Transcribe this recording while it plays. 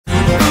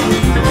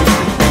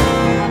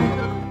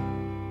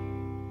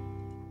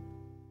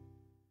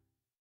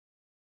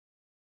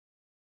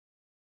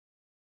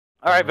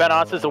All right,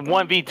 Vanoss, it's a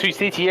 1v2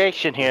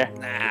 situation here.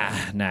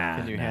 Nah.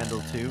 Can you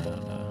handle two?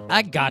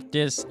 I got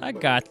this.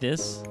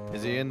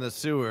 Is he in the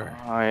sewer?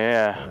 Oh,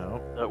 yeah.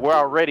 No. We're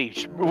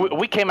already...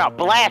 We came out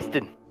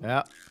blasting.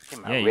 Yeah.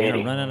 Came out Yeah, you're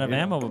ready. gonna run out of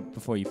ammo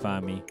before you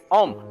find me.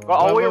 Go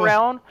all the way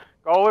around.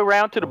 Go all the way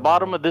around to the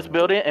bottom of this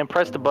building and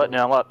press the button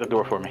and unlock the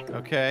door for me.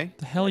 Okay. What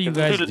the hell are you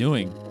guys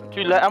doing?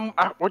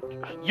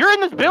 You're in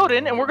this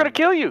building and we're gonna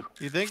kill you.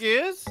 You think he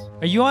is?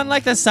 Are you on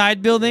like the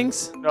side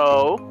buildings?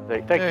 No.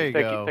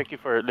 Thank you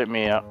for letting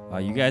me out. Oh,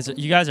 you guys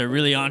are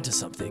really onto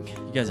something.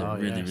 You guys are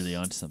really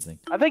onto something.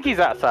 I think he's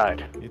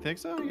outside. You think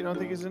so? You don't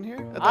think he's in here?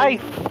 I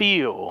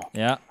feel.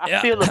 Yeah. I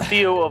feel the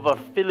feel of a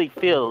Philly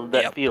feel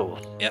that feels.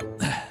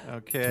 Yep.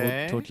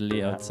 Okay.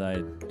 Totally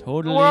outside.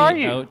 Totally Where are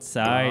you?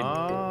 outside.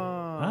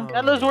 Oh.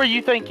 Tell us where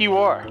you think you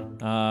are.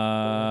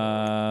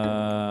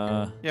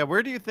 Yeah,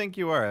 where do you think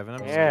you are, Evan? I'm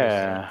just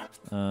Yeah.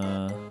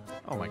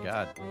 Oh my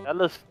God.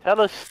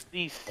 Tell us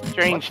these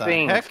strange What the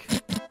things.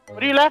 heck?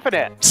 What are you laughing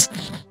at?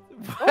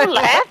 Don't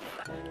laugh.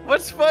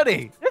 What's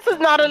funny? This is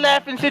not a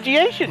laughing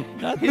situation.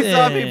 He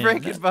saw me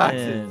breaking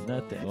boxes.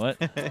 Nothing. What?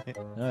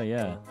 Oh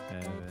yeah.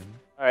 Evan.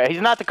 All right,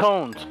 he's not the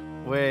cones.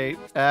 Wait,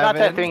 Not that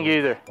Evan. thing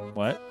either.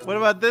 What? What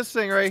about this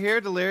thing right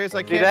here, Delirious?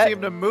 I can't that? seem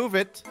to move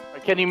it.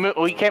 Can you move?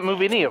 We can't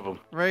move any of them.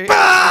 Right.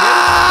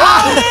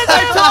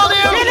 I told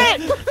you! Get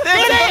it!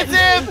 Get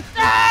him!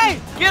 Hey!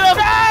 Get him!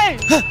 Hey!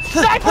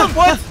 Snipe him!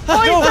 What?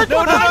 Oh,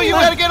 No, you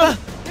gotta get him!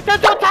 It's a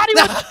tiny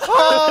one!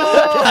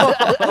 Oh!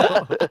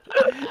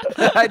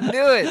 I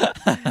knew it.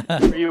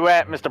 Where you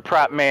at, Mr.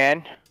 Prop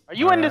Man? Are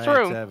you in this All right,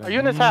 room? Evan. Are you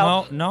in this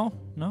house? No,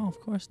 of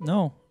course.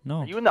 No.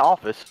 Are you in the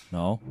office?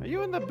 No. Are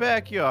you in the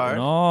backyard?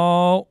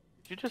 No.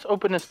 Did you just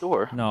open this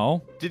door?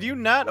 No. Did you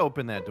not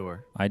open that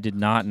door? I did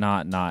not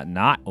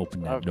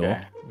open that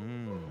door.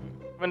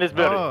 I'm in this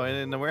building. Oh, and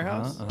in the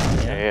warehouse?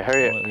 Yeah,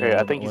 hurry up.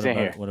 I think he's in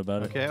here. What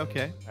about it?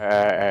 Okay. All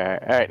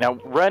right. Now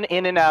run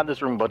in and out of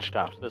this room a bunch of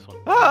times. This one.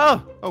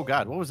 Oh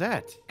God, what was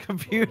that?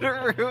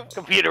 Computer room?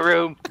 Computer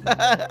room.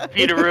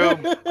 Computer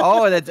room.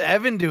 Oh, that's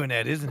Evan doing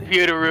that, isn't it?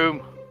 Computer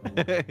room.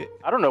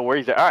 I don't know where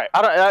he's at.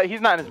 All right,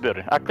 he's not in this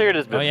building. I cleared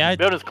this building. Oh, yeah?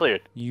 Building's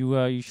cleared.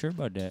 You sure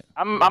about that?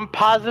 I'm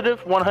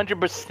positive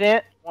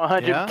 100%,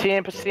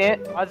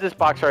 110%. Why's this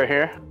box right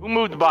here? Who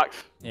moved the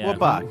box? Yeah. What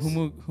box? Who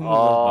moved those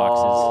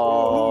boxes?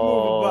 Who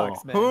moved the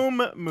box, man? Whom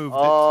moved it?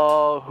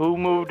 Oh, who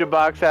moved the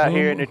box out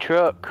here in the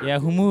truck? Yeah,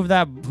 who moved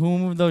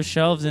those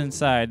shelves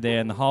inside there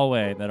in the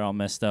hallway that are all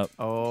messed up?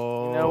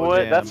 Oh, You know what?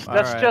 damn. That's All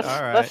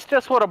right. that's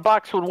just what a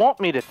box would want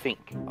me to think.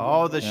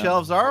 Oh, the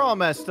shelves are all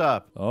messed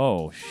up.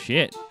 Oh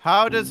shit.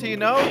 How does he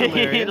know?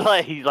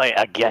 he's like,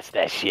 I guess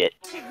that shit.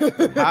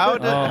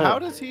 How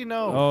does he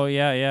know? Oh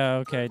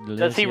yeah, okay.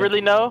 Does he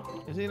really know?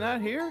 Is he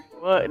not here?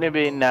 Wouldn't it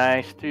be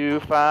nice to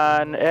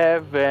find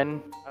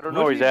Evan? I don't know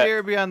where Would he's he at.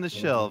 dare be on the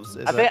shelves?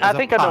 I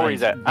think I know where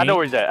he's at. I know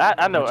where he's at.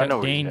 I know where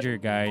he's Danger,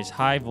 at. guys.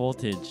 High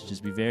voltage.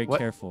 Just be very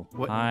careful.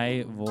 What?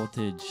 High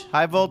voltage.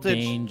 High voltage.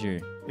 Danger.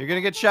 You're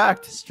gonna get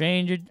shocked.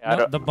 Stranger. I No,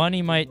 don't- the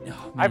bunny might. Oh,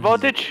 High man,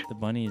 voltage? The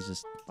bunny is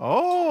just.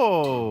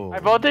 Oh. High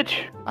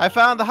voltage? I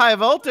found the high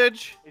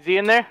voltage. Is he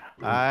in there?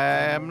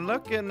 I'm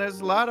looking.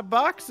 There's a lot of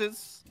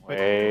boxes.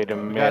 Wait a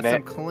We got some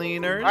minute.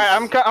 cleaners. All right,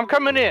 I'm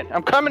coming in.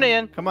 I'm coming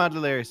in. Come on,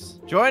 Delirious.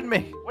 Join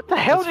me. What the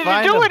hell Let's did you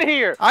find do him. in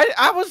here?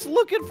 I was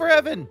looking for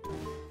Evan.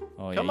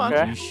 Oh Come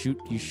yeah. on.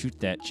 You shoot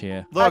that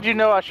chair. Look, How'd you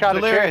know I shot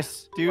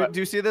Delirious. a chair? Do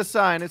you see this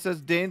sign? It says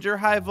danger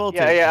high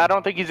voltage. Yeah, I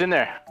don't think he's in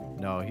there.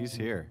 No, he's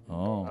here.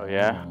 Oh. Oh,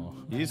 yeah?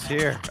 He's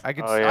here. I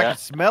can Oh, yeah?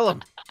 smell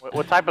him.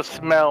 What type of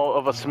smell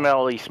of a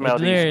smelly smell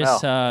do you There's,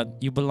 smell?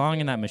 you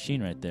belong in that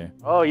machine right there.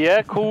 Oh,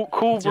 yeah? Cool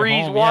It's your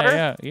breeze home.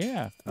 water?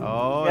 Yeah.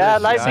 Oh, Yeah, I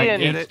this- like I being-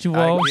 get it.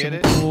 H2O, I get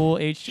some it. cool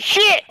H.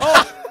 Shit!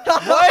 What?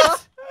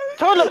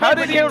 Toilet How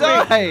paper did he killed me.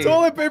 die?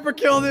 Toilet paper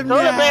killed him.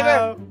 Toilet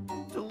yeah.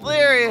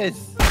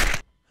 Delirious.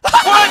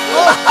 What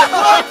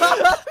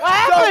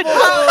happened?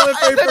 Toilet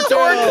paper The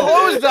door kill.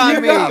 closed on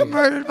You me. got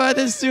murdered by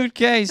this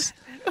suitcase.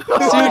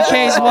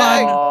 Suitcase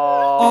 1.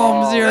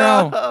 Oh,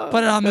 0.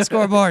 Put it on the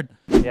scoreboard.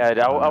 yeah,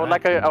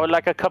 I would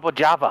like a cup of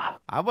Java.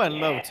 I went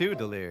low too,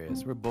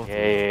 Delirious. We're both.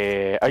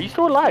 Yeah. Are you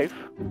still alive?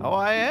 Oh,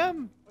 I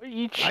am.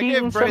 You I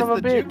cheating gave son Bryce of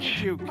a the bitch.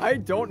 juke. I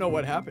don't know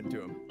what happened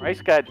to him. Bryce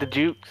got the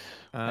jukes.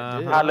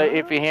 Uh-huh. Holla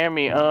if you hear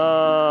me.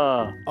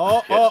 Oh,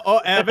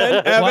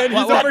 Evan, Evan,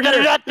 he's what? over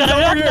here. He's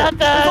over here.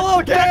 There's a little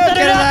kid. Get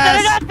his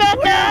ass.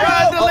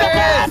 Run,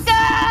 Delirious.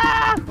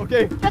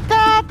 Okay.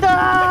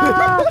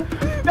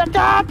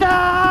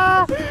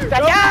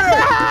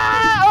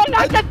 Oh,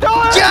 not the door!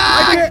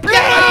 I can't.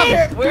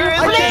 Please! Where is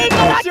I it? can't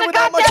function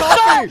without my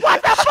coffee. I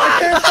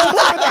can't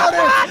function without it.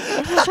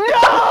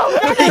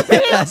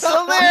 Yes.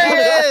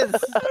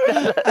 Delirious.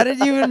 How did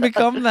you even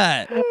become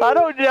that? I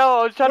don't know.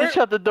 I was trying to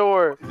shut the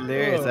door.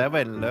 Delirious, I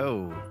went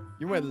low.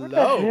 You went What the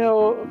low.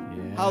 hell?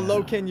 Yeah. How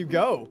low can you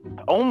go?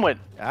 Went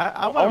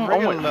I went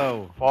real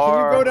low. Can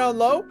far. you go down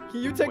low?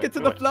 Can you take it to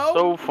the Went flow?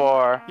 So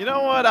far. You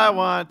know what I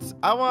want?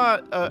 I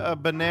want a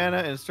banana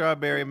and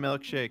strawberry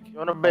milkshake. You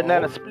want a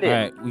banana All split?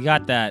 right, we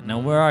got that. Now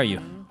where are you?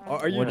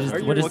 Are you? What is are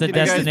you- what is Well, the can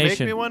you guys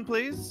destination? make me one,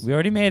 please? We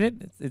already made it.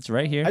 It's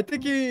right here. I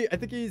think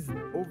he's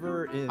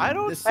over in. I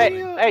don't this see Hey,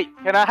 you. hey,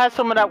 can I have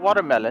some of that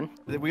watermelon?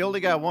 We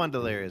only got one,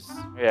 Delirious.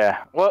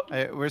 Yeah. Well,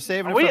 We're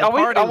saving are it we, for the are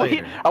we, party are we,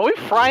 later. are we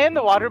frying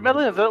the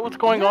watermelon? Is that what's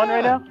going on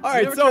right now? All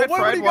right, ever so tried what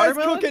are fried you guys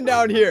watermelon? cooking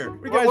down here?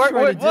 What are you guys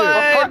trying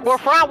to do? We're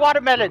frying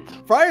watermelons.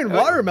 Frying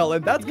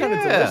watermelon? That's kind of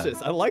Yeah.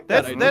 delicious. I like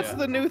that idea. That's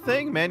the new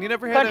thing, man. You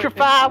never had Country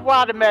fried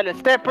watermelon.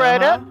 Step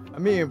right up. I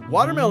mean,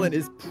 watermelon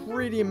is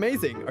pretty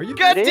amazing. Are you?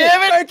 God It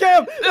damn it! Thank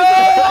him!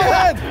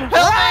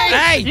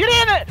 Hey! You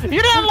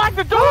didn't unlock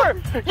the door.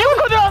 You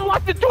could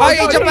unlock the door. Oh,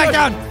 you jump back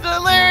down.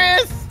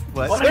 Delirious!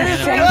 What? Bullshit.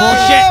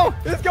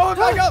 It's going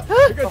back up. You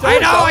can I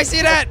tell know. I it's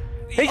see that.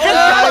 He He's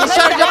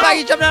trying to jump back.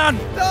 He jumped down.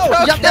 No!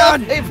 He jumped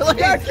down. Hey, please.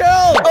 Got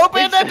killed!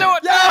 Open the door!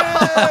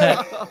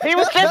 Yeah! He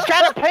was just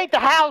trying to paint the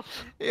house.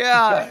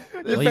 Yeah.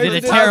 Well, you did a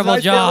Favorite terrible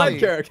nice job. red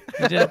carrot.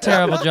 You did a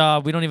terrible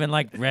job. We don't even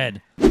like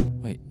red.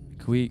 Wait.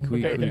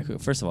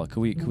 First of all,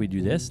 can we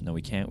do this? No,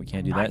 we can't. We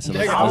can't do that. So Yeah,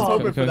 let's I was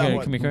hoping for that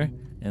come one. here.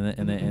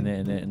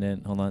 And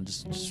then hold on.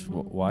 Just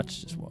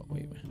watch.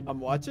 Wait. I'm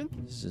watching.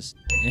 It's just.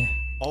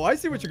 Oh, I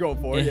see what you're going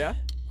for. Eh. Yeah.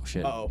 Oh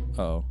shit. Uh-oh.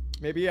 Uh-oh.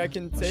 Maybe I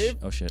can save.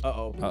 Oh shit.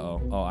 Uh-oh.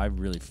 Uh-oh. Oh, I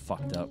really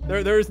fucked up.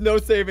 There is no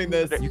saving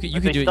this. You could Are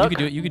they do it. stuck? You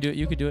could do it.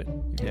 You could do it.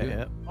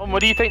 Yeah.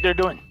 What do you think they're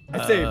doing?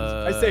 I saved.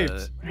 I saved.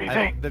 What do you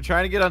think? They're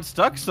trying to get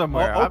unstuck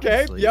somewhere. Oh, okay.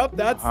 obviously. Yep.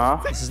 That's. Huh?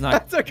 This is not.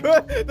 That's a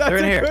good. That's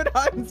in a here. good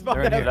hiding spot.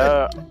 They're in here.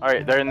 Evan. All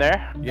right, they're in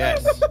there.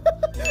 Yes.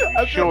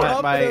 I feel Sure.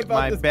 confident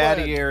my about this baddie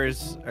plan.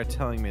 ears are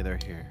telling me they're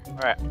here. All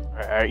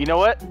right. You know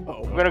what?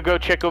 Uh-oh. I'm gonna go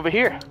check over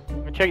here. I'm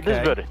gonna check this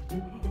Okay. building.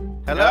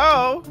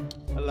 Hello?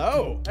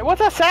 Hello. Hey, what's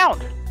that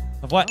sound?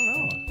 Of what? I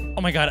don't know.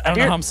 Oh my god, I don't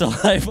hear- know how I'm still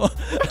alive.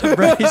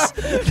 Bryce,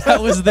 that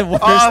was the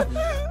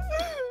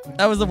worst.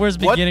 That was the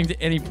worst What? beginning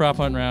to any prop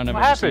hunt round I've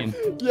What ever happened?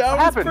 seen. Yeah, it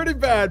was happened? pretty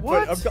bad,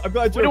 What? but I'm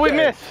glad What you're did we okay.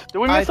 miss? Did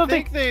we miss I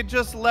something? think they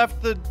just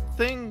left the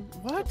thing.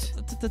 What?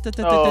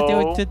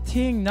 Oh.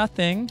 Ting,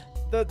 nothing.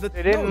 The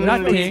They didn't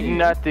Nothing. leave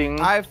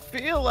nothing. I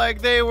feel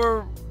like they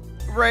were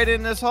right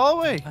in this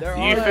hallway. there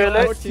Do you are feel no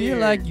it? I feel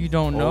like you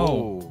don't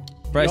know. Oh.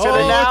 Bryce, No,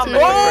 now, team. Mr.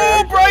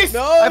 Oh, Bryce!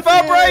 No, I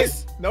found team.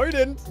 Bryce! No, you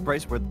didn't.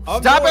 Bryce, where?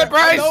 I'm Stop nowhere. it,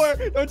 Bryce! I'm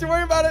nowhere. Don't you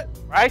worry about it.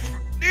 Right?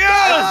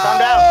 Yes! Calm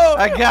down.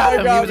 I got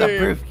him. He was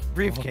me. a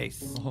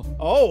briefcase.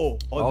 Oh,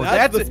 Oh,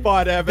 that's the that's-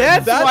 spot, Evan.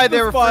 That's why the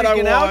they were spot I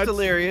freaking out, want.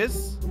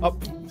 Delirious. Oh,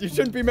 you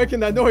shouldn't be making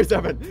that noise,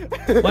 Evan.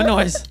 what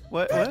noise?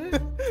 What?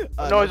 What?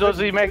 What noise was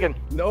he making?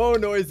 No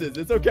noises.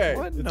 It's okay.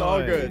 What It's all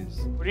good. noise?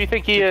 What do you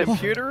think he is?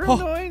 Computer room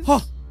noise?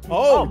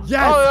 Oh,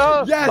 yes.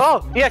 Oh, yes.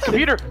 Oh, yeah,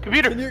 computer.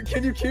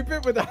 Can you keep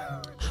it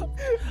without?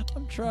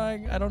 I'm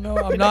trying. I don't know.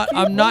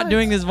 I'm not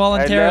doing this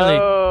voluntarily.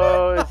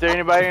 Hello? Is there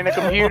anybody in the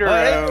computer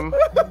What? room?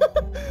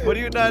 What are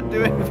you not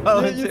doing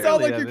voluntarily? You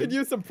sound like you Evan? could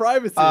use some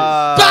privacy.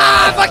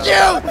 Ah, fuck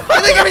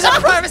you! Give me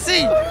some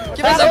privacy!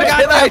 Give me some What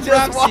did I goddamn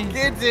just walk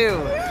privacy! into?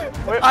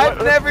 Wait, I've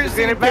what- never is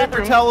he in seen the paper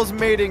bathroom? towels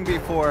mating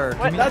before.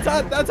 What?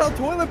 That's how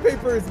toilet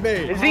paper is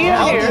made. Is he in here?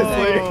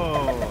 Obviously.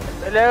 Oh.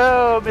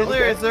 Hello,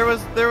 Delirious,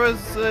 Mr. there was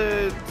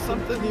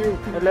something You.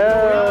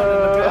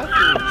 Hello.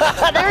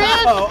 there he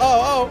is.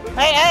 Oh.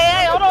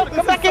 Hey, hold on. Come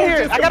This back is in so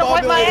here. I gotta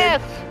wipe my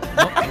discombobulated. ass.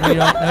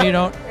 No, you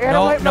don't. gotta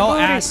No, wipe my no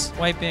booty. ass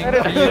wiping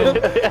for you.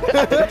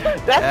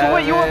 That's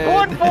what you were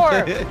born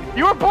for.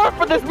 You were born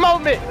for this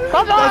moment.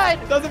 Come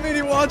on. Doesn't mean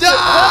he wants it. Come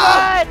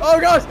on. Oh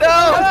gosh.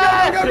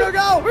 No.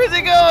 Go. Where's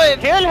he going?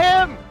 Kill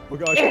him. Oh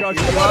gosh. Come on.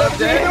 You You want him can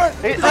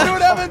dead? do it. You can do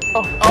it, Evan.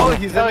 Oh,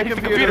 he's in No, the he's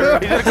computer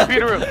room. He's in the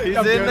computer room. He's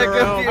I'm in doing the it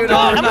wrong. computer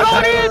No, room. I'm not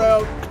blowing doing it. it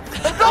wrong.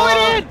 I'm blowing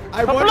it.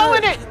 I I'm wonder-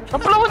 blowing it. I'm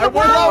blowing I the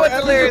wonder world. what it,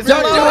 Delirious.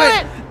 Don't do Blow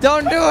it!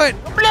 Don't do it!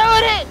 I'm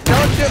blowing it.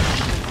 Don't do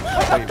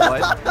Wait,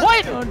 what?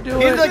 What? Don't do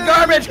He's it! the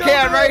garbage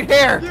can right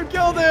here. You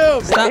killed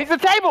him. Stop. He's the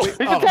table. He's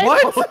the Oh,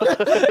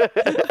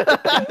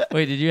 table.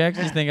 Wait, did you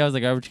actually think I was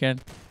the garbage can?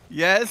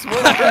 Yes.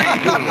 What are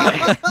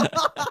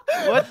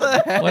you? What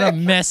the heck? What a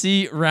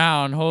messy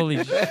round.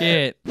 Holy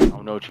shit. I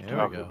don't know what you're There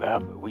we talking go.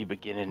 about, but we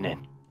beginning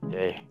in.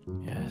 Day.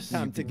 Yes.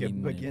 Time to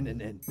get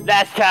beginning in.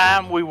 Last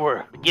time we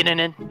were beginning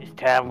in. This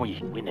time we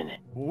winning it.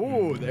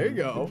 Ooh, there you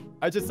go.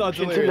 I just saw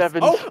Ocean's Delirious.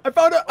 11. Oh, I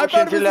found it. I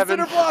found Ocean's him in the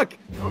center 11. block.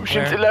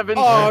 Ocean's Where? 11.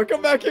 Oh,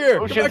 come back here.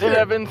 Come Ocean's back here.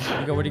 11. Where'd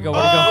you go? Where'd you go?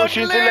 Oh,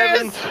 Ocean's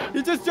Delirious. 11.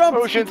 He just jumped.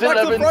 Ocean's He's back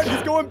to the 11. front.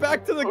 He's going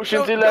back to the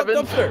Ocean's dump- 11.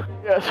 dumpster.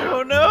 Yes.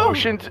 Oh no.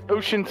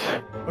 Ocean's.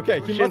 Okay,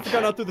 he must have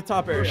gone out through the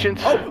top area. Ocean's.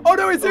 Oh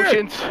no, he's here.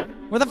 Ocean's.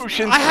 Where the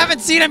Ocean's. I haven't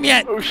seen him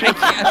yet! Ocean's.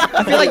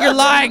 I feel like you're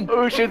lying!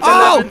 Ocean's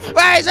Oh! 11.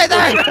 Wait, he's right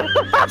there!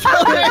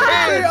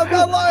 Hey, I'm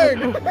not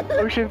lying.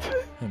 Ocean's.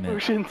 Hey, man.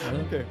 Ocean's.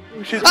 Okay.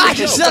 Ocean's. Ah,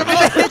 you son of a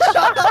bitch!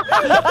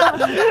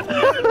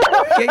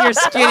 Get your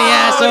skinny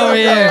ass over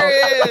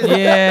here!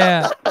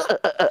 Yeah.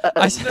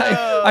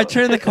 I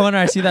turned the corner,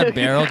 I see that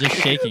barrel just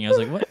shaking. I was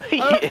like, what?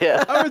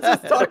 Yeah. I was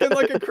just talking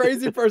like a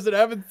crazy person.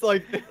 Evan's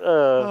like,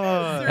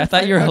 I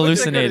thought you were I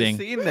wish I could've hallucinating.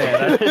 seen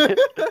that.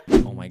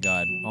 Oh my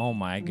god. Oh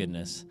my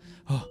goodness.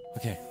 Oh,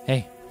 okay.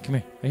 Hey, come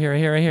here. Right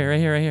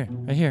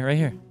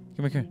here.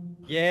 Come here.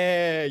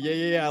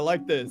 Yeah. I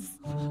like this.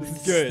 This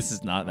is good. This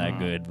is not that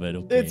good, but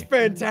okay. It's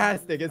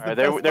fantastic. It's the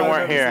They best weren't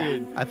I've ever here.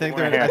 seen. I think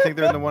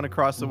they're in the one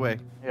across the way.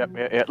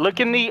 Yep. Look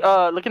in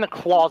the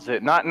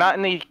closet, not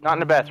in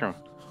the bathroom.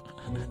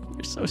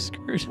 We're so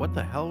screwed. What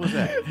the hell was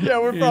that? Yeah,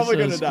 we're probably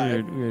gonna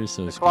die. We're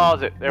so screwed.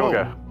 Closet. There we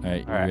go. All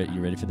right,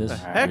 you ready for this?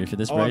 Heck? Ready for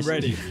this, Oh, Bryce? I'm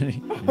ready. You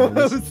ready?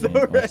 I'm so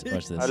ready.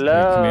 Watch this.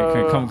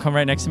 Hello? Come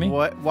right next to me.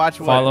 What?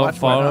 Watch what? Follow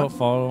Watch what, huh?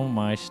 follow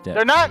my steps.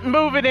 They're not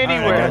moving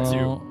anywhere. I got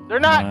you. They're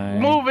not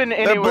moving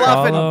anywhere.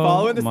 bluffing. I'm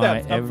following the my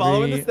steps. I'm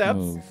following the every steps.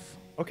 move.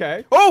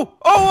 Okay.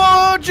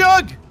 Oh,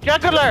 Jug!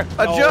 Juggler.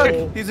 A Oh.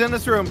 Jug! He's in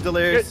this room,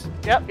 Delirious.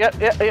 Yep. We're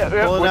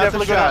Pulling out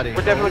the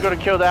definitely gonna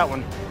kill that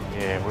one.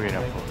 Yeah, we're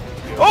gonna.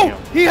 Oh!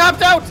 He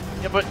hopped out!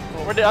 Yeah, but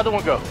where'd the other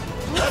one go?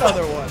 That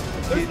other one.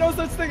 There's no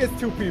such thing as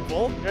two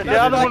people. The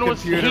other in one the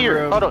was computer here.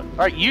 room. Hold on. All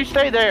right, you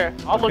stay there.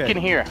 I'll look Okay. in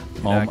here.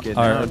 Not getting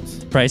out.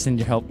 Bryce, need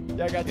your help.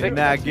 Yeah, I got you.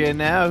 Not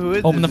getting out. Who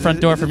is Open the this?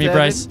 front door for Is me, this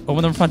Bryce.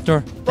 Open the front door.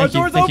 Front Thank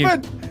door's you.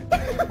 open.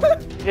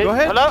 Go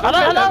ahead.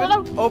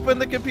 Hello. Open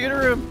the computer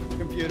room.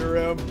 Computer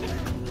room.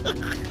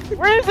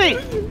 Where is he?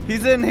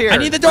 He's in here. I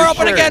need the door for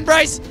open sure. again,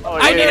 Bryce. Oh,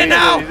 I need it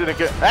now. He's in a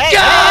good. Hey!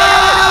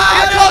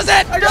 Yeah! Close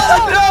it. They're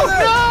both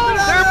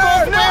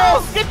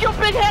barrels. Get your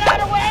big head out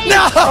of the way!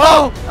 No!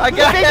 I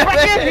got He's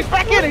back in! it. He's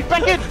back in! He's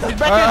back in! He's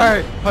back All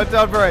in! right, hunt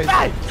down Bryce.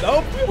 Hey!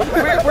 Nope.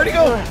 Where'd he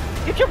go?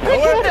 Get your big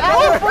head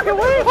out of the fucking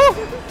way!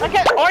 I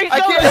can't. Oh, he's I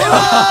so can't.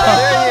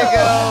 There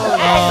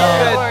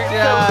you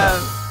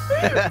go.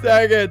 Good job.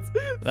 Dang it.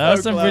 That was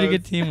So some pretty close.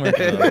 good teamwork.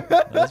 Though.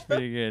 That was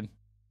pretty good.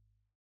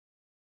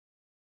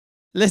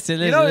 Listen.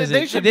 know,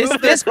 they should This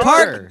move their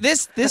car.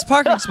 this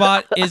parking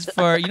spot is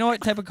for, you know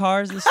what type of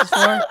cars this is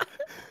for?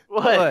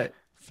 What?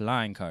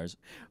 Flying cars.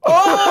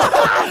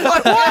 Oh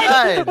my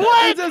God!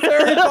 He just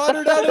Harry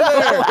Potter down in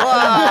there.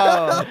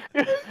 Wow.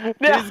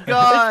 No, He's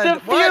gone.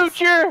 It's the What?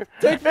 future!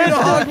 Take me to It's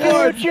the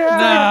Hogwarts. future!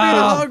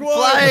 No. Take me to Hogwarts.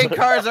 Flying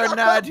cars are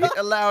not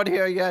allowed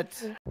here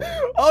yet.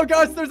 Oh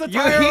gosh, there's a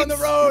tire on the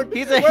road.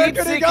 He's a Where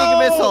could he heat-seeking go?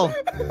 missile.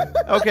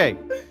 Okay.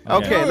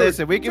 Okay. Dude,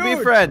 Listen, we can be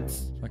dude.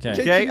 friends. Okay.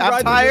 Can Okay. you I'm ride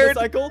the tired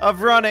unicycle?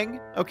 of running.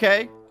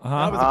 Okay.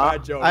 That was Uh-huh. a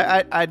bad joke.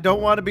 I don't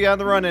want to be on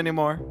the run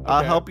anymore. I'll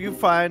Okay. help you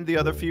find the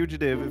other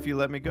fugitive if you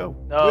let me go.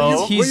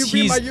 No. Will you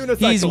be my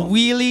unicycle? He's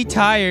wheelie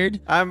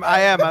tired. I'm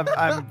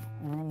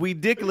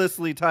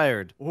ridiculously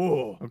tired.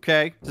 Ooh.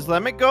 Okay. Just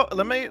let me go.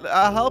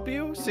 I'll help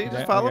you. See,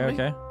 just follow me.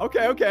 Okay.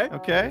 Okay.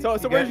 Okay. So You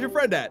where's guys- your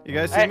friend at? You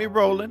guys see Hey. me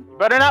rolling?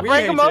 Better not We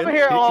bring him ain't over in.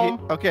 here, home.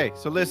 Okay,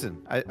 so listen.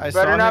 I saw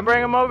Better him. not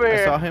bring him over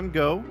I saw here. him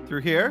go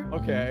through here.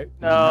 Okay.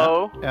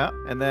 No. Yeah,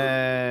 and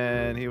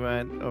then he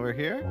went over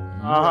here.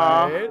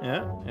 Uh-huh. Right.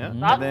 Yeah.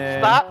 Stop, And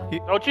then stop. he-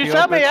 Don't you he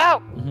sell me opened-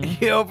 out.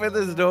 He opened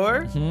this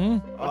door, Hmm.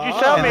 Don't you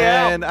sell and me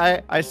out.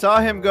 then I saw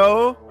him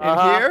go in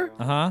Uh-huh. here.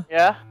 Uh-huh.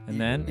 Yeah. And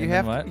then You and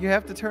have then what? you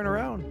have to turn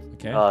around.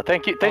 Okay.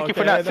 Thank you for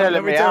Okay, not then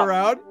selling we me turn out.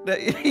 around. You Then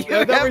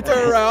we have turn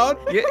to- around.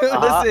 Yeah,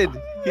 Uh-huh.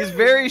 listen, he's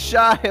very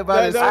shy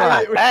about his No,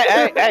 spot. wait.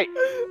 Hey.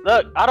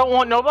 Look, I don't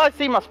want nobody to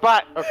see my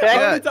spot, okay? How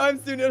Yeah. many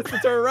times do you need us to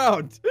turn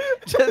around?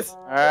 Just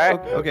All right.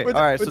 okay. Would-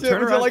 All right. would So you- turn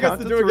would you around, like us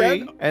count to to do three,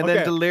 again? and then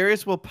Okay.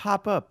 Delirious will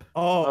pop up.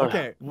 Oh,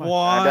 okay. What?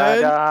 One,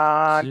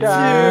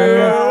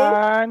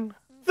 Dun.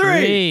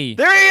 three.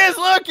 There he is!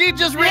 Look, he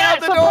just ran Yeah, out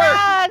the door.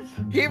 surprise!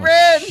 He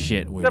ran.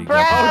 Shit. Where'd he go?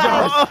 Surprise!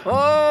 Oh, gosh.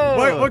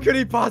 Oh, What could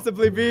he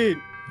possibly be?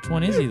 Which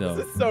one is he though?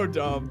 This is so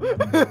dumb.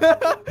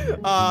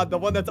 The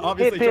one that's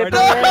obviously Hip,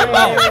 trying hip,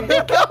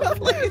 to. hooray.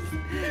 Please.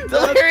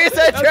 Delirious,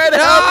 I tried to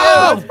No!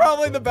 help That's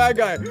probably the bad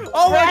guy.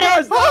 Oh my Run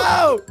gosh, it!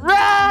 no!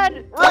 Run!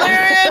 you.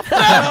 Delirious! No!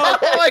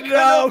 I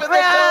couldn't open the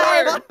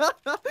door.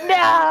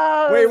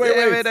 No! Wait,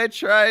 Damn it, I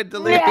tried,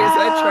 Delirious.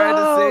 I tried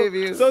to No. save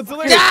you. So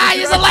Delirious. Ah,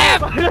 he's a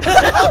lamp! I'm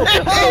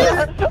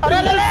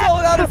not a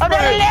Pulling out his lamp! I'm not a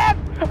friend. lamp!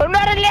 I'm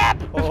not a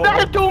lamp! It's Oh.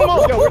 not a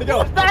tumor! Where'd he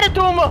go? It's not a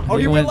tumor! Oh,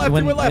 he went left, he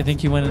went I left.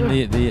 think he went in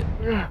the.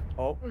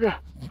 Oh. Aww.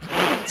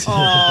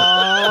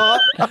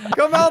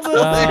 Come out,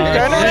 little Uh, thing.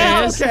 Turn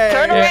around! Okay.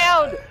 Turn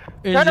around!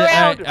 Is Turn it-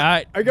 around. All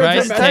right, Are you gonna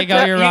Bryce, do take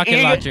out your magic? rocket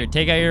You- launcher.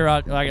 Take out your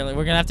rocket.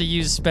 We're gonna have to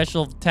use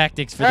special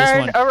tactics for this Turn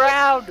one.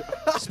 around!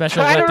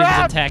 Special turn weapons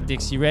around. and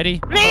tactics. You ready?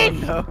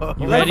 Please! No.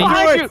 You Look ready?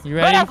 behind you! You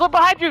ready? Look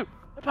behind you!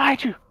 Look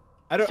behind you!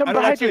 I don't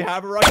Somebody actually do.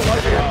 have a rocket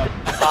launcher. Go!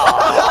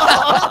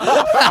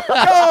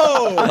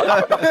 Oh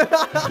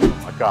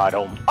my god,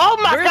 oh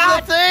my Where's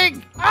god! the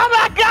thing? Oh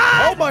my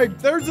god! Oh my,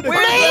 there's an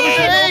Where's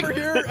explosion the over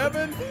here,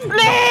 Evan.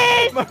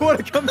 Please! Might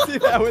want to come see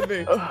that with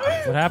me.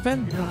 What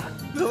happened? It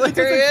Delirious.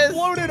 just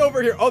exploded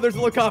over here. Oh, there's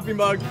a little coffee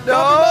mug. No.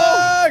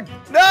 Coffee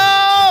mug!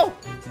 No!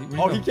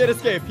 Oh, he can't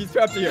escape. He's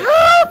trapped here.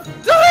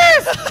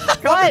 Delirious!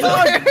 What?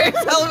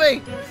 Delirious, help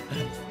me!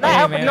 Not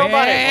helping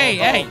nobody. Hey!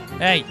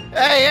 Hey,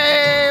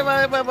 hey,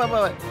 wait. That cup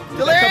of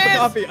Delirious!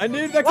 coffee. I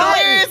need that coffee.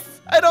 Delirious!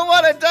 I don't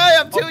want to die.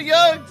 I'm too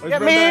young. Let's Yeah,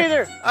 run me back.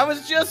 either. I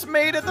was just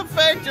made at the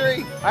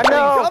factory. I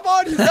know. Come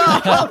on, you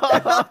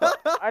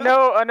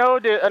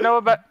I know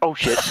about. Oh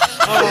shit. What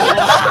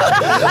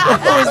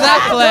was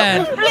that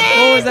plan? What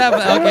was that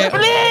plan? Okay.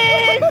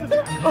 Please!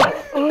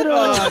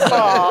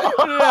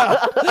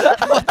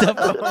 yeah. What the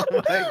Oh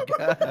my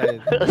god.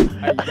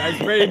 Are you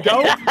guys ready to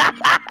go?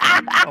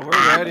 Oh,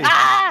 we're ready.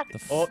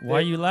 Why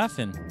are you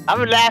laughing?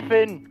 I'm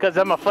laughing because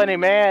I'm a funny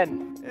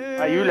man.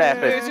 Are you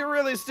laughing? Guys, you're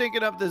really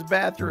stinking up this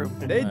bathroom.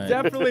 They Alright.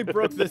 definitely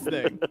broke this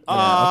thing.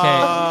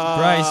 Yeah,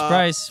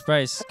 okay,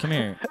 Bryce, come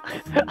here.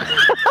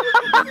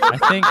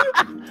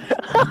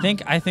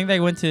 I think they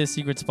went to a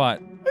secret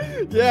spot.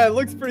 Yeah, it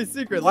looks pretty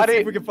secret. Let's see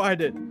if we can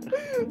find it.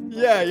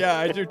 Yeah,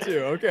 I do too.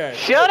 Okay.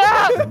 Shut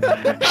up!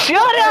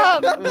 Shut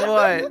up!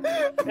 What?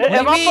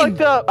 Am I mean?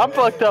 fucked up? I'm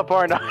fucked up,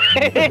 aren't I?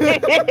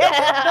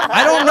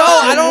 I don't know.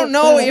 I don't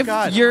know if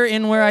God. you're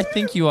in where I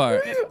think you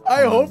are.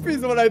 I hope he's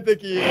what I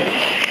think he is.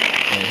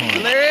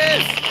 There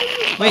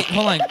is. Wait,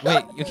 hold on.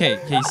 Wait. Okay.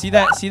 See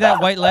that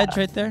white ledge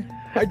right there?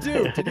 I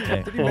do. Did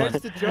Okay. he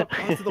manage to jump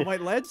onto the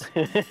white ledge?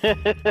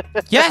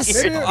 Yes.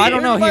 Maybe- I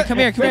don't know. maybe Here, if come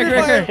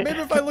here. Maybe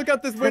if I look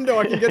out this window,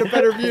 I can get a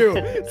better view.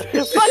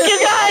 Fuck you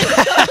guys!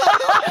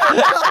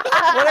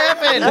 What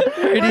happened?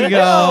 Where'd he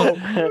go?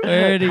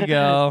 Where'd he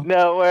go?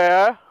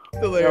 Nowhere.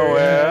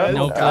 Hilarious.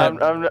 No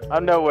clip.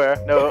 I'm nowhere.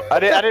 No, I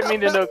didn't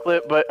mean to no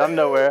clip, but I'm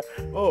nowhere.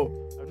 Oh.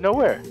 I'm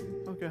nowhere.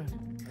 Okay.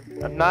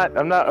 I'm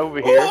not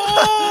over here.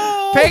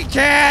 Paint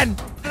can.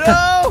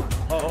 No.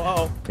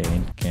 Oh.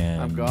 Paint can.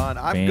 I'm gone.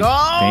 I'm Paint,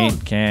 gone.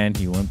 Paint can.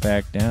 He went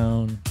back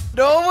down.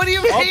 No, what do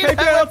you mean? I'll pick that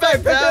I went back outside,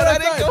 pick down. that I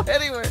didn't outside. go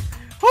anywhere.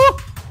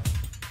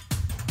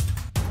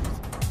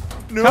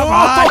 No. Come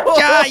on.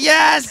 God,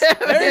 yes.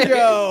 There you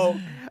go.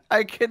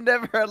 I can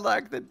never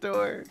unlock the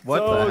door. What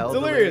So, the hell,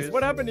 Delirious,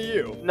 what happened to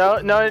you?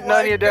 None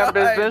of your damn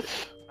God.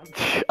 business.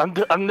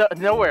 I'm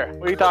nowhere.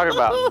 What are you talking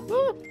about? What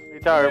are you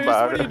talking Delirious,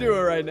 about? what are you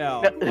doing right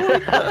now?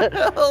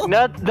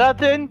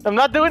 Nothing. I'm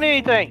not doing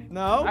anything.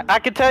 No? I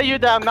can tell you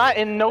that I'm not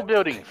in no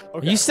buildings.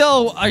 Are you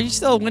still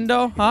a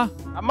window? Huh?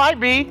 I might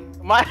be.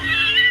 What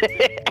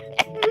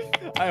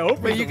I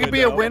hope But it's you can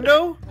be a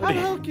window? How the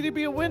hell can you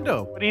be a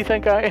window? do you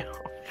think I am?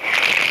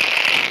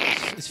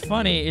 It's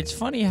funny. It's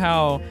funny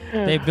how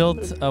they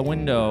built a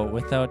window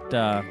without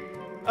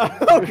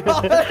Oh,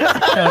 God.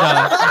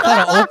 without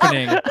an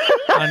opening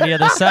on the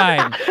other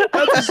side.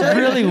 That's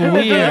really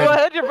weird.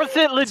 100% It's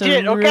a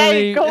legit. Okay,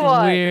 really come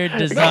on. weird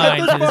design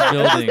to this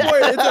building.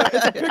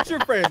 It's a picture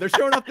frame. They're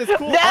showing off this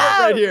cool No! art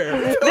right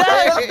here.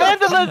 No,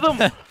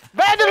 vandalism.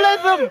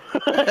 Vandalism.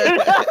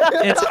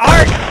 It's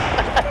art.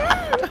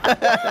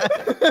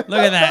 Look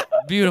at that.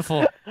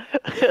 Beautiful.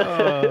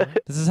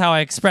 This is how I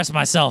express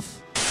myself.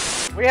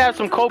 We have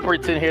some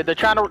culprits in here. They're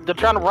trying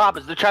to rob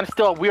us. They're trying to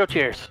steal our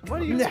wheelchairs.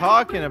 What are you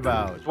talking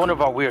about? It's one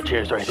of our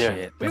wheelchairs right there.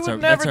 Shit. We That's would our,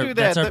 never that's our, do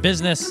That's that. our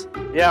business.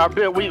 Yeah,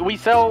 we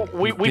sell.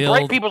 We break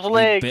build- people's we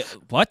legs.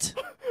 What?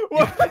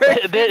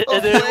 and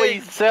then we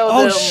sell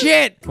Oh them.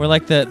 shit! We're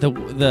like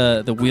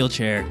the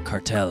wheelchair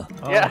cartel.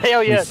 Yeah,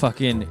 hell yeah.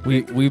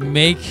 We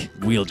make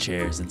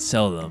wheelchairs and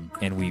sell them,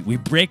 and we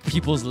break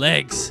people's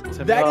legs.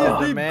 That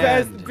Oh, is the man.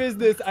 best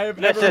business I have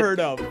Listen. ever heard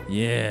of.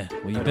 Yeah. Well,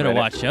 you Wait a better minute.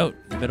 watch out.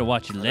 You better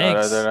watch your No,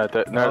 legs. they're not.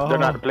 They're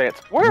not the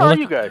plants. Where We're are look-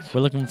 you guys?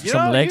 We're looking for You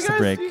some know, legs you to guys,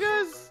 break. You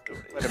guys,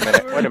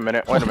 Wait a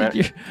minute. Why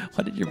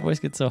did your voice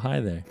get so high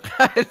there?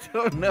 I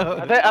don't know.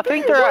 I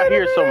think they're out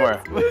here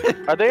somewhere.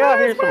 Are they out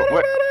here somewhere?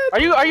 Wait,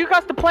 are you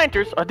guys the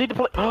planters? Are they the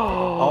planters?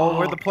 Oh,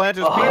 we're the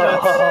planters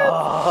peanuts.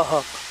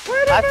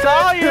 I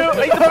saw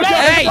you. He's the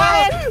Hey!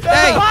 plant.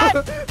 Hey!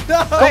 No.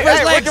 Go for his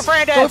Where's legs! your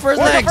friend at? Go for his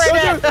Where's your legs!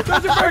 friend at?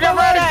 Don't you Where's your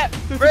friend at?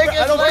 Break his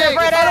I don't legs.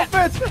 fit. I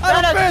don't fit.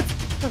 I don't fit.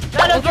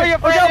 That's where your I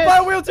got friend my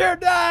is. wheelchair.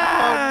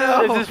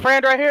 Oh, Is his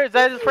friend right here? Is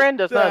that his friend?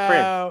 That's not his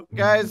friend. No.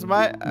 Guys,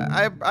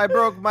 I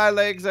broke my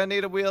legs. I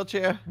need a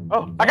wheelchair.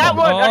 Oh, I got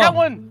one. I got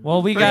one.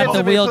 Well, we Bring got it the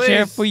to me,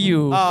 wheelchair please. for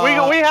you. We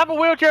have a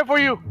wheelchair for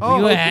you. Where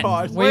you Oh, at?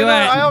 gosh. Where you I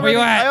at? Where you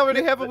I at?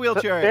 already have a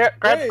wheelchair. There,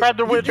 grab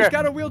the He's wheelchair.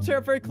 got a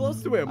wheelchair very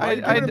close to him. Why are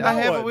you giving him I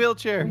that have a one?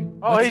 wheelchair.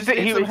 Oh, I he's just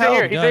need in some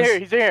here. help.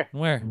 He's here.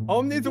 Where?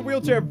 Ohm needs a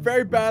wheelchair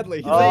very badly.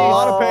 He's in a Oh,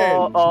 lot of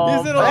pain. oh.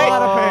 He's in a Hey,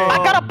 lot of pain.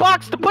 I got a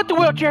box to put the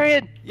wheelchair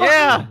in.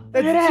 Yeah.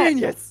 That's Look at that.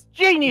 genius.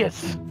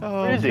 Genius.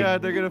 Oh Where is he?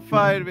 God, they're gonna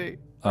find me.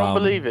 I don't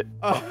believe it.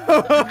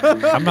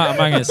 I'm not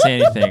gonna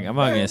say anything. I'm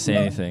not gonna say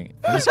anything.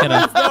 I'm just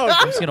gonna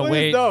Please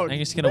wait. don't. I'm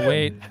just gonna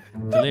wait.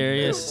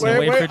 Delirious. Wait,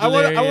 wait for I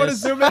want to Delirious.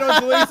 zoom in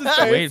on Delirious'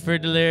 face. Wait for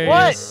Delirious.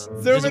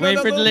 What? Zoom Just in wait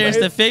on for the Delirious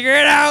face. to figure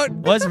it out.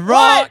 What's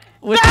wrong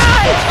with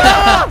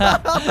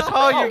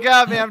Oh, you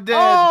got me. I'm dead.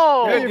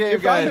 Oh. Good You game,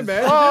 found him, guys.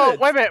 man. Oh, You did it.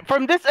 wait a minute.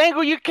 From this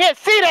angle, you can't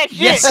see that shit.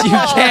 Yes, you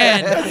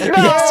can.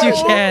 Yes, you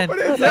can. What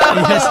is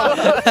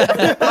that?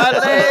 Yes. My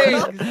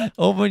legs.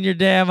 Open your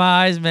damn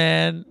eyes,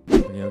 man.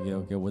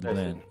 Okay. What's the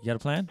plan? You got a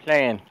plan?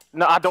 Plan.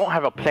 No, I don't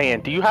have a plan.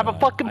 Do you have a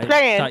fucking I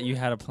plan? thought you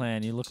had a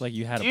plan. You look like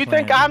you had a Do you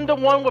plan. think I'm the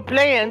one with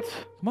plans?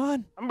 Come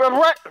on. I'm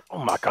right. Oh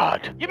my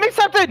God. Give me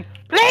something,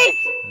 please.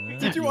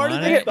 Did you want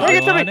already it? take it? Bring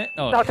it to Want me. it?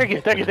 Oh. No, take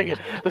it.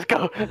 Let's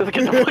go. Let's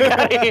get the fuck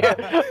out of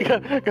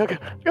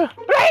here. Go.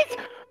 Please.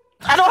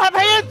 I don't have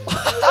hands.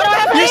 I don't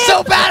have hands. You're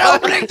so bad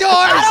opening doors.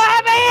 I don't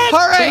have hands.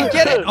 Hurry,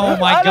 get it. Oh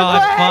my I don't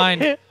God, have fine.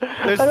 hands. They're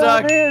I don't have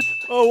stuck. hands.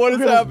 Oh, what is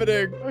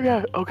happening?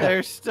 Okay.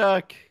 They're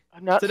stuck.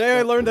 Today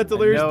I learned that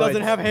Delirious know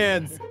doesn't it. have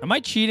hands. Am I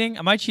cheating?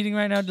 Am I cheating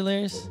right now,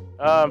 Delirious?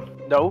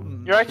 No.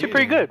 You're actually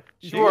pretty good.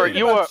 You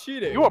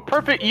were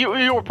perfect.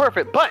 You were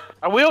perfect. But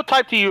I will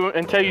type to you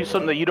and tell you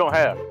something that you don't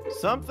have.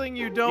 Something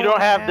you don't. You don't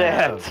have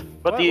that.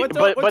 But What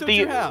don't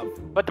you have?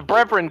 But the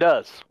brethren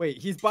does. Wait,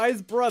 he's by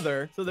his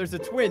brother, so there's a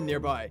twin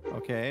nearby.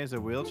 Okay, is it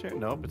a wheelchair?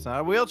 Nope, it's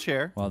not a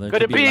wheelchair. Well, there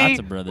Could could it be be- lots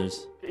of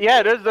brothers.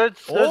 Yeah, there's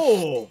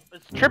Oh!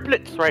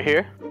 triplets right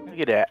here. Look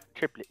at that,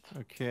 triplets.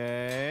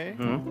 Okay.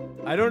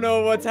 I don't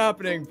know what's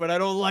happening, but I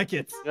don't like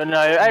it. No,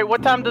 hey,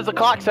 what time does the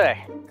clock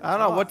say? I don't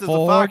know. What does the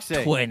fox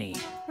say? 420.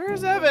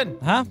 Where's Evan?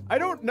 Huh? I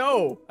don't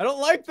know. I don't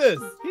like this.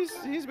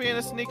 He's being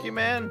a sneaky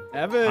man.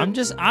 Evan. I'm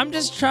just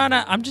trying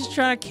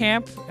to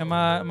camp in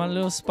my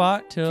little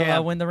spot till I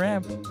Camp. win the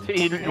ramp.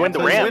 You win the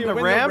So you ramp. win the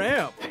Win ramp?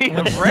 ramp.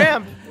 The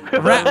ramp.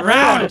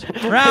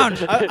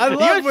 Round. I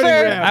love winning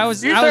sir,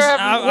 ramps. You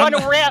have won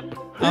a ramp.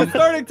 He's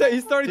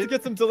starting to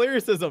get some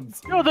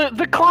delirious-isms. No,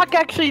 the clock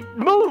actually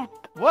moved.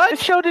 What?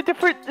 It's showing a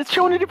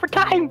different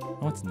time.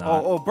 No, it's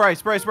not. Oh,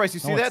 Bryce, you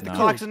see No, that? it's The not.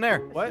 clock's in there.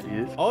 What?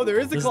 Oh, there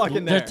is a clock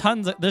in there.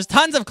 There's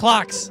tons of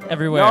clocks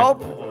everywhere.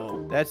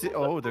 Nope. That's it.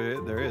 Oh,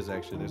 there is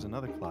actually. There's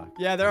another clock.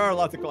 Yeah, there are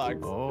lots of clocks.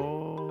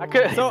 Oh. I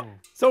could.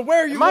 So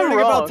where are you Am I learning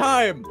wrong? about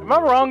time? Am I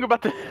wrong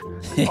about the?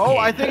 Oh,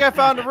 I think I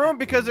found a room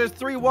because there's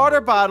 3 water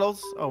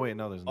bottles. Oh wait,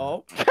 no, there's not.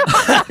 Oh.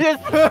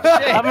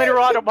 How many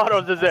water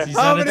bottles is there? He How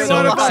sounded many so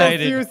water bottles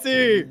excited. do you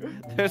see?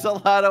 There's a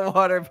lot of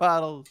water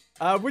bottles.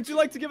 Would you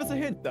like to give us a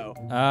hint, though?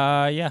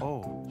 Yeah.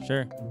 Oh.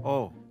 Sure.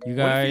 Oh. You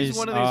What if he's guys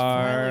one of these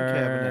filing are,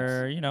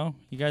 cabinets? you know,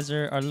 you guys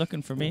are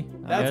looking for me.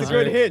 That's You a guys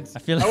good are- hint. I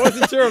feel like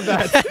wasn't sure of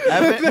that.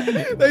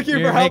 Thank you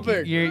for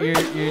helping. You're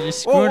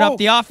just screwing up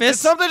the Did office.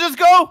 something just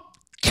go?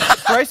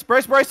 Bryce,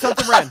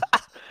 something ran.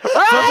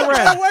 Something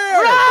ran.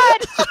 Where?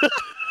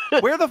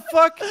 Where the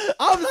fuck?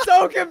 I'm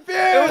so confused.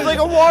 It was like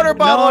a water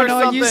bottle or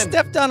No, something. you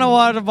stepped on a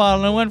water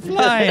bottle and went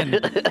flying.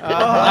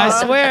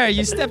 I swear,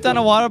 you stepped on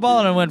a water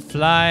bottle and went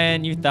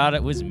flying. You thought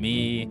it was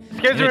me.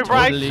 Excuse and me, it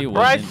Bryce. totally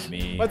Bryce. wasn't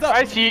me. What's up?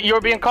 Bryce,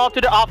 you're being called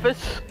to the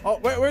office. Oh,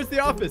 where's the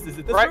office? Is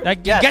it this Right. room? Like,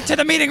 Yes. Get to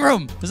the meeting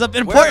room. There's an the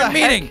important heck?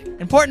 meeting.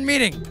 Important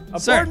meeting. A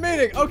Sir. board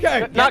meeting.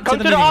 Okay. Now to come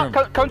the to meeting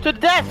room. come to the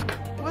desk.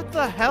 What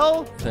the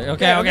hell? Okay, I'm in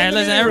the listen,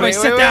 meeting everybody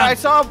room. sit down. I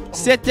saw.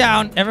 Sit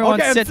down. Everyone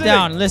Okay, I'm sit sitting.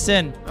 down.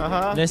 Listen.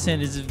 Uh-huh.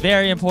 Listen, it's a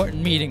very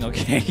important meeting,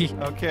 okay?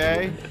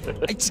 Okay.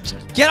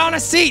 Get on a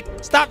seat.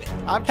 Stop.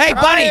 I'm Hey,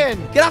 trying.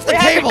 buddy. Get off the We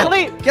have to table.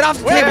 clean- Get off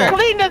the We have to table.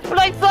 clean this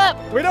place up.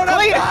 We don't have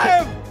Clean it.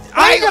 time.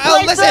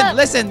 Listen, up.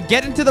 listen.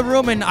 Get into the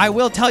room and I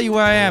will tell you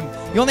where I am.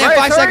 You only have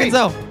Bryce, 5 hurry. seconds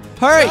though.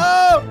 Hurry.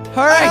 Oh,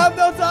 Hurry. I have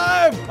no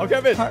time. Okay,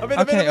 I'm in. I'm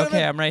in.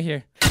 Okay, I'm right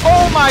here.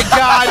 Oh my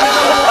God!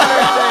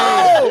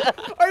 Oh,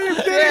 are you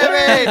kidding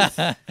me?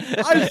 Damn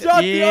I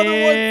shot the other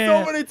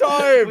one so many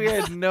times. We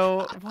had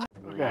no.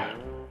 Okay.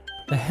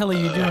 The hell are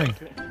you doing?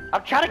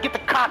 I'm trying to get the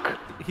cock.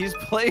 He's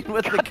playing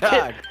with the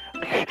cock.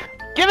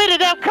 Give me the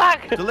damn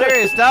cock.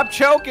 Delirious, stop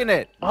choking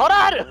it. Hold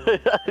on.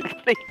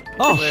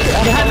 Oh,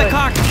 you had the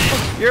cock.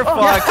 You're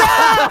fucked.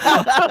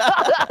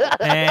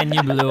 And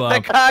you blew The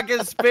up. cock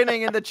is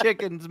spinning in the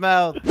chicken's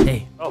mouth.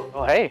 Hey,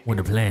 Oh, hey. what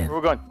the plan? Where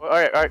we going? All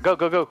right,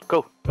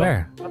 go.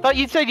 Where? I thought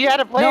you said you had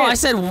a plan. No, I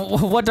said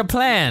what the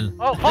plan.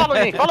 Oh, follow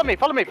me. Do What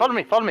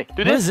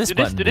this. does this Do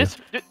button Do this.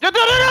 Do.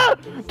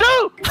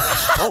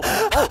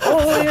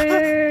 Oh,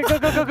 yeah.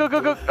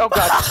 Go. Oh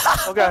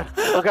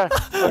God.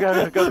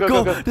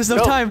 Go. There's no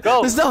Go, time.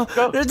 Go. There's no.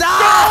 Go. There's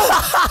no.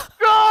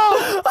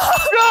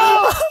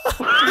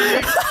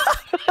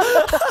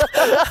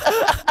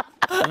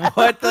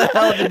 What the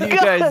hell did you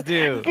guys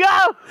do?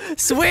 Go.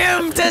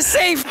 Swim to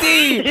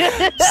safety.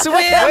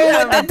 Swim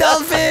with the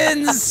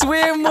dolphins.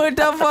 Swim with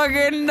the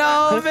fucking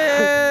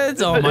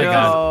dolphins. Oh my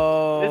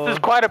God. This is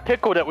quite a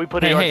pickle that we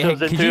put ourselves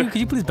could into.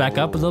 you please back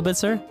up a little bit,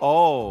 sir?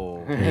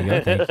 Oh. There you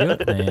go.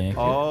 Thank you.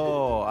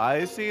 Oh,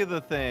 I see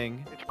the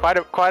thing. It's quite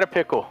a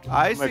pickle.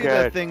 I Oh my see the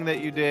God. thing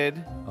that you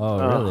did. Oh,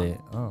 really?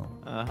 Oh.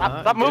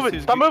 Stop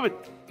moving.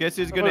 Guess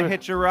who's gonna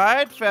hitch a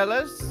ride,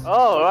 fellas?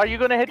 Oh, are you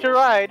gonna hitch a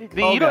ride?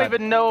 Oh, You don't God.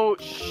 even know.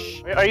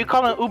 Are you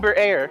calling Uber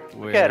Air?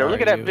 Look at her.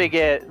 Look at are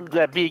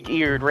that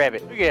big-eared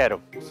rabbit. Look at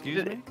him.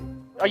 Excuse me?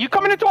 Are you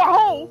coming into a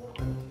hole?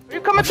 Are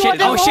you coming into a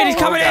damn He's hole?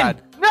 coming in.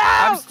 God. No!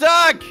 I'm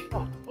stuck!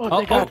 Oh,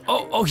 thank God.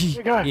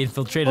 God. He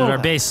infiltrated our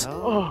base.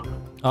 Oh.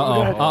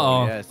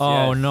 Uh-oh. Yes,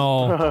 Oh, yes.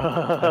 no.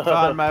 I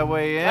found my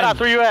way in.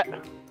 Where you at?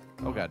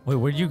 Oh, God. Wait,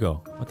 where'd you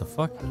go? What the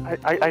fuck?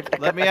 I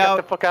Let me got out.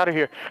 the fuck out of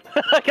here.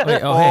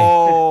 Wait,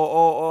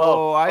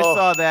 Oh, hey. I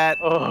saw that.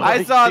 Oh,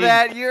 I saw he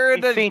that. seen- You're in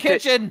he the seen it.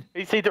 kitchen.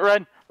 You see the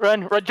run.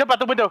 Jump out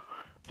the window.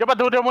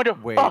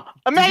 Wait. Oh,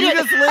 I made Did you it.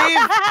 just leave?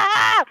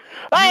 I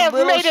You have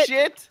little made it.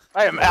 shit.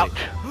 I am out.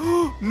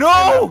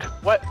 No!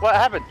 What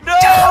happened?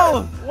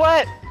 No!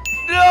 What?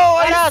 No,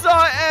 I else?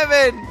 saw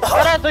Evan.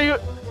 What else are you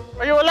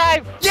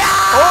alive? Okay.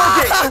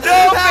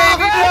 No,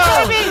 baby,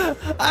 no.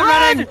 Baby! I'm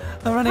running.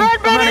 I'm running. Run,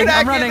 I'm baby! running. Not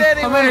I'm running.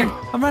 getting I'm anywhere. running.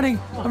 I'm running.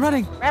 I'm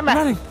running. I'm Grandma.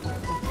 running.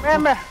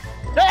 Remember.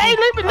 Hey,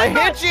 leave me. I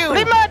hit you.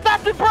 Leave my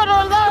adopted brother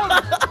alone.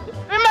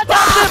 Leave my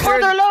adopted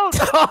brother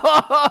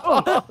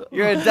alone.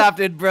 Your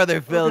adopted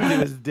brother fell to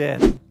his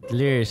death.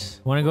 Delirious,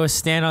 wanna go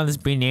stand on this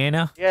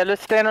banana? Yeah,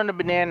 let's stand on the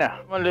banana.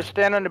 Come on, let's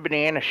stand on the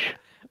banana.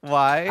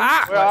 Why?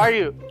 Where are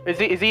you? Is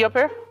he up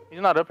here? He's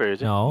not up here, is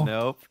he? No.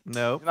 Nope. He's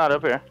not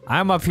up here.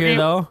 I'm up here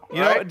though.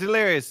 You know what,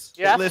 Delirious?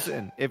 Yes?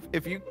 Listen,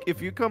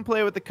 if you come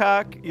play with the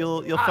cock,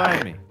 you'll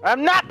find me.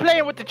 I'm not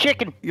playing with the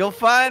chicken. You'll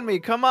find me.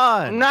 Come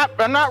on.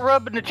 I'm not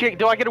rubbing the chicken.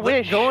 Do I get a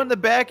wish? Go in the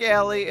back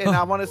alley, and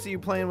I want to see you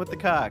playing with the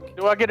cock.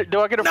 Do I get a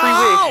free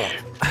No!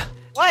 wish?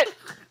 What?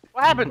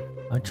 What happened?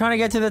 I'm trying to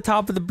get to the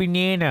top of the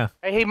banana.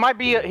 Hey, he might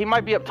be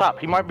up top.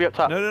 He might be up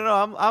top.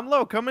 No. I'm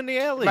low. Come in the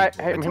alley.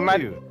 He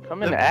might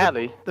come in the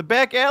alley. The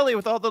back alley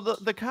with all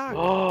the cock.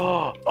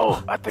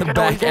 Oh, I think The I know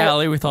back he's there.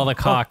 alley with all the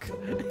cock.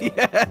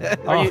 Yeah.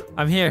 Oh,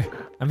 I'm here.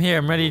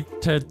 I'm ready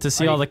to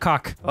see all the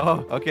cock.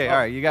 Oh, okay. All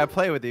right. You gotta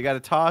play with it. You gotta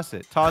toss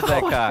it. Toss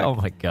that cock. Oh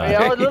my god.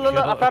 Hey, look,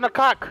 I found a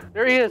cock.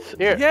 There he is.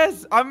 Here.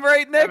 Yes, I'm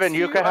right next Evan, to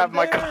you you. can have I'm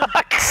my there.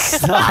 cock.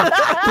 Stop.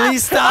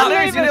 Please stop.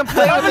 You didn't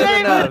play with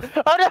it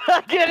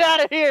enough. Get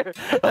out of here.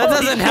 That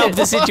doesn't help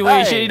the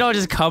situation. You don't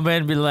just come in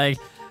and be like,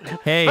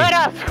 hey,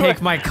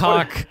 take my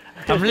cock.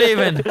 I'm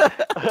leaving.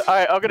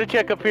 Alright, I'm gonna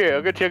check up here.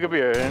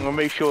 And we'll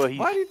make sure he's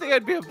Why do you think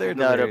I'd be up there?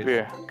 not up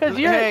Delirious? here. Because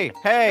you're Hey.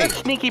 a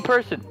sneaky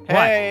person.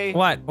 Hey.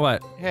 What?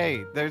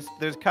 Hey, there's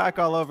cock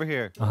all over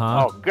here.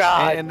 Uh-huh. Oh,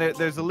 God. And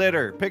there's a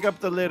litter. Pick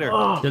up the litter.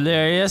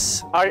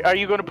 Delirious. Are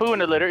you gonna poo in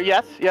the litter?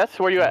 Yes.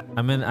 Where you at?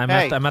 I'm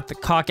Hey. at the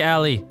cock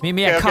alley. Meet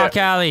me at Okay, cock okay.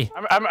 alley.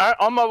 I'm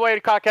on my way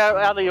to Cock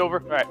Alley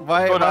over. Alright.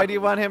 Why do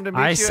you want him to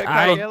meet you at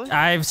cock alley?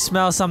 I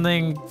smell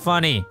something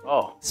funny.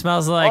 Oh.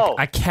 Smells like Oh.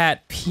 a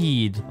cat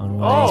peed on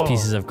one of these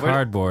pieces of Where-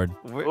 cardboard.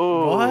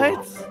 Ooh.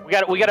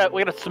 What? We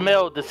gotta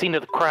smell the scene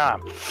of the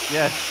crime.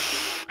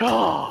 Yes.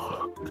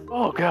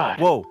 Oh God.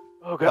 Whoa.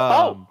 Oh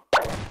God. Um,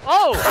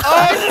 Oh!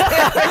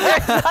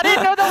 I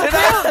didn't know that was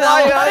him!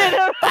 I didn't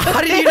know.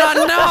 How did you not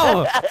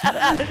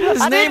know?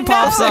 His name didn't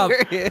pops know. up.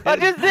 I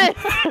just did!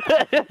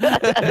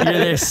 You're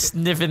there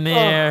sniffing the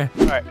air.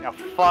 Alright, now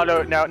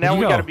follow. Now Where'd we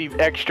you gotta go? be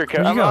extra Where'd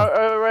careful. you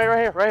go?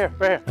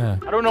 Right here. Yeah.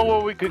 I don't know where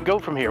we could go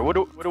from here. Where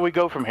do we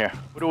go from here?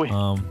 What do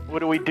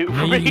we do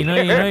from You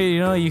here?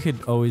 know, you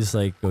could always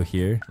like go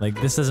here. Like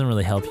this doesn't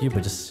really help you,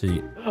 but just so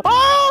you.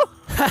 Oh!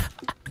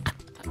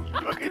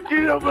 Fucking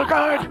dude, oh my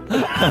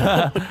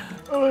God!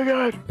 Oh my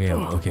God! Yeah,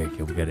 okay,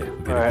 we got it.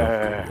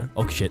 Alright.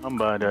 Oh shit! I'm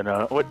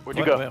where'd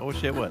you go? Oh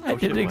shit! What? I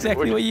did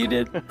exactly what you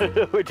did.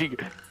 Where'd you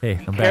go? Hey,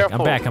 I'm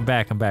Careful.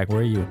 back. Where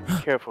are you?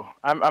 Careful.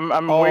 I'm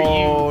where you.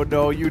 Oh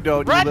no, you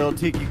don't, Run! you little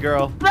tiki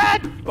girl.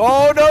 Red!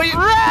 Oh no, you.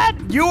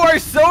 Red! You are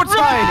so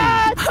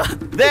tiny.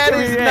 That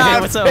is Hey,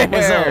 not what's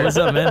fair. up? What's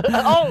up, man?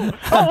 Oh,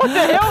 what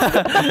the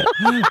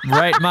hell?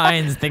 Bright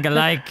minds think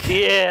alike.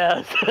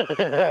 Yes.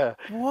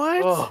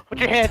 What? Oh, put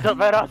your hands up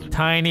at us.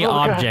 Tiny Oh,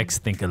 God. objects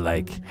think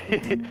alike.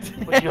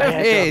 Put your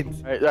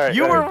hands up. All right,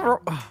 You all right.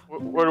 were.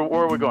 Where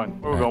are we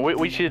going? Where are we going?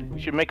 We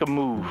should make a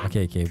move.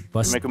 Okay,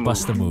 bust Make a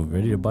the move.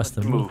 Ready to bust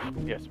the move?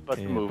 Move. Yes, bust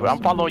the Yeah, move. bust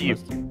I'm following you.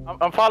 bust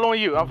I'm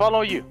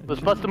following you.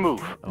 Let's bust the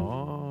move.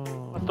 Oh.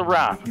 Bust the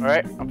rhyme. All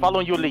right. I'm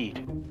following your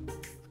lead. Let's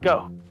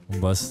go.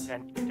 Bust.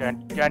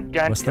 Dun,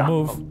 Bust the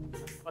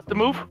move. Bust the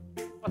move.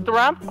 Bust the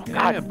rhyme. Oh,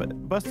 God. Yeah,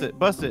 but bust it.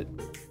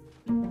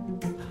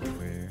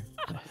 Where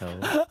the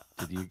hell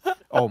did you?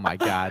 Oh my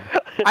God!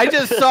 I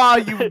just saw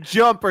you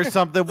jump or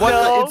something. What?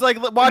 No, It's like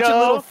watching no.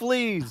 little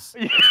fleas.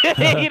 He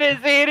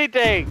didn't see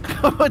anything.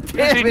 Oh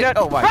damn it!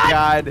 Oh my Run!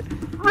 God!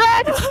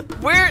 Red,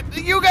 Where?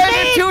 You guys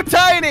are too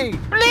tiny.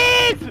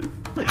 please.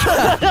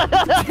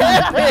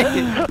 Damn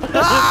it!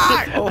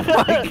 Ah! Oh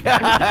my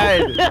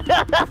God!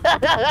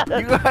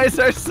 You guys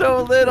are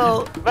so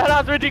little.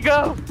 Vanoss, where'd you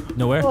go?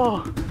 Nowhere.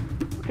 Oh,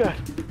 God.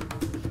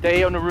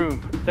 Stay on the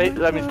room. Stay on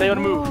the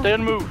move. Stay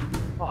on the move.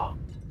 Oh,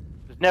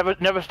 just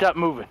never stop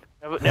moving.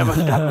 Never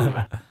stop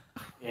moving.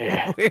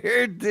 Yeah.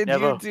 Where did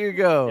Never. you two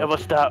go? Never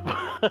stop.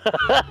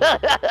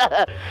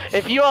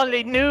 If you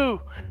only knew.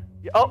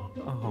 Oh.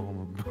 Oh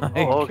my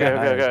Oh, okay.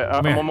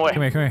 Come here. One more.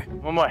 Come here.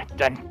 One more.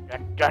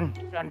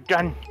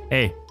 Done.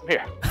 Hey.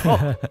 Here.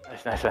 Oh.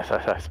 Nice.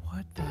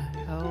 What the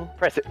hell?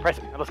 Press it.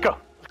 Now, let's go.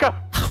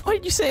 Why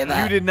did you say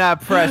that? You did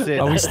not press it.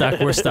 Are we stuck?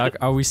 We're stuck.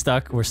 Are we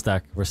stuck? We're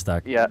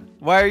stuck. Yeah.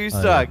 Why are you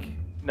stuck?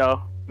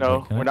 No, Wait, can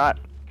I- we're not.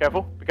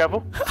 Careful. Be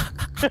careful.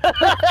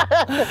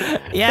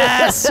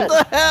 Yes. What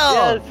the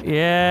hell?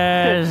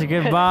 Yes. Yes.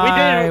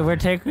 Goodbye. We're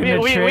taking the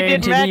we train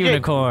did to the magic.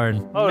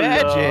 unicorn.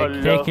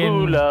 Magic.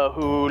 Taking-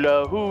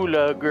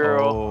 Hula,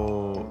 girl.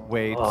 Oh,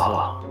 wait.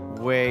 Oh.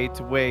 Wait.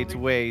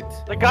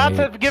 The gods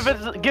have given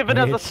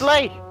us a Wait.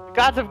 sleigh. The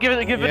gods have given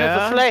us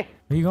Yeah? a sleigh.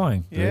 Where are you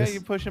going? Yeah, Lewis?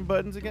 you pushing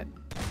buttons again?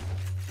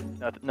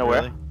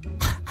 Nowhere. Really?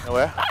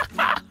 Nowhere.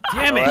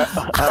 Damn Nowhere. it!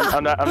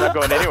 I'm not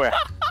going anywhere.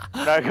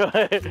 I'm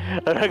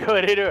not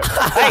going anywhere.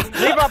 Hey,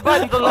 leave our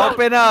buttons alone.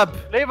 Open up!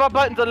 Leave our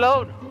buttons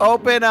alone.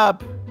 Open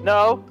up!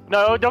 No,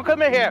 don't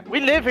come in here. We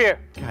live here.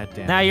 God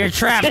damn. Now you're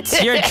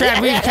trapped. You're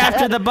trapped. We've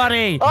captured the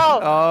bunny.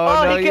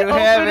 Oh, no, he you can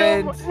open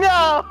haven't. them.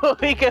 No,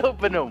 he can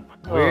open them.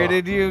 Where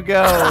did you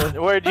go?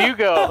 Where'd you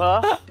go,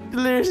 huh?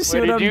 Delirious, see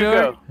Where what did I'm you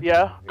doing? go?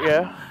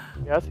 Yeah.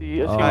 Yeah, I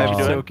see Oh. what I'm you're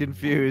doing. so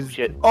confused.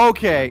 Shit.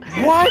 Okay.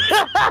 What?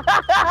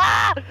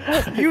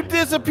 You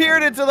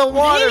disappeared into the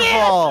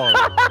waterfall.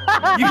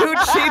 You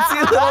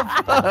cheatsy little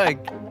fuck.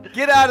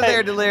 Get out of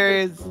there,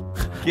 Delirious.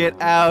 Get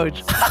out.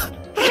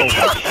 What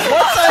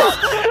the?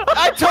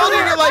 I told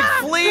you to like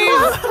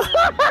fleas.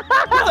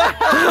 What the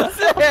hell is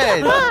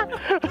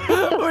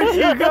that? Where'd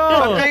you I'm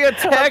go? being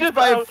attacked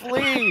by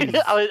fleas.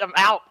 I'm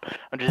out.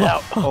 I'm just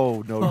out.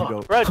 Oh no, you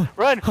don't. Run! Damn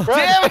Run!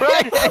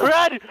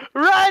 it.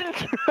 Run!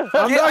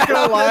 I'm Get not gonna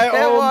out of lie. that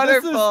Oh,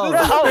 waterfall.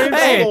 this is Oh, painful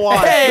hey, to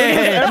watch. hey. This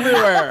is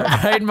everywhere.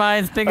 Right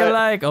minds think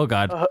alike. Oh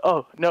God.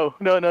 Oh no!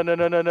 No!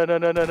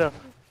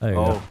 There you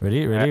go.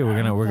 Ready? Ready? We're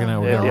gonna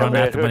Yeah, run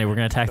yeah, at the yeah. bunny. We're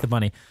gonna attack the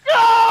bunny.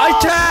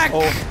 Attack!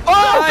 Oh,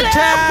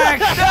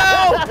 Attack!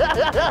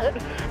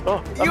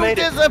 Oh, I you made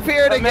it.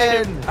 disappeared I made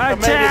it. again.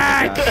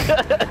 Attack!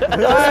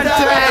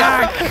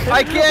 Attack!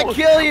 I can't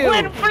kill you.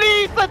 When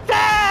fleas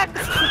attack!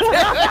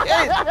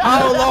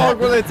 How long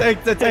will it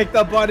take to take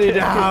the bunny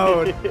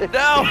down?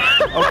 No.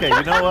 Okay,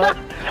 you know what?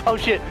 Oh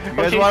shit! You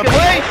guys want to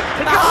play?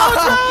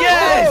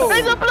 Yes.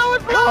 It's a blow!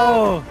 It's blow!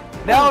 Oh,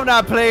 now I'm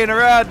not playing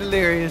around,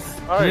 Delirious.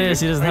 Alright, Yes,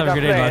 he doesn't have a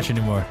grenade launch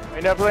anymore.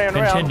 We're not playing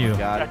around. Continue.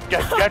 God.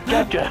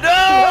 Gotcha.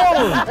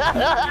 No!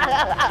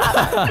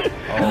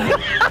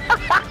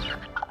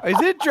 Is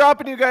it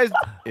dropping you guys?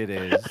 It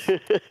is.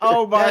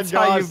 Oh my That's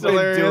how gosh, you've been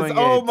Delirious. doing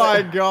Oh it.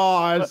 my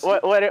gosh.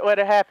 What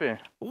happened?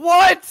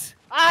 What?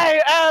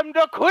 I am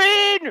the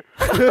queen!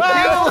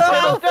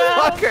 little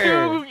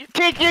fucker. You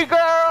Tiki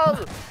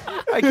girl!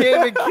 I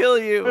can't even kill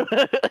you.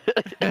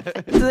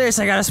 Delirious,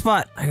 I got a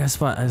spot.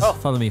 Oh,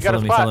 Follow me, you got a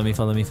follow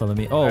spot.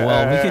 me. Oh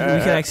well, we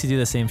could actually do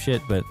the same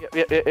shit, but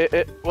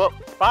Well,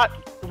 spot.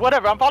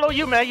 Whatever. I'm following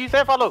you, man. You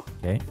said follow.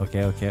 okay.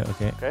 Okay.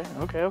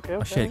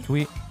 Oh shit, can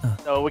we?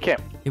 No, we can't.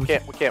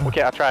 Yeah, We can't.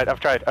 I've tried.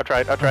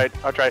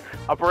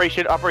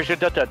 Operation.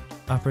 Done.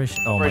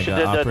 Operation. Oh my Operation god.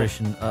 did-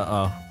 Operation.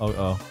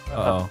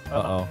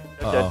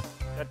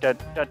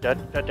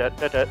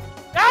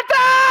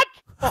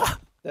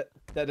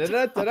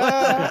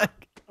 Da-da-da-da-da.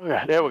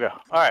 Okay, there we go.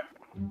 All right.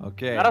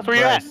 Okay. Now that's where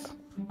you're at. Bryce.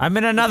 I'm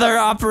in another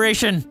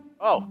operation.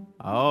 Oh,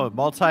 Oh,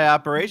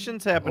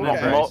 multi-operations happening.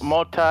 Okay. Bryce.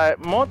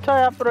 multi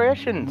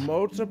operations.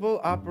 Multiple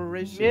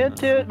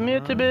operations.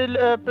 Multiple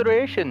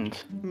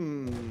operations.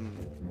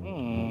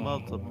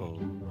 Multiple.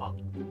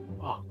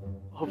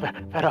 Oh,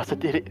 Vanoss, I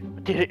did it.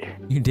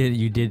 You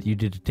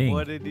did a ting.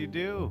 What did you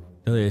do?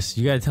 Delirious,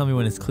 you gotta tell me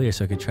when it's clear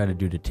so I could try to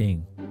do the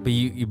ting. But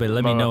you better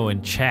let me know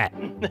in chat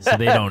so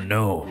they don't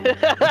know.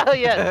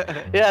 yeah.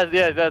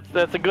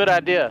 That's a good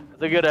idea.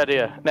 That's a good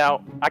idea.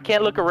 Now, I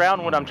can't look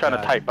around when I'm trying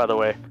to type. By the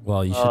way.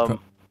 Well, you should.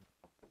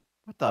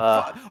 What the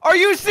fuck? Are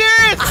you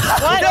serious?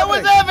 That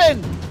was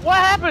Evan. What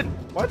happened?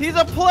 He's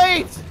a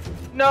plate.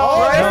 No. Oh,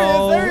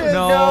 right? there he is.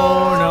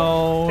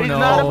 No. He's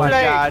not a Oh my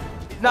plate. God.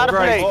 He's not a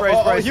Bryce,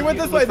 plate. Bryce, He went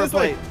this look way, for this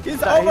way. plate.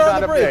 He's No, over he's on not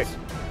the a bridge. plate.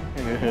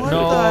 What the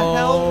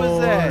hell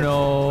was that?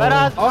 No.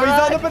 Vanoss, Oh, he's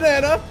on the run,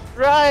 banana.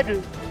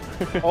 run.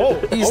 Oh,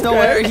 He's okay.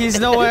 nowhere. He's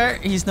nowhere.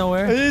 He's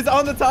nowhere. He's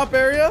on the top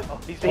area.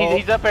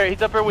 He's up there. He's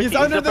up there with He's you.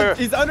 under up there.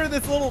 he's under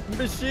this little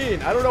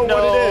machine. I don't know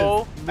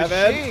No. what it is.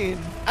 Evan. Machine.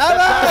 That's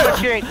not a Evan!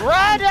 machine.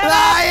 Run, Evan!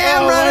 I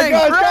am Oh my running.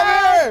 gosh, Run! come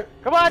here!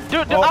 Come on,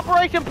 do the Oh.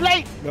 Operation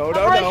Plate. No.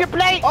 Operation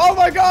Plate. Oh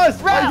my gosh!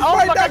 Run! He's Oh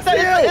right my next God, to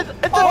you! it's a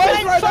Oh, he's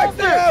plate right next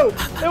to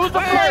you! It was a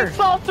Where? plate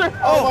saucer.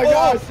 Oh my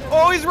gosh!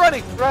 Oh, he's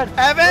running. Run,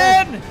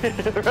 Evan!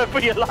 run for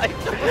your life.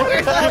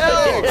 Where the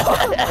hell?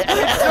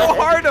 It's so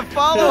hard to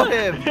follow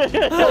him.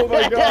 Oh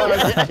my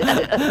gosh!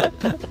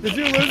 Did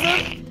you lose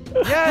him?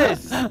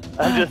 Yes.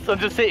 I'm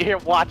just sitting here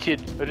watching.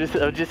 I'm just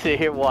sitting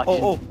here watching.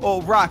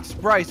 Oh, rocks.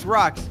 Bryce,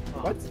 rocks.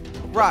 What?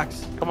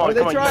 Rocks. Come on, Are they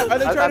come on. trying- are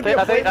they trying to be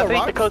I afraid think of the the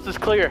rocks? coast is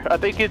clear. I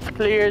think it's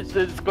clear as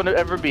it's gonna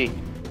ever be.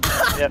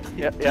 Yep.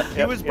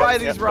 He was by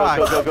these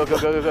rocks. Go. No!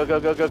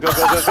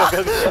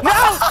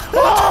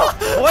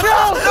 What?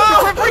 No!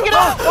 We're freaking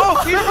out!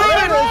 Oh, he's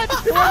running.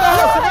 He's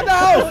in the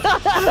house!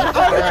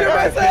 How did you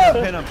mess him?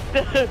 Pin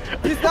him.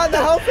 He's not in the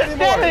house Damn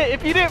anymore! it!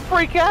 If you didn't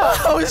freak out.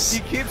 He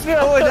keeps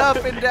going up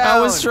and down. I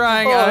was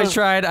trying. I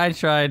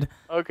tried.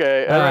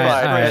 Okay, All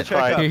right. that's check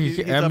fine. up. Here, He's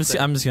I'm up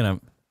just gonna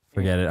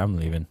forget it. I'm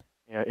leaving.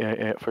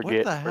 Yeah.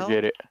 Forget the hell?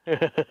 it.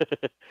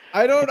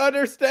 I don't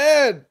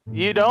understand!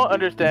 You don't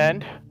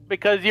understand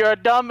because you're a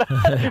dumb.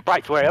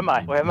 Bryce, where am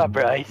I? Where am I,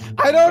 Bryce?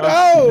 I don't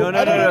know! No,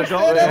 I don't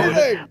understand don't-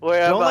 anything!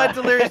 Where am Don't I? let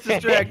Delirious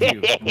distract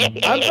you.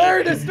 I'm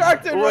very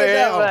distracted right Where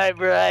now! am I,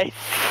 Bryce?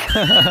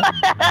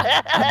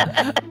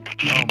 Oh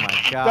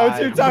my God.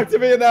 Don't you talk to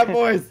me in that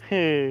voice!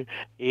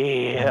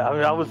 Yeah,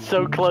 I was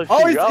so close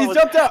Oh, to you. he's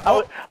jumped out!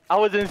 Oh, I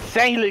was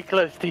insanely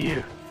close to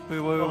you. Wait,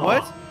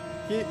 what?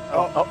 he,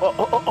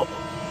 Oh.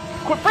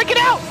 Quit freaking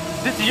out!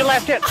 This is your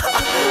last chance.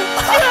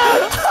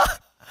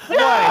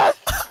 What?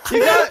 he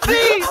got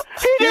See?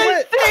 He didn't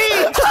went-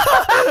 see!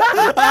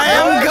 I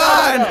am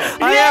gone.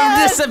 I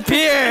am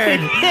disappeared.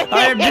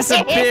 I have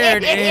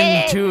disappeared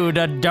into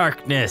the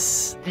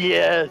darkness.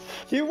 Yes.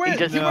 He went.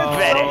 just He went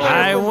read it. somewhere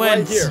I from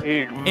went right here.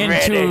 He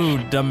into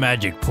vanished. the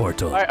magic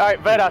portal. All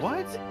right, Vados.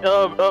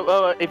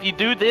 What? If you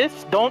do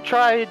this, don't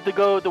try to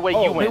go the way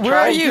Oh, you went. Where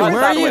Try are you? try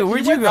Where are you? sideways.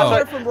 Where'd you He went go?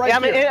 somewhere from right Yeah,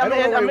 I'm here. I don't know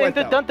where in he went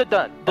the though.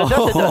 dun-dun-dun.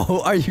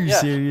 Oh, are you Yeah.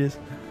 serious?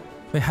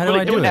 Wait, how do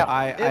Really, I do do it it? now.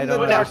 I In don't the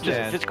Do it now.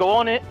 understand. Just go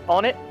on it.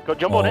 Go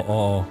jump on it.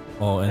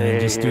 And then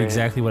just do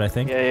exactly what I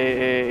think.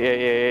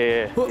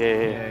 Yeah.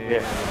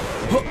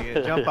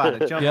 Jump on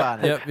it. Jump on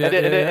it. Yep,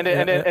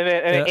 And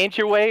then inch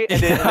your way,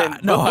 and then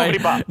No,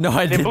 boopity-bop.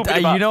 I Then didn't.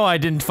 boopity-bop. You know I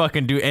didn't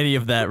fucking do any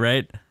of that,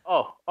 right?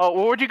 Oh,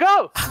 where'd you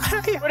go?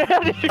 Where the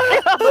hell did you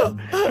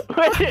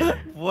go?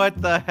 What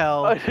the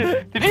hell?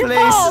 Did you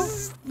fall?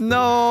 Please.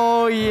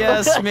 No,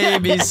 yes,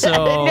 maybe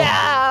so.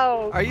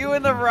 No. Are you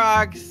in the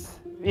rocks?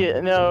 Yeah,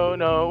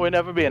 no, we'll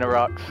never be in the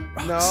rocks.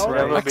 No.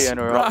 Never be in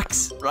the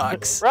rocks.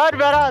 Rocks. Run,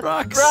 Vados.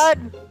 Rocks.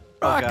 Run.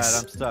 Oh god,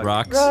 Rocks. I'm stuck.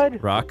 Rocks. Run.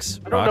 Rocks.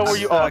 I don't know where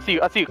you. Oh, I see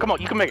you. Come on,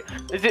 you can make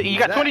it. You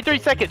got 23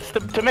 seconds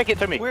to make it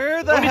to me.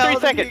 Where the 23 hell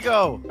did seconds. he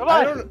go? Come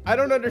on. I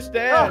don't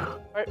understand. All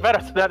right,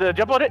 Vados,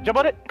 jump on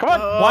it. Come on.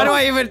 Why do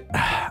I even?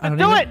 Just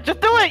do it.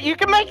 Just do it. You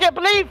can make it.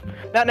 Believe.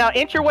 Now,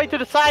 inch your way to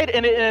the side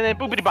and then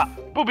boopity bop.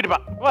 Boopity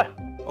bop. What?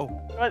 Oh.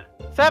 What?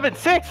 7,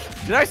 6.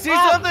 Did I see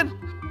Ah. something?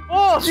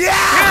 Oh. Yeah!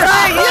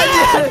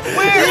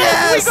 Where?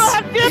 Yes! We gonna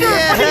have dinner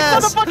for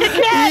these motherfucking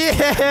cats.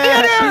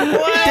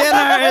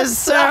 Dinner is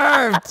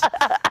served.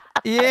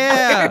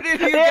 Yeah. Where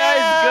did you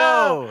guys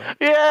go?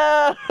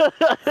 Yeah.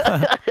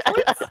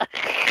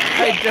 I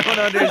don't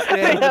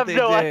understand I what have they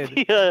no did.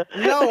 idea.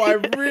 No, I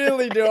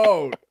really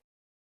don't.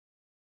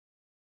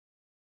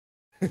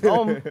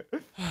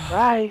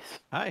 Rice.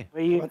 Hi.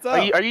 What's up?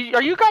 Are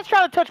you guys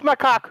trying to touch my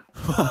cock?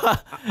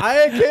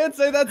 I can't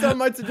say that's on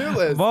my to-do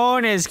list.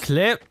 Bonus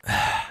clip.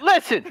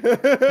 Listen,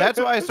 That's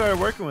why I started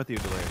working with you,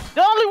 Delirious.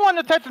 the only one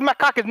that touches my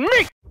cock is me.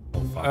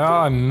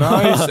 Ah,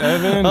 nice,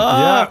 Evan.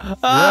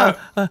 Yeah.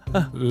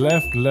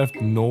 Left,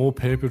 no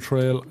paper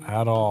trail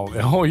at all.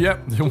 Oh,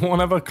 yep. You won't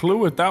have a clue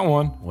with that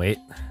one. Wait.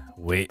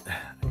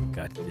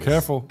 Got this.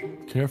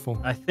 Careful.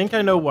 I think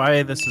I know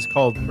why this is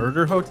called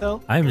Murder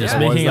Hotel. I'm just Yeah.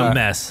 making Why is a that?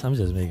 mess. I'm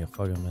just making a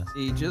fucking mess.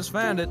 He just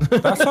found it.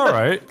 That's all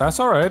right.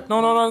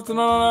 No.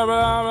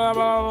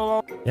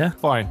 Yeah.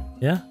 Fine.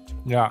 Yeah.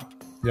 Yeah.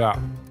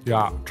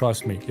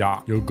 Trust me.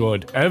 Yeah. You're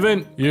good.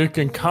 Evan, you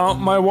can count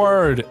my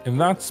word. In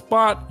that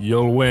spot,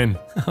 you'll win.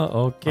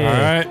 Okay. All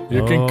right.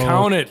 You can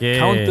count it. Okay.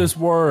 Count this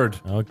word.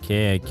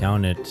 Okay, I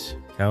count it.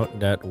 Count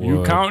that word.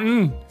 You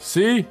counting?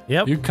 See?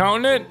 Yep. You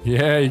counting it?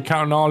 Yeah, you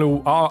counting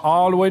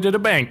all the way to the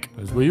bank.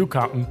 That's where you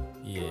counting.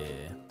 Yeah.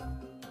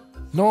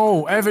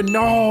 No, Evan,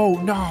 no.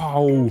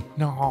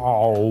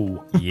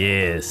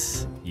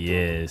 Yes.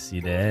 See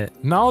that?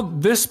 Now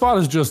this spot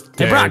is just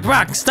Hey, dead.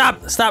 Brock, stop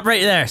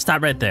right there.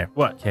 Stop right there.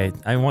 What? Okay,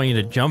 I want you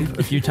to jump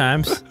a few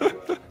times.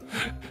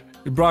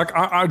 Brock,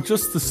 I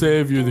just to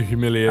save you the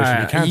humiliation. All You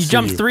right, can't you see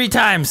jumped you. 3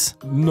 times.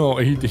 No,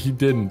 he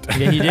didn't.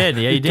 Yeah, he did.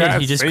 Yeah, he did.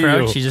 can't He just see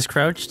crouched. you. He just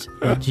crouched.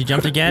 He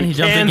jumped again. He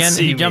jumped can again.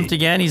 see He me. jumped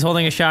again. He's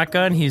holding a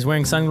shotgun. He's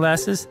wearing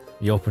sunglasses.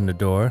 He opened the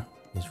door.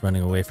 He's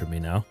running away from me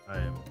now. I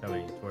am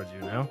coming towards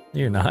you now.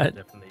 You're not.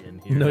 Definitely in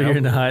here. No, now.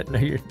 you're not. No,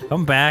 you're.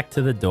 Come back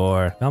to the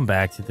door. Come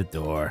back to the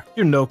door.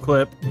 You no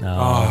clip. No.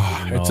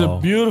 Ah, no. it's a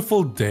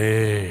beautiful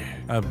day.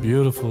 A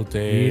beautiful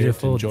day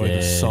Beautiful to enjoy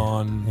the day.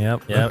 sun.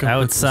 Yep. Look up at the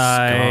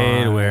Outside,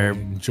 sky, where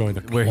enjoy the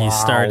he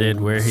started.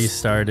 clouds. Where he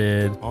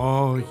started.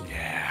 Oh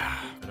yeah.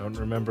 I don't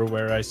remember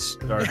where I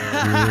started.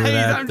 Through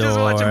that I'm just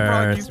watching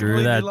Brock. door. He's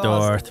Through that completely door.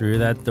 lost. Through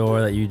that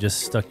door that you just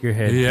stuck your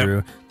head Yep.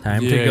 through.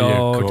 Time There to you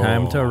go. go.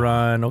 Time to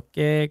run.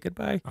 Okay.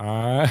 Goodbye.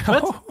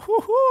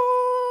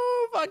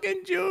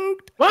 Fucking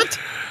juked. What?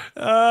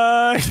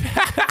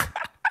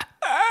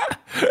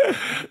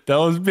 That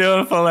was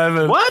beautiful,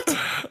 Evan. What?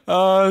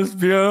 Oh, it's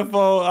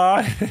beautiful.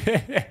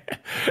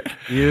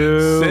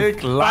 You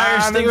Sick line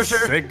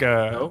extinguisher?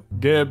 sicker. No.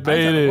 Get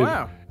baited.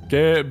 Wow.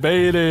 Get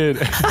baited.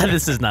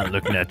 This does not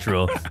look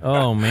natural.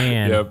 Oh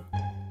man. Yep.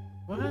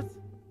 What?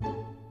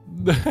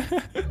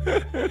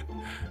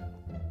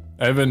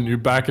 Evan, you're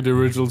back at the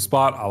original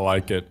spot. I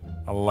like it.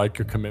 I like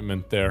your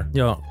commitment there.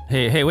 Yo.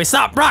 Hey. Wait.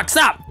 Stop. Brock.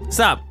 Stop.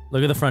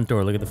 Look at the front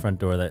door. Look at the front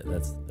door.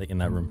 That's like in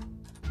that room.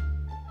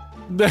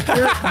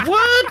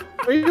 What?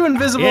 Are you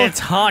invisible? It's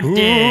haunted.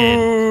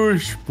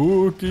 Whoosh,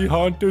 spooky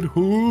haunted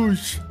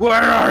whoosh. Where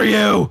are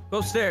you? Go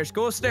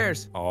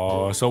upstairs.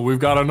 Oh, so we've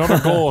got another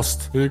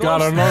ghost. We've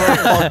got another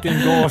fucking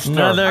ghost.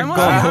 Another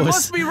I ghost.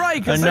 must be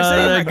right, because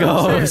Another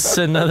ghost.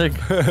 Another.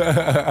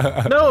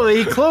 No,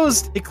 he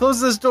closed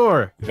this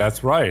door.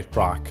 That's right,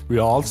 Brock. We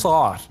all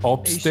saw it.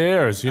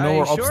 Upstairs. You know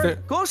we're upstairs.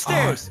 Go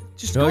upstairs.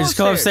 Just No, just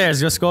go upstairs.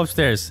 Just go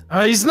upstairs.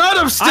 He's not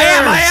upstairs.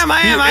 I am.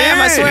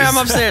 I swear, is. I'm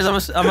upstairs. I'm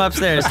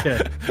upstairs.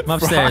 I'm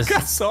upstairs. Brock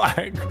got so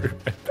angry.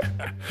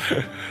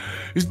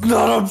 He's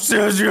not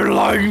upstairs. You're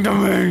lying to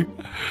me.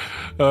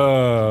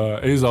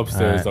 He's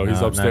upstairs though. He's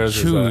no, upstairs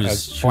choose,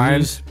 as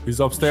planned. choose. He's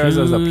upstairs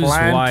as a Choose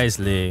plan.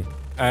 wisely.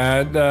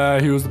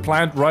 and he was the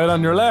plant right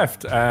on your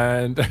left.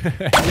 And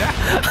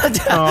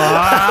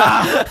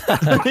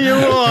You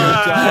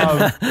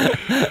won.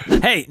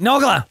 Hey,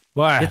 Nogla!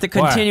 What? You have to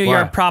continue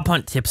your What? prop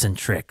hunt tips and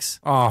tricks.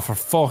 Oh, for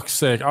fuck's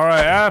sake! All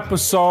right,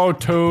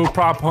 episode 2,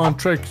 prop hunt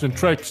tricks and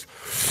tricks.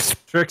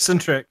 Tricks and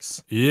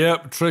tricks.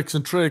 Yep, tricks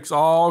and tricks,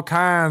 all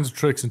kinds of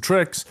tricks and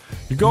tricks.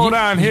 You go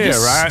down here,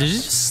 right? Did you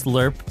just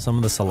slurp some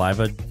of the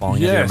saliva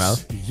falling out of your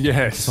mouth?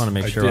 Yes. Just want to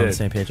make sure we're on the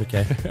same page,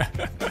 okay?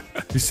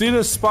 You see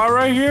this spot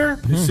right here?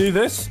 You see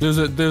this? There's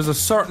a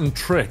certain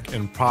trick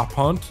in prop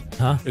hunt.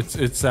 Huh? It's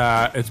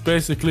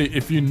basically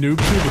if you noob tube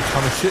a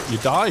ton of shit, you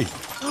die.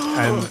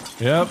 And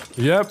yep.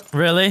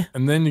 Really?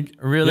 And then you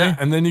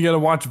and then you gotta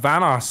watch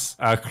Vanoss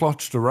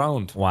clutched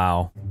around.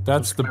 Wow.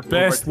 That's the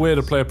best way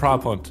to play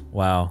prop hunt.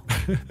 Wow.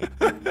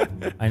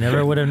 I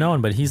never would have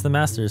known, but he's the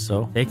master,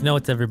 so take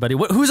notes, everybody.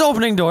 Who's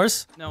opening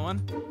doors? No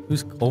one.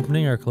 Who's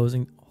opening or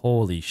closing?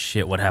 Holy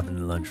shit, what happened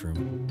in the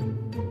lunchroom?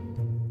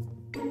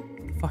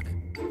 Fuck.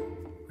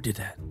 Who did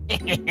that?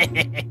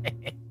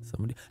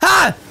 Somebody.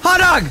 Ah! Hot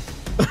dog!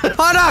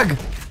 Hot dog!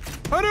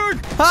 Hot dog!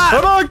 Ah!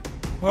 Hot dog!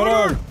 Hold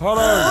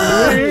on.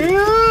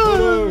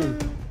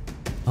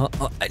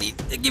 I need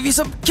to give you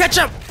some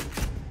ketchup!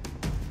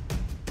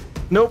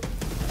 Nope.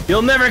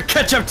 You'll never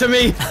catch up to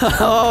me.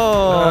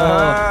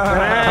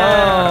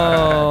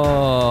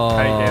 Oh!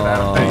 Thank you, that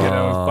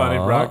was funny,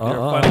 Brock. You're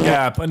a funny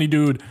guy, funny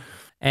dude.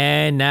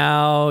 And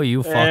now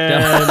you fucked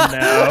up.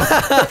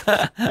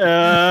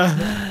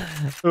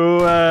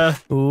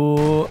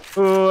 Ooh.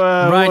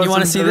 Brian, you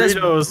want to see this?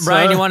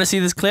 Brian, you want to see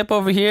this clip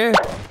over here?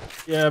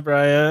 Yeah,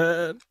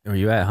 Brian. Where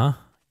you at, huh?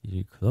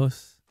 You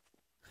close?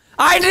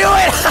 I knew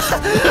it!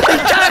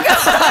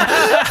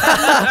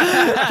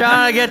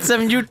 Trying to get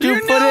some YouTube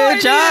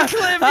footage, huh?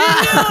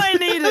 I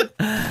need it.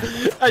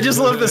 I just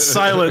love the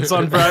silence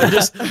on Brian.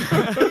 Just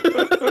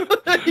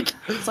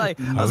It's like,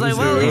 I was like,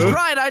 well, he's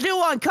right. I do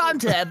want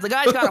content. The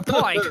guy's got a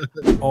point.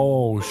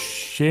 Oh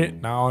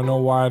shit! Now I know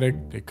why they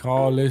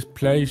call this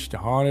place the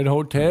haunted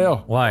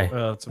hotel. Why?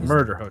 well, it's a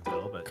murder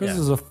hotel, but Cause yeah.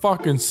 there's a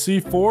fucking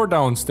C4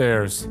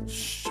 downstairs.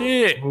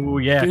 Shit! Oh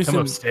yeah, This come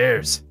is-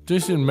 upstairs.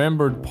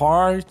 Dismembered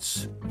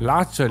parts.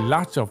 Lots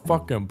of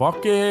fucking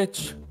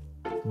buckets.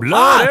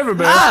 Blood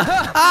everywhere.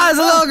 There's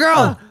a little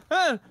girl!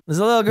 There's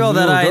a little girl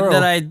There's a that little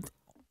girl. I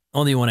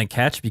only want to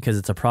catch because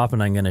it's a prop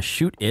and I'm gonna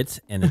shoot it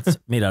and it's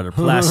made out of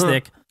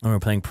plastic and we're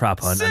playing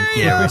prop hunt on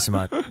Gears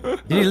Mod. Did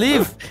he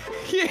leave?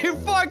 You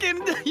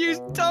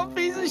dumb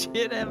piece of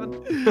shit, Evan.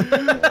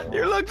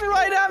 You looked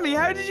right at me.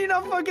 How did you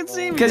not fucking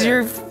see me? Because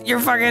there? you're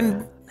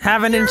fucking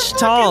half an inch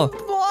tall.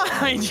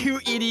 Blind, you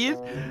idiot.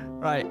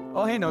 Right.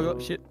 Oh, hey, no,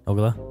 shit.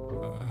 Ogla?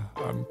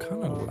 I'm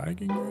kind of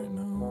lagging right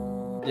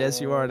now. Yes,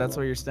 you are. That's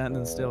why you're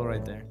standing still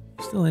right there.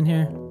 You still in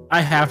here?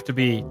 I have to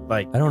be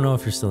like I don't know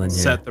if you're still in here.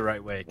 set the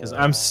right way because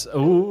I'm.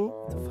 Ooh.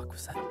 What the fuck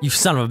was that? You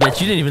son of a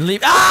bitch! You didn't even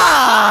leave.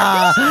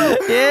 Ah!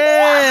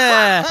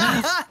 Yeah!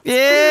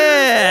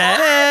 Yeah!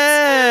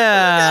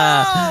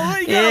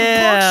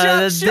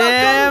 Yeah! The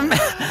damn!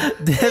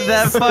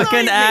 That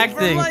fucking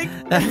acting.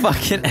 That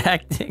fucking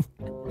acting.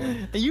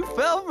 You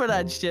fell for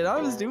that shit. I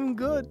was doing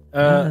good.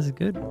 That's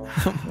good.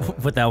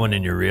 Put that one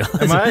in your reel.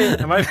 Am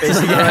I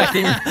facing the right?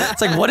 acting?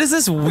 It's like, what is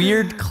this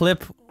weird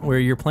clip where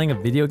you're playing a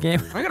video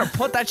game? I'm gonna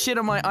put that shit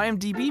on my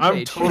IMDb page.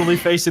 I'm totally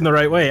facing the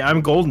right way.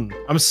 I'm golden.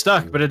 I'm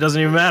stuck, but it doesn't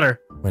even matter.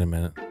 Wait a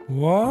minute.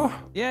 What?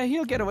 Yeah,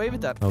 he'll get away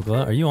with that.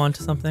 Ogla, are you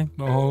onto something?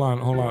 No, hold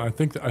on. I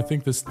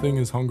think this thing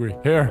is hungry.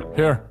 Here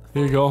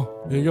you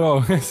go. Did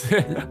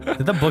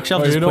the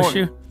bookshelf just push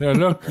you? Yeah,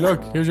 look.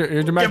 Here's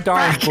your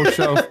McDonald's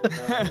bookshelf.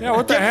 Yeah,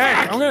 what the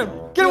heck? I'm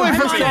gonna Get away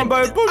from down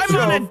by a I'm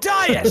on a bookshelf.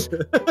 diet.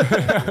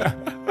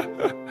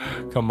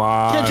 Come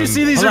on. Can't you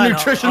see these are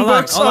nutrition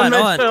books on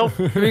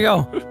Medfill? Here we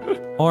go.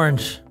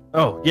 Orange.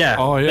 Oh yeah.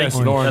 Oh yes,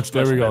 Thank an you. orange. That's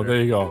There much we go. better.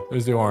 There you go.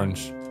 There's the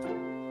orange.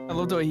 I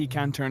love the way he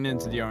can turn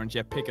into the orange.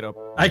 Yeah, pick it up.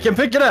 I can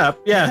pick it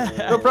up. Yeah,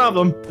 no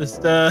problem.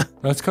 Just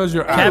That's because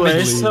you're Cabbage.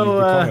 actively So,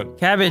 becoming-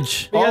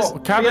 Cabbage. You guys- Oh,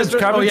 cabbage, you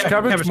guys- oh, yeah,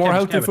 cabbage, more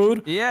healthy cabbage.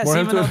 food. Yes, more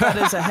even though healthy.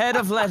 that is a head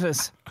of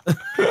lettuce.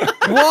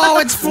 Whoa,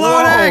 it's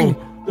floating!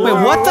 Wait,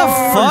 what the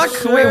fuck?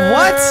 Wait,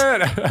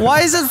 what?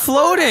 Why is it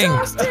floating?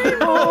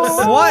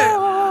 What?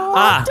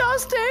 Ah,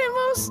 Dust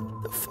Amos.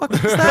 the fuck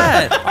is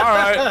that? All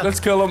right, let's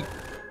kill him.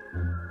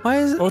 Why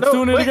is it? Oh, it's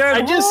doing it Wait, again.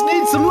 I just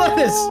need some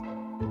lettuce.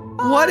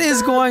 What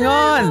is going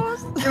on?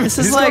 This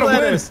is He's like. gonna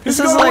win. This He's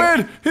is gonna like.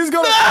 win. He's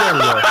gonna. There we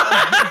go.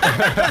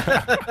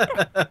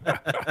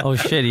 Oh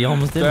shit, he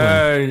almost did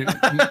win.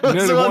 Dang,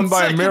 nearly So won by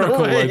a second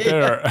miracle away. right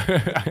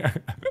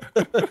there.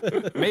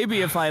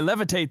 Maybe if I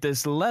levitate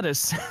this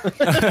lettuce,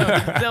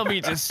 they'll be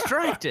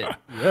distracted.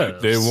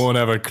 Yes. They won't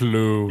have a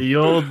clue. The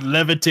old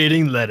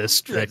levitating lettuce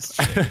trick.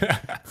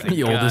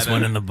 The oldest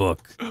one in the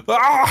book.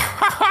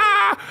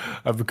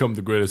 I've become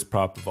the greatest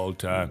prop of all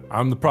time.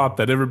 I'm the prop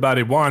that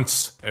everybody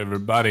wants,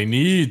 everybody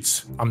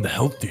needs. I'm the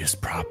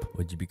healthiest prop.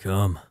 What'd you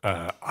become?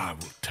 I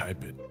will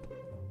type it.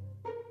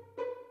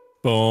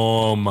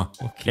 Boom.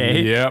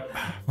 Okay. Yep.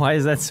 Why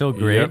is that so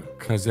great? Yep.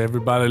 Because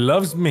everybody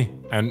loves me,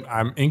 and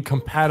I'm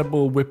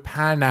incompatible with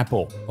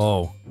pineapple.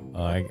 Oh,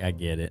 Oh, I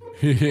get it.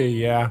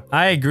 Yeah.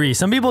 I agree.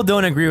 Some people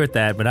don't agree with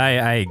that, but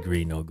I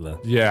agree, Nogla.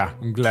 Yeah,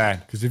 I'm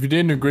glad. Because if you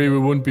didn't agree, we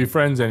wouldn't be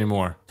friends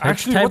anymore.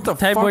 Actually, type, what the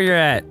type fuck? where you're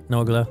at,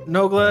 Nogla.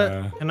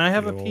 Nogla, can I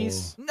have a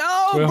piece?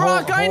 No, Wait,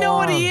 Brock, hold I know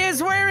what he on.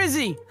 is. Where is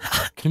he?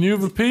 Can you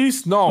have a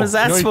piece? No. What's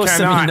that no, you supposed to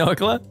cannot. mean,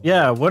 Nogla?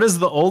 Yeah, what is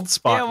the old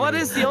spot? Yeah, what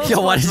is the old Yo,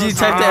 why did you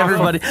type to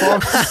everybody?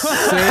 For fuck's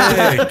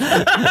sake.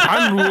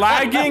 I'm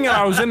lagging and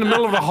I was in the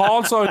middle of the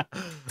hall, so I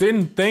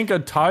didn't think I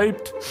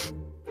typed.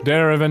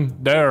 There, Evan.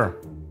 There.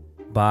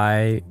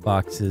 Buy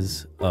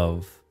boxes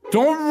of...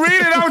 Don't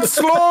read it out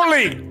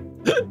slowly!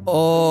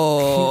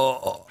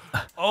 Oh.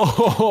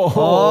 Oh.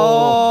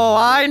 Oh,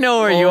 I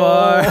know where you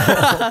are.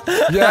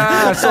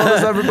 Yeah, so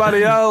does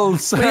everybody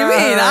else. What do you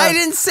mean? I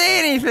didn't say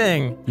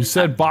anything. You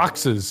said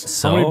boxes.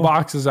 So? How many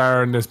boxes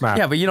are in this map?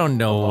 Yeah, but you don't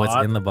know what's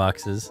in the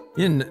boxes.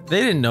 They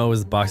didn't know it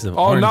was the boxes of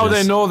Oh, oranges. now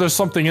they know there's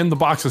something in the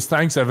boxes.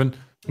 Thanks, Evan.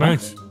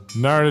 Thanks.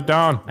 Narrowed it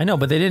down. I know,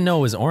 but they didn't know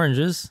it was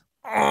oranges.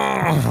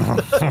 Oh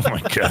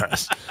my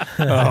gosh.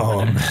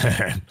 Oh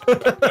man.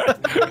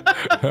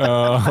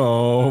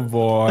 Oh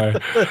boy.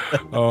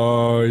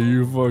 Oh,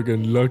 you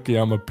fucking lucky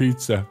I'm a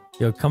pizza.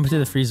 Yo, come to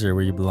the freezer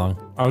where you belong.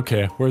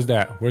 Okay, where's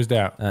that? Where's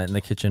that? In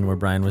the kitchen where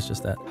Brian was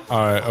just at.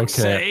 Alright, okay.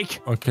 Sake.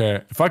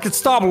 Okay. If I could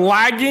stop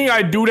lagging,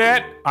 I'd do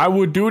that. I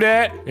would do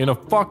that in a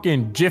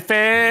fucking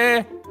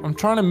jiffy. I'm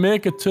trying to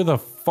make it to the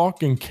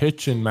fucking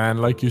kitchen, man.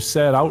 Like you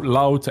said out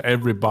loud to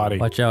everybody.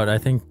 Watch out, I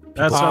think...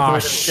 That's not the Ah, way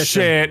to the kitchen.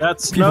 shit.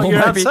 That's People no, you're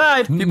might be-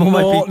 outside. People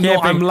might be No,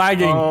 camping. I'm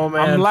lagging. Oh,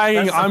 man. I'm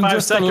lagging. That's the I'm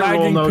just a 5-second rule,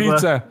 lagging Nogla.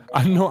 pizza.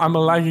 I know I'm a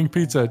lagging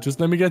pizza. Just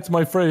let me get to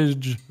my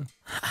fridge.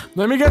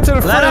 Let me get to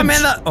the fridge. Let him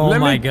in the... Oh Let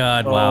my me-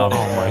 god, wow.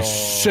 Oh my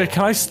shit.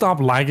 Can I stop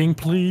lagging,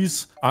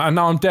 please?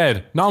 Now I'm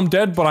dead. Now I'm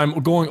dead, but I'm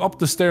going up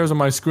the stairs on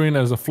my screen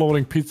as a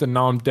floating pizza.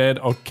 Now I'm dead.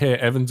 Okay,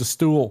 Evan's a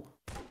stool.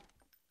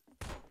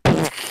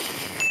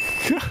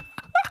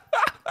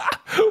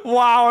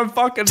 Wow, I'm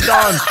fucking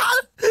done.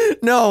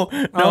 No,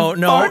 no, I'm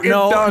no, fucking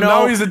no, done. no.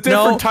 Now he's a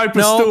different type of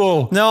no,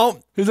 stool. No,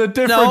 He's a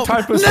different no.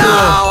 type of No, stool.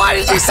 why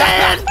did you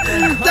say it?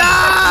 No!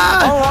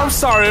 Oh, I'm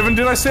sorry, Evan.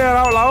 Did I say it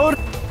out loud?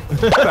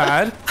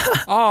 Bad.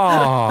 Oh,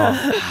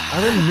 I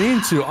didn't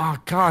mean to. Oh,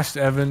 gosh,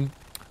 Evan.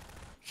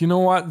 You know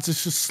what? It's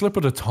just a slip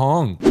of the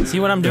tongue. See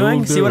what I'm It will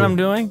doing? See what do. I'm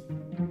doing?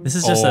 This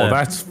is just Oh, a...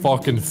 that's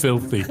fucking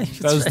filthy.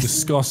 That is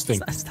disgusting.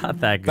 That's not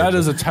that good. That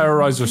is a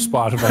terrorizer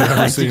spot if I've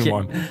ever seen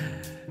can't- one.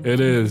 It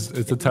is.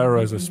 It's a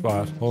terrorizer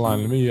spot. Hold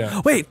on, let me.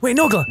 Wait,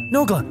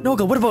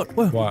 Nogla, what about...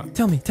 What?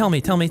 Tell me.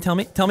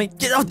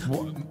 Get out!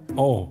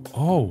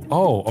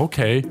 Oh,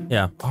 okay.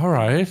 Yeah. All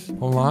right.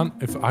 Hold on.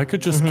 If I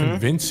could just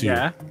convince you.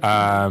 Yeah.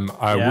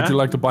 Would you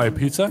like to buy a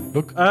pizza?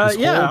 Look, this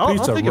yeah, whole I'll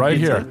pizza take a right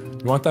pizza. here.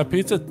 You want that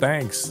pizza?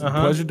 Thanks.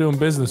 Pleasure doing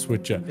business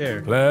with you.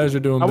 Here.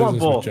 Pleasure doing I want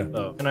business both, with you.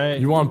 though. Can I?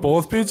 You want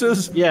both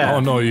pizzas? Yeah. Oh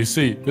no, you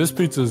see, this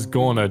pizza's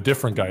going to a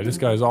different guy. This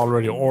guy's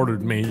already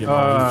ordered me. You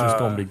know, he's just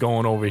gonna be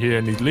going over here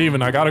and he's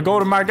leaving. I gotta go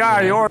to my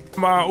guy. He ordered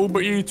my Uber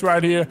Eats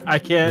right here. I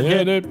can't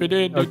hit.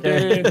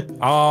 Okay.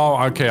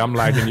 Oh, okay. I'm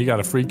lagging. You got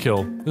a free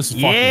kill. This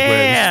is fucking great. This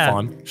is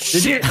fun.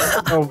 Did you?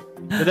 Oh,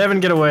 did Evan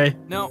get away?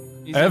 No.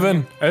 he's-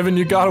 Evan,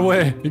 you got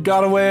away. You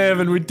got away,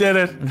 Evan. We did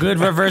it. Good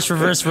reverse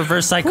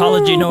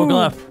psychology,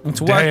 Nogla. It's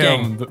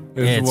working. Damn,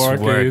 it's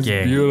working. It's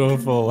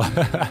beautiful.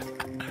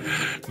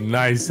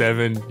 Nice,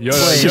 Evan. You're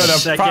Wait a the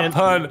second.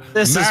 proper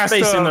This is master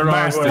facing the of wrong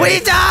masters. way.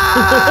 We die!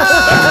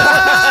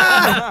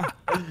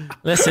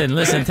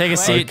 Listen, take a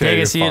seat, Okay, take a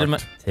you're seat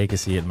fucked. take a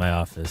seat in my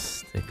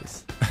office. Take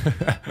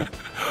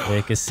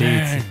a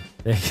seat.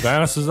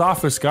 Vanoss's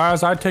office,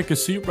 guys. I'd take a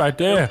seat right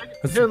there.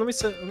 Here, let me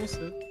sit.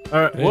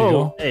 All right. There you Whoa.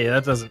 go. Hey,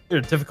 that doesn't. You're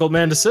a difficult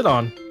man to sit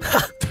on.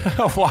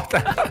 What?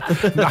 Hey,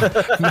 Not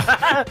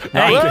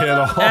at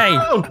all. hey!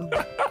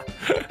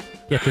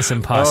 Get this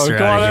imposter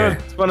go out on, of Evan.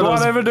 here. One of Go on,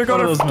 those- Evan. They're one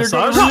gonna of those release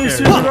massage you. chairs.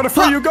 They're gonna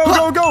free you. Go.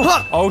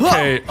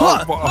 Okay.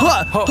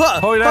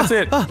 Oh, that's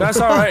it. That's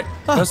all right.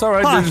 That's all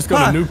right. They're just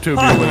gonna noob tube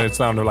you when it's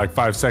down to like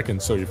 5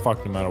 seconds, so you're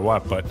fucked no matter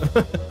what. But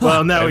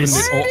Well, now he's.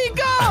 Where did he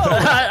go?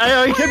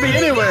 He could be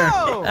anywhere.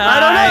 Go! I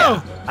don't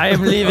know. I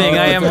am leaving.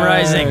 I am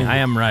rising. I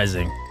am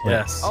rising.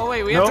 Yes. Oh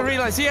wait, we have to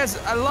realize he has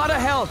a lot of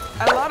health.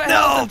 A lot of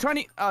health. And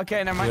 20.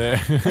 Okay, never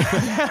mind.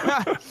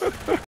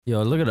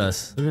 Yo, look at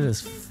us. Look at this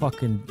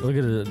fucking. Look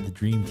at the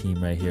dream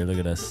team right here. Look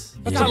at us.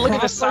 God, look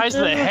at the size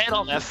of the head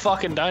on that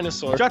fucking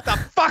dinosaur. Shut the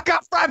fuck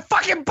up, or I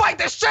fucking bite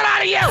the shit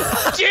out of you!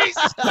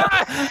 Jesus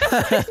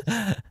Christ!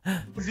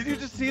 Did you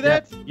just see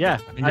that? Yeah.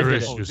 I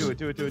did it.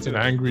 Do it. It's an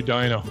angry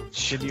dino.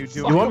 Can you do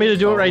You want me to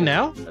do it right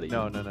now?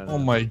 No. Oh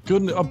my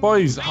goodness,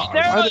 boys.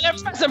 They're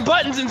pressing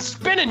buttons and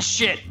spinning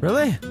shit.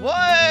 Really?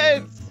 What?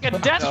 Like a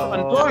death one.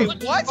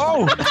 Wait, what?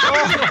 Oh,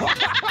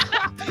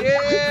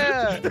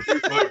 Yeah.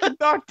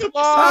 knocked him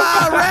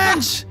Ah,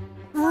 wrench!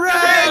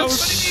 Wrench! Oh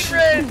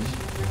shit!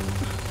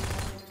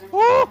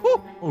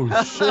 Oh Oh,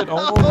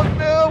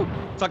 no.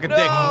 Suck a No.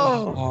 dick.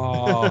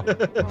 oh.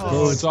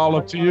 Bro, it's all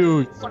up to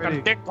you. Like a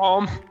dick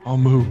bomb. Oh,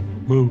 move.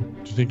 Do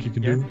you think you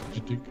can do it? Do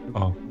you think?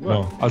 Oh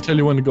no! I'll tell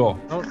you when to go.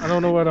 I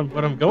don't know what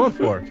I'm going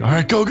for. All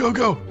right,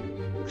 go.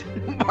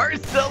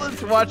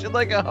 Marcellus watching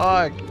like a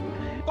hog.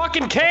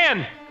 Fucking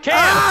can.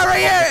 Ah, right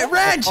here!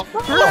 Wrench!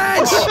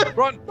 Wrench!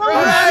 Run!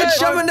 Wrench!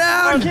 Jumping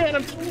down!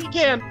 I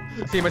can.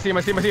 I see him.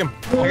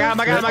 I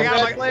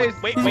got him.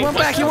 Wait. He went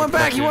back. He went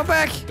back. He went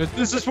back.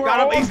 This is where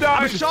Got him. all I've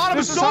died. shot him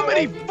This is so how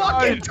many all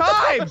fucking died.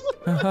 times.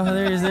 Oh,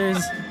 there he is. There he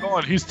is. Go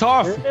on, he's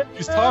tough.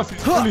 He's tough.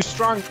 He's really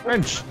strong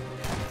French.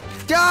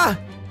 Ah!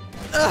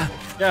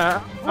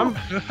 Yeah, I'm.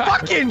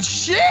 Fucking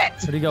shit.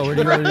 Where'd he go? Where'd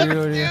he go? Where'd he go?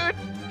 Where'd he go?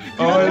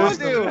 You know what to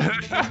do.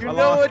 You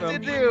know what to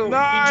do.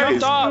 Nice. He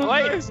jumped off.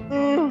 Wait.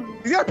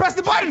 He's gotta press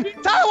the button.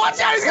 Tyler, watch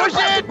out. He's gonna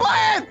press the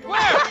button.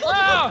 Where?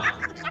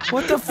 Oh.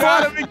 What the Got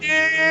fuck? him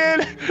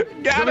again.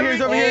 Got him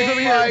He's over here. He's over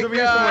here. He's over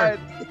here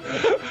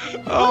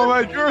somewhere. Oh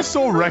man, you're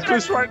so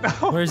reckless right now.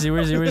 Where is he?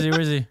 Where is he? Where is he?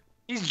 Where is he?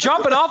 He's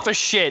jumping off the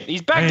shit.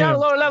 He's back down to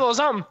lower level or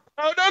something.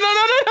 Oh,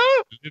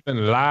 no.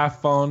 Living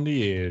life on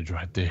the edge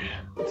right there.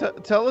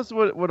 Tell us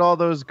what all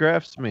those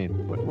graphs mean.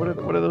 What are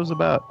those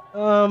about?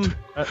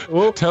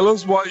 Tell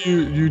us what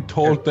you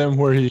told them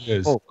where he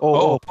is.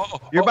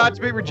 You're about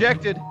to be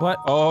rejected. What?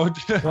 Oh,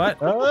 What?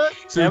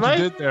 see Am what I?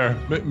 you did there.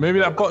 Maybe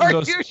that button Are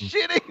does. you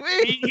shitting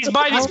me? He's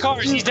by these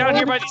cars. He's down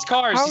here by these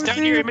cars. He's down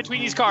here in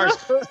between these cars.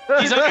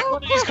 He's under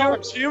one of these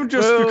cars. Him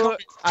just Boo. becoming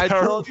I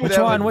told you Which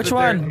that one? was Which the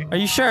one? Are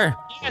you sure?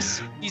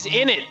 Yes, he's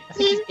in it. I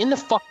think he's in the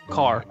fucking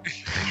car.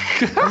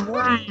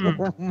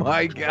 Oh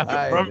my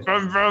god.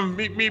 From,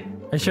 meep.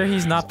 Are you sure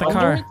he's not the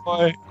car?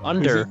 Boy,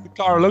 Under. he's in the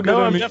car. Look No,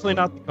 at I'm him. definitely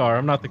not the car.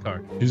 I'm not the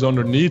car. He's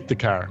underneath the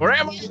car. Where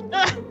am I?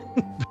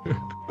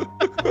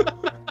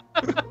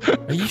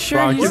 Are you sure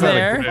Wrong, he's you gotta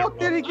there? quit.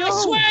 Where did he go?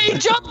 I swear he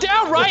jumped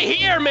down right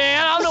here,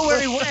 man. I don't know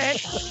where he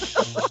went.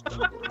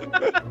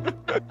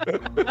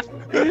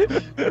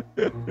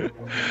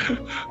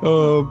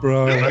 Oh,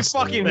 bro. He's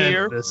fucking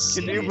here.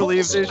 Can you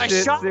believe this I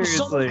shit? shot him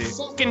so many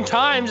Seriously. fucking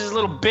times, this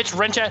little bitch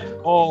wrench at.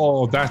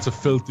 Oh, that's a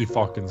filthy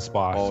fucking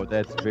spot. Oh,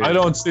 that's very. I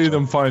don't see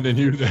them finding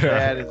you there.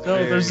 That is No,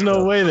 there's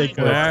no way they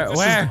could. Where? This is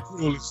Where? the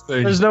coolest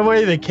thing. There's no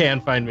way they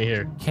can find me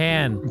here.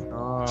 Can.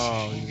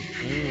 Oh,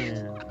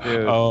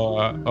 dude.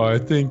 Oh, I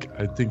think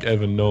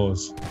Evan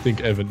knows. I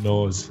think Evan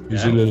knows.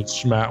 He's a little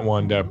smart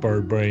one, that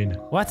bird brain.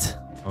 What?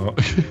 Oh.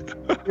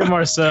 Here,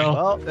 Marcel.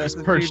 Well, that's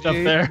Just perched up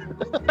GG. there.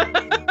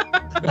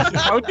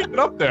 How'd you get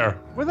up there?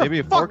 Where the Maybe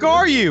a fuck forklift?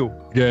 are you?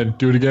 Again,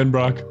 do it again,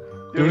 Brock.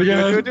 Do it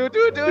again. Do it.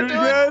 Do it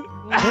again.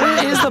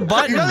 Where is the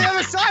button? He's on the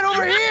other side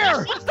over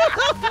here.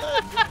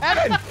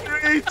 Evan,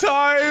 3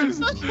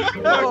 times.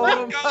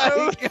 Oh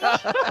my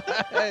god.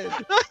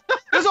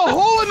 there's a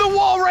hole in the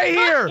wall right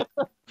here.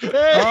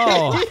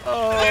 Oh.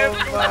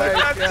 Oh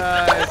my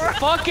god.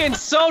 Fucking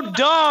so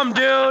dumb,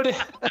 dude.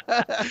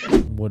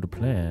 What a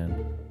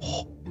plan.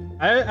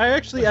 I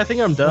think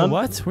I'm Oh, done.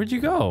 what? Where'd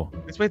you go?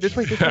 This way.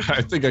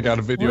 I think I got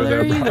a video Where there,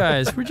 are you Brock.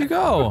 guys? Where'd you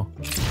go?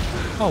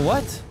 Oh,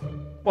 what?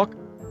 Fuck.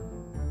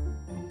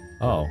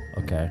 Oh,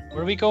 okay.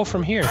 Where do we go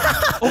from here?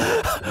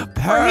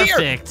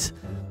 Perfect.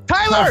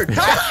 Tyler.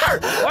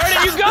 Where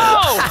did you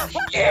go?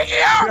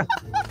 Here.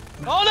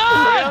 Hold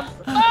on!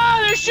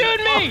 Ah, they're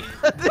shooting me!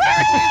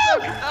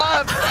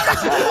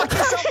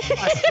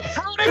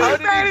 How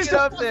did you get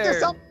up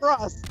there?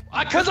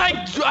 Cause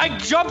I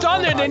jumped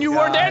on there and then you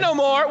weren't there no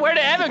more. Where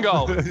did Evan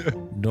go?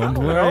 Don't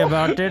worry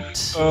about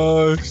it.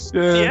 Oh,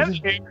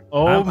 shit.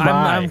 Oh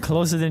my. I'm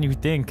closer than you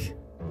think.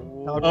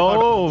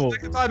 Oh.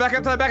 Tyler, back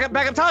up.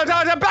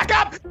 Tyler, back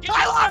up.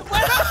 Tyler,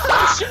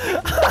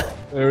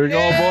 There we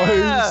go,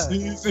 boys.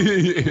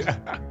 Easy.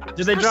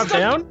 Did they drop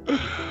down?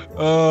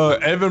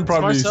 Evan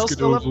probably Marcel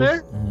still up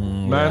there?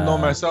 Man, no,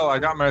 Marcel. I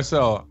got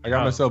Marcel,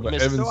 but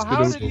Evan So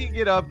how did he skidoodled.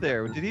 get up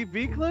there? Did he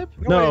V-clip?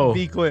 No.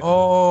 B-clip.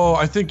 Oh,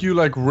 I think you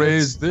like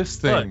raised this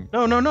thing.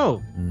 What? No.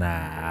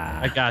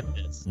 Nah. I got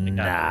this. You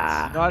know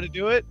how to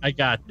do it? I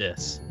got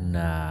this.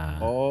 Nah.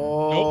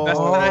 Oh. Nope, that's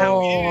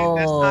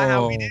not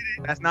how we did it.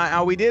 That's not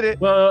how we did it.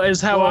 Well,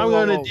 is how I'm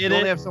gonna Whoa. did You only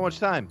it. have so much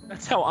time.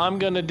 That's how I'm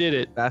gonna did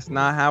it. That's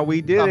not how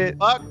we did it.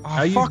 Fuck.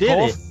 How you fuck did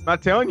off. it? I'm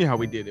not telling you how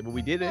we did it, but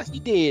we did it. He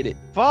did it.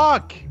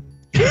 Fuck.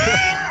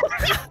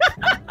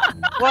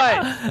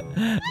 What?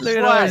 Look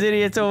at all those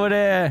idiots over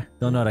there.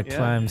 Don't know how to Yeah.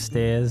 climb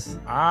stairs.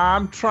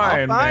 I'm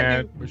trying, I'll find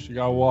man. First you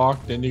gotta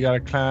walk, then you gotta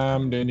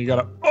climb, then you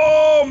gotta.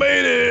 Oh,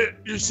 made it!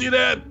 You see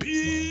that,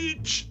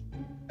 Peach?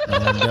 I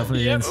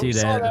definitely didn't see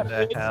that. What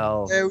the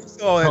hell? Yeah, we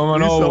saw it.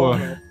 Coming We saw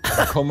over.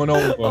 Coming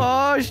over.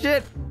 Oh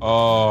shit!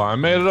 Oh, I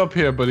made it up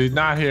here, but he's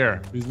not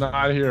here. He's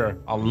not here.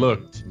 I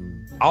looked.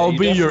 I'll you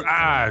be your definitely-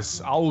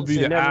 eyes. I will be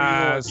the Never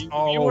eyes. even-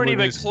 all you weren't over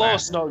even this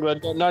close, map.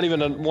 no, not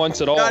even once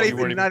at all. Not You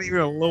weren't even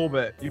a little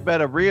bit. You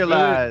better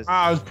realize.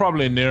 I was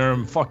probably near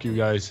him. Fuck you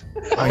guys.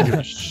 I don't give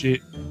a shit.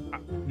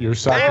 You're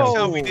That's sucking.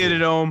 how we did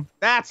it, Ohm.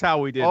 That's how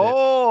we did it.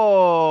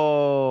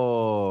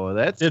 Oh,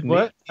 that's Did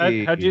what?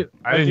 sneaky. How'd you?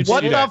 I didn't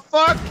What see the that.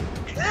 fuck?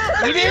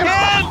 We did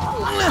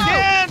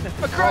again!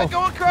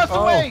 Go across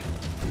the way!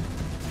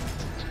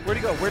 Where'd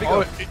he go? Where'd he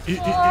Oh, go? he's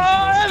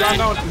gone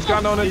down. He's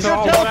gone down into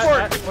gonna all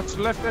teleport. What's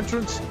the left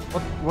entrance?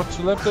 What's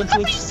the left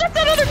entrance? Set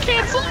that other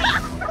cancel.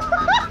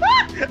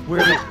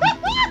 Where did?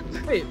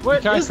 Wait,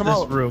 what can't is come this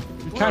out. room?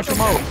 You can't come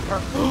out.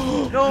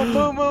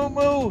 No,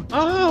 moo.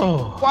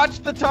 Oh. Watch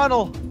the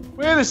tunnel.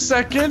 Wait a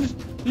second.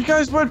 You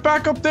guys went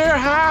back up there?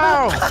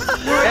 How?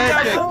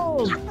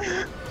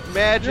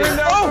 Magic.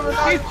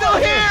 Oh, he's still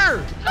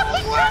here!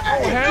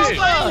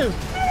 Hey.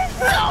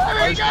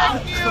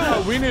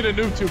 We need a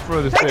new tube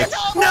for this bitch.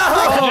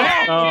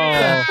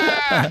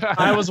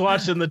 I was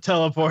watching the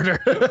teleporter.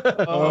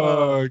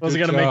 Wasn't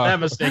gonna make that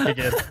mistake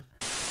again.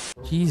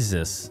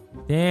 Jesus.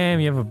 Damn,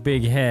 you have a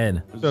big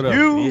head.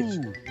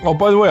 Oh,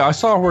 by the way, I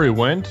saw where he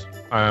went.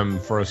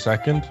 For a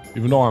second,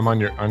 even though I'm on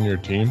your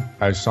team,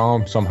 I saw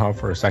him somehow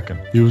for a second.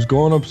 He was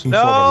going up some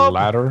sort of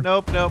ladder.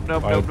 Nope.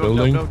 By a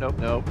building.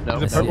 Nope.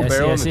 I see.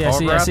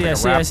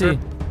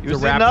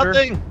 You see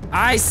nothing.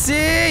 I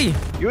see.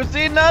 You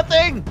see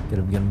nothing. Get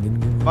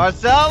him.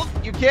 Marcel,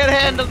 you can't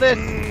handle this.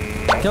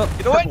 Kill.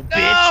 Get away.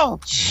 No.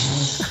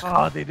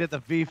 Oh, they did the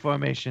V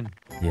formation.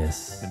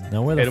 Yes.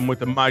 Now where Hit the him with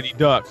the mighty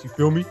ducks. You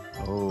feel me?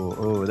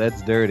 Oh,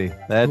 that's dirty.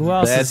 Who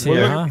else is We're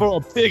here, looking for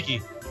a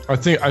piggy. I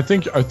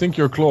think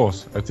you're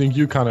close. I think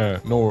you kind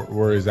of know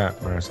where he's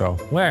at, Marcel.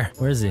 Where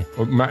is he?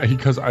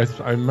 Because I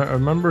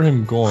remember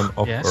him going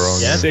up around.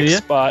 Yes. Sixth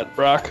spot,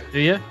 Brock. Do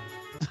you?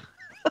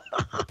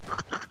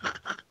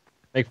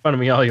 Make fun of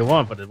me all you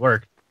want, but it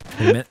worked.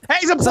 Hey,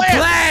 he's a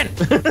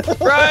plant!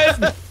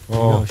 Run!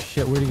 Oh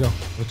shit, where'd he go?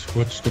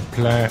 What's the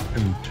plan?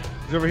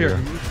 He's over here.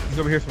 He's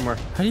over here somewhere.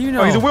 How do you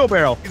know? Oh, he's a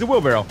wheelbarrow. He's a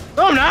wheelbarrow.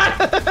 No, I'm not!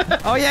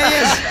 Oh yeah, he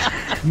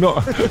is.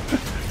 No,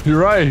 you're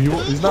right.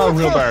 He's not a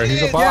wheelbarrow.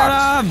 He's a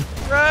box. Get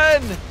him!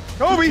 Run!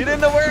 Kobe! Get in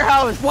the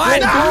warehouse!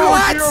 What? You're a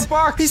What?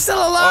 box. He's still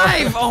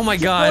alive! Oh my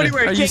god.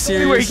 Anywhere. Are He you can't go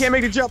anywhere. He serious? can't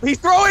make the jump. He's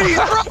throwing shit!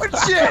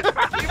 What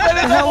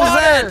the hell was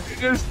that?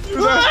 Just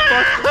threw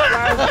that fucking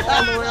lamp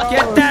all the way out.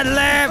 Get that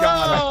lamp!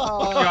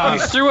 He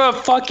threw a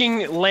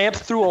fucking lamp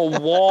through a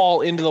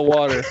wall into the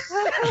water.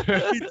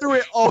 He threw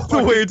it all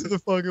the way to the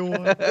fucking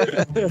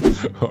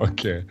wall.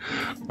 Okay.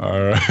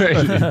 All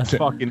right.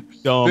 Fucking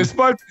dumb. This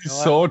might be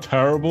so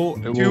terrible.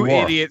 It will Two work.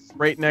 idiots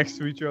right next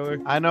to each other.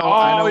 I know. Oh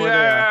I know where they are.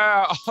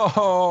 yeah!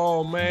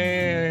 Oh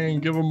man!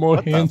 Give them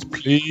more hints,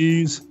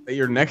 please.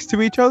 You're next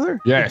to each other?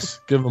 Yes.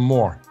 Give them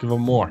more. Give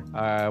them more.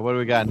 All right, what do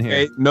we got in here?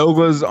 Okay,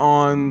 Nova's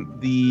on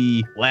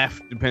the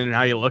left, depending on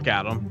how you look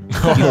at him.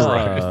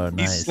 Oh,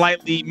 He's nice.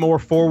 slightly more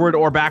forward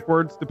or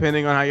backwards,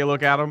 depending on how you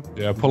look at him.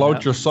 Yeah. Pull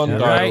out your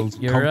sundials,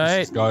 You're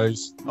compasses,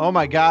 guys. Oh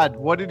my God!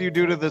 What did you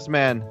do to this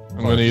man?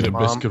 I'm gonna eat a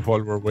biscuit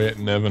while we're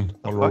waiting, Evan.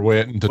 While we're What?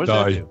 waiting to What does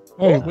that die. do?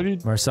 Hey, what are you?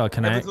 Marcel,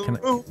 can I? Can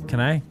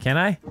I? Can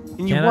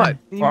you Can what? I?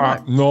 Can you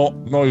what?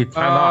 No, you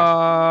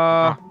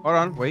cannot. Hold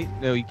on, wait.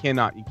 No, you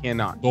cannot. You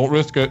cannot. Don't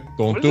risk it.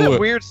 Don't What is do that it.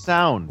 weird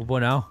sound? What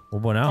now?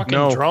 What now? Fucking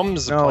No,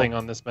 drums no. playing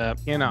on this map.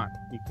 You cannot.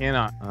 You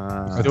cannot.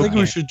 I think we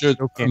can't. should just.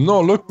 Okay.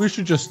 No, look, we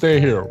should just stay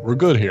here. We're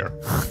good here.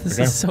 This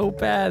Okay. is so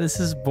bad. This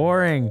is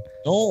boring.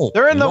 No,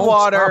 They're in the no,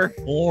 water. It's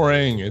not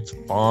boring. It's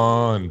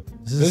fun.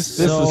 This This is is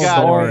so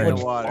gotta be boring. in much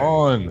the water.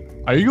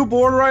 fun. Are you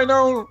bored right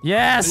now?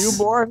 Yes. Are you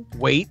bored?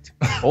 Wait.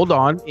 Hold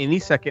on. Any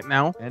second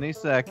now. Any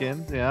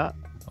second, yeah.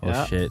 Oh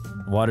Yeah. shit.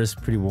 Water's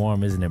pretty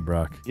warm, isn't it,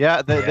 Brock?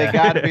 Yeah, they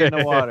gotta be in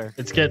the water.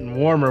 It's getting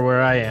warmer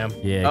where I am.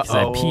 Yeah, because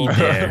I Uh-oh. peed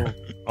there.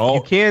 Oh,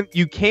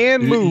 You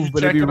can move, you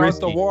but it'd be checking out risky.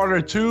 the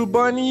water too,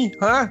 bunny?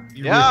 Huh?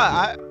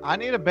 Yeah, I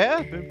need a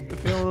bath. I'm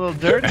feeling a little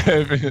dirty.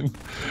 Evan,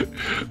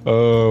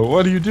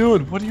 what are you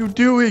doing? What are you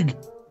doing?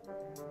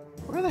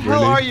 Where the hell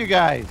Really? are you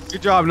guys?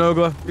 Good job,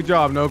 Nogla. Good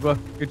job, Nogla.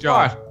 Good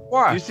job.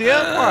 What? You see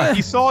him?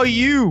 He saw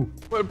you.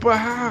 But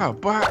how?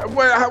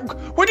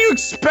 What do you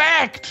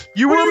expect?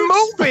 You were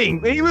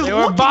moving. He was There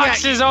were looking at you.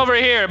 boxes over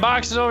here.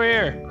 Boxes over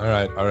here. All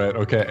right.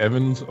 Okay.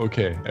 Evan's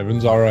okay.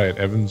 Evan's all right.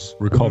 Evan's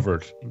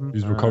recovered.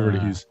 He's recovered.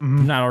 He's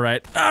Not all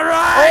right. All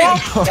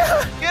right.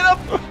 Get him!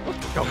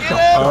 Get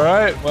him! all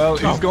right. Well,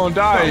 he's gonna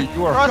die.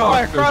 You are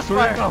Crossfire, fucked.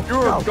 crossfire. You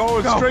are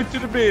going straight to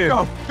the bin.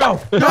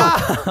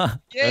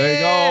 There you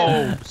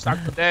go. Suck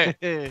the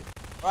dick.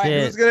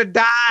 Shit. Who's gonna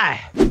die?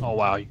 Oh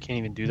wow, you can't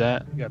even do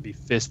that. You gotta be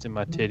fisting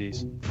my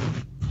titties.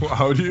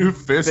 How do you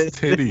fist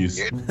titties?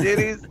 Your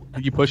titties.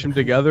 You push them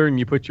together and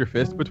you put your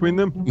fist between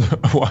them.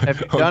 What? Have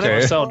you done it? Okay.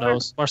 Marcel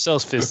knows.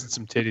 Marcel's fisted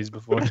some titties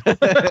before.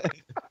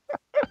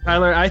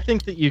 Tyler, I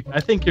think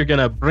you're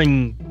gonna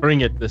bring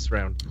it this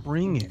round.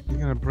 Bring it. You're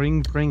gonna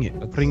bring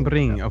it.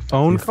 Bring. A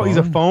phone call. He's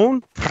a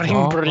phone.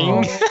 Bring,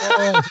 bring.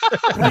 That's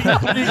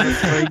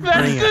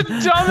the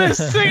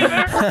dumbest thing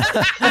ever.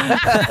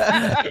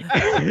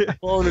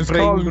 Phone is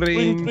Bring, calling.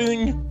 bring.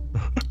 Bring.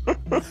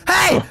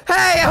 Hey!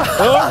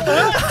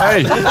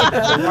 Hey.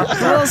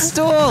 Little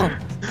stool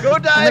Go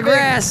in the diving!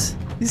 grass.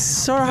 He's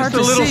so hard Just a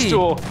to little see.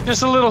 stool.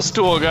 Just a little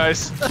stool,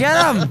 guys. Get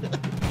him!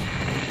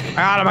 I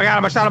got him.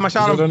 I shot him. Is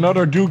it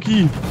another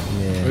dookie?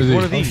 Yeah. Where is he?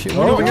 One of these. Oh, shit.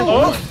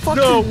 What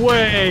fucking- No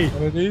way.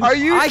 One of these? Are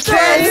you I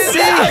can't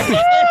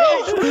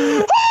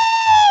see!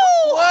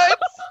 What?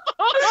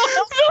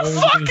 The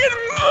fucking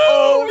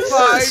moves!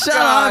 Oh my Shut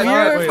God. up!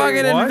 You're Wait,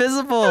 fucking what?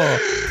 invisible.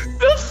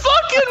 The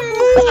fucking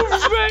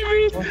moves,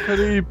 baby! What could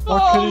he?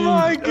 Oh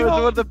my That was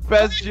one of the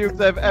best jukes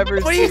I've ever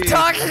What are seen. you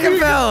talking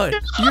about?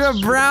 You're a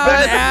brown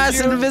Best ass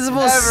juke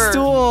invisible ever.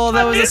 stool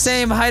that was the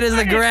same height as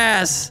the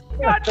grass.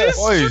 I just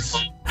Boys,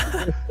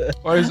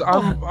 Boys,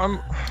 I'm.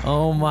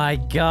 Oh my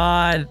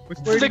god.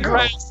 The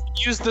grass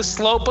used the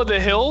slope of the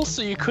hill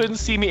so you couldn't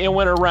see me and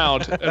went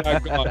around. And I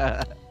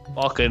got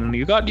fucking.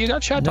 You got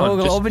shot down.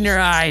 No, open your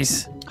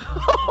eyes.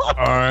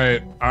 All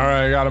right,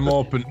 I got him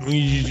open.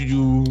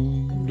 You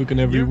looking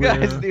everywhere. You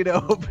guys need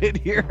to open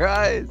your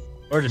eyes.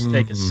 Or just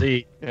take a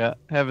seat. Yeah,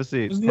 have a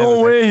seat. There's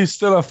no way he's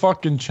still a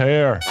fucking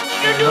chair.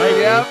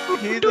 Yep,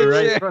 he's Right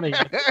in chair. front of you.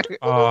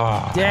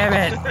 Ah. Damn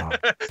it.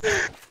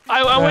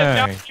 I went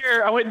down Dang.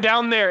 here. I went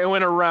down there and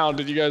went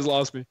around, and you guys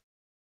lost me.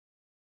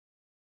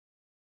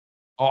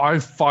 Oh, I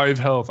have 5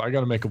 health. I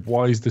gotta make a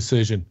wise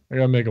decision.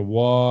 Where is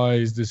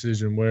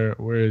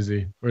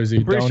he? Where is he?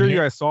 I'm pretty Down sure here?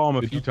 you guys saw him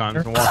a few times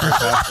and walked right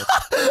past it.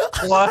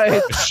 What? He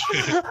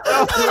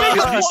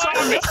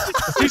saw me.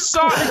 He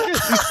saw me.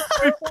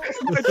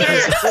 Right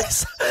there.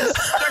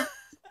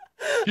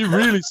 He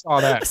really saw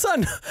I that. saw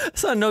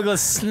Nogla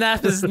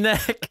snap his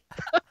neck.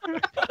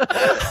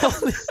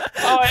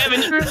 Oh,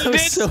 Evan, you really That did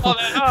was so, saw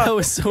that, huh? that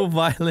was so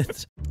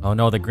violent. Oh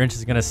no, the Grinch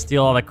is gonna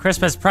steal all the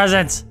Christmas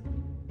presents.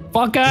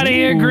 Fuck out of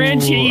here,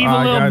 Grinch, you evil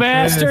little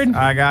bastard.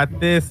 I got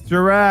this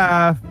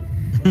giraffe.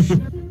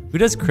 Who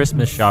does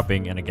Christmas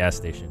shopping in a gas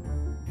station?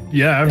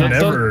 Yeah, I've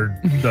never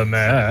done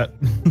that.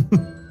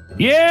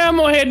 Yeah, I'm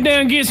gonna head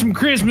down and get some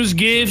Christmas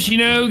gifts, you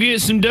know, get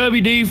some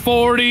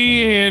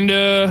WD-40 and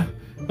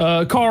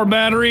a car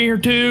battery or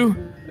 2.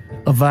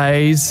 A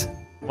vase.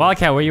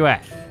 Wildcat, where you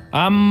at?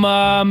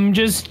 I'm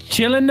just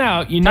chilling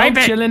out, you know, Dive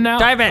it. chilling out.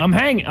 Dive it. I'm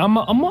hanging. I'm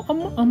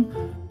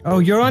Oh,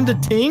 you're on the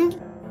ting?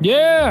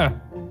 yeah.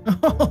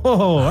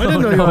 Oh, I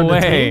didn't know you were on No the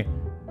way.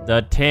 ting.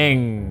 The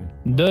ting.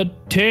 The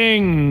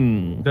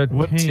ting.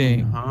 What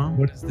ting? Huh?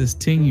 What is this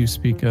ting you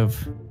speak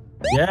of?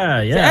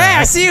 Yeah, yeah. Hey,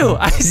 I see you.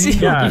 I see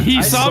you. Yeah.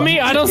 You saw me?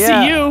 I don't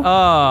Yeah. see you.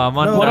 Oh, I'm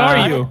on. What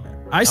are you?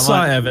 I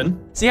saw on. Evan.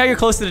 See how you're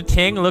close to the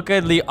ting? Look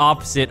at the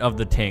opposite of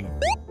the ting.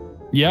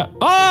 Yeah.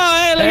 Oh,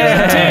 hey, look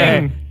at that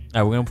ting.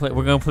 All right,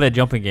 we're gonna play a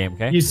jumping game,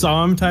 okay? You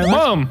saw him, Tyler?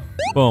 Boom.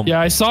 Boom. Yeah,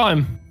 I saw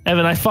him.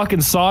 Evan, I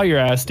fucking saw your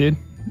ass, dude.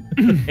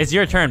 It's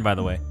your turn, by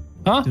the way.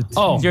 Huh?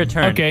 Oh, It's your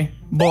turn. Okay.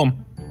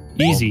 Boom.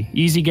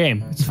 Easy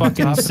game. It's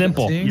fucking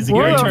simple. ting? Your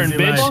Where turn, the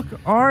bitch. fuck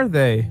are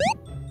they?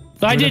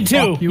 I did the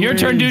too. fuck you Your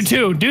turn, do is?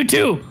 2. Do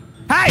 2.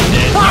 Hey!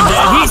 He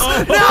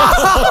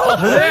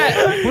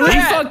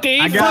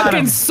got fucking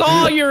him.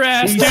 saw your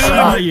ass, He dude.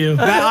 saw you.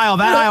 That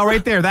aisle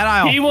right there, that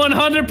aisle. He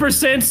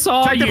 100%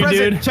 saw you,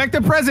 dude. Check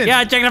the present.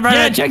 Yeah, check the Yeah,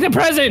 present. check the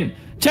present.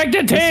 Check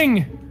the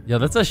ting. Yo,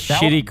 that's a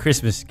shitty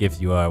Christmas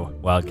gift you are,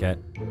 Wildcat.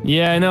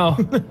 Yeah, I know.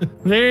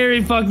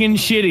 Very fucking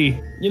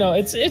shitty. You know,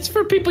 it's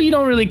for people you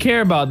don't really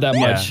care about that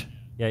much.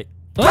 Yeah.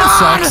 Well,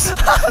 that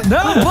sucks.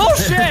 No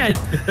bullshit.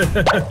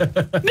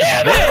 Damn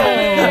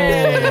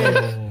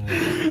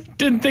it!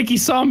 Didn't think he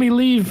saw me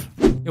leave.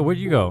 Yo, where'd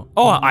you go?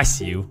 Oh, I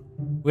see you.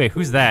 Wait,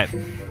 who's that?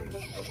 Is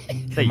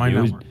that My you?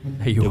 number.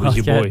 Hey, you That was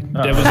your boy.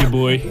 Wildcat? That was your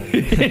boy.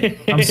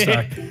 I'm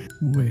stuck.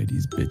 Where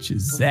these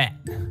bitches at?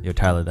 Yo,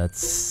 Tyler, that's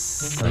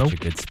such a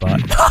good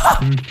spot.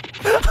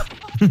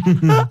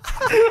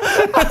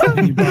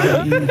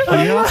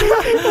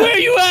 Where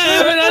you at,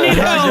 Evan? I need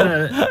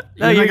help.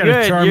 No, you're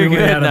good. You're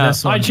good now.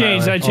 I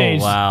changed. I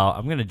changed. Oh, wow.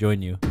 I'm gonna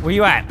join you. Where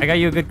you at? I got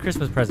you a good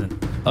Christmas present.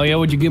 Oh yeah,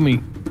 what'd you give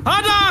me?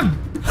 Hot dog!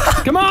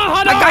 Come on,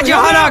 hot dog. I got you a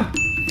hot dog!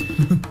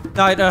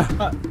 No, I got you.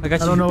 I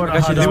don't know what I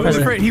a got you hot this dog is.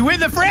 present. He win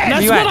the fridge!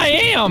 That's you what at? I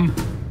am.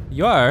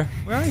 You are?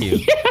 Where are you?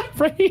 Yeah,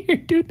 right here,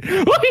 dude.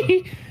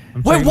 Wait.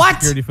 Wait, what?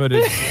 Security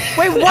footage.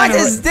 Wait, what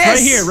is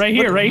this? Right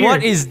here.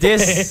 What is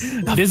this?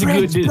 This is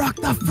good.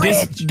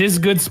 This is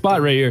good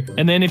spot right here.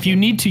 And then if you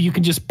need to, you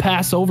can just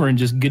pass over and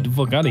just get the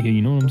fuck out of here.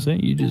 You know what I'm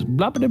saying? You just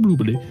blah blah blah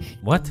blah.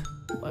 What?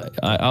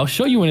 I'll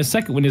show you in a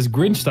second when this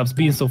Grinch stops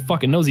being so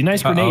fucking nosy.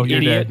 Nice grenade, you're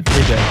idiot. dead.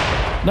 You're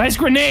dead. Nice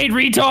grenade,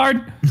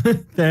 retard.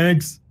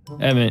 Thanks.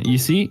 Evan, you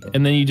see?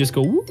 And then you just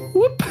go whoop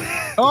whoop.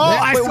 Oh,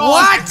 I saw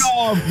what? him. I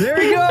saw him.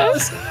 There he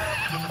goes.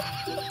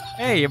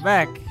 Hey, you're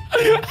back.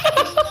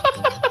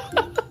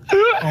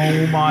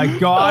 Oh my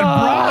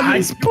god, bro.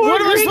 this poor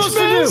What am I Grinch supposed to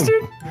bastard.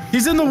 do?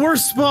 He's in the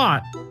worst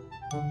spot.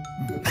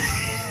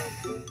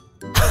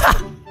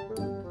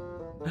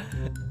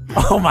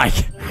 Oh my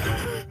god.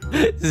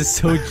 This is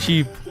so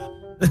cheap.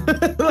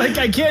 Like,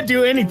 I can't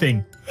do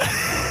anything.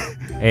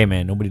 Hey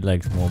man, nobody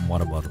likes warm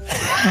water bottles.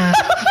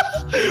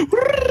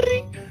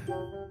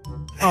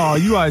 Oh,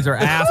 you guys are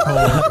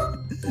assholes.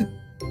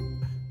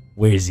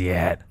 Where's he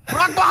at?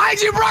 Brock behind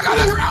you! Brock on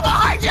the ground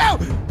behind you!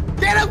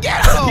 Get him!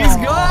 Get him! He's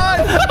gone.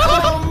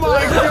 Oh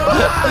my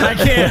god.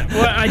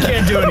 I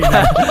can't do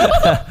anything.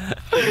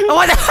 Oh,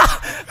 what the?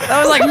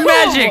 That was like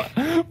magic.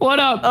 What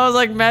up? That was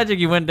like magic.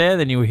 You went there,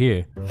 then you were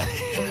here.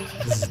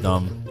 This is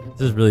dumb.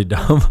 This is really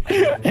dumb.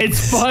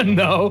 It's fun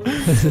though.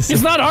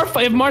 It's not our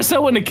fight. If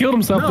Marcel wouldn't have killed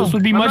himself, No, this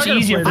would be I'm much not gonna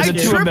easier play for the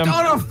this two of game. them.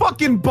 On a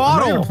fucking I'm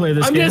bottle! gonna play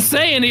this I'm game. just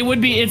saying it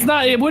would be. It's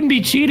not. It wouldn't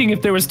be cheating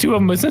if there was two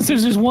of them. But since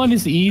there's just one,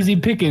 it's easy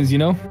pickings. You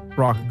know.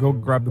 Brock, go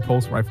grab the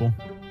pulse rifle.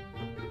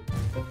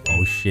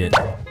 Oh shit.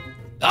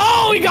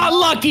 Oh, we got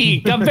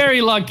lucky. Got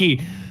very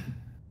lucky.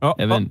 Oh,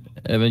 Evan,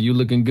 you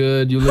looking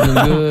good. You looking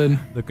good.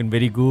 Looking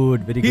very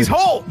good. Very good. He's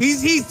whole!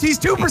 He's 2%!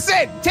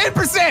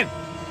 10%!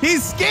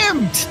 He's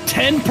skimmed.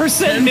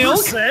 10%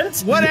 milk?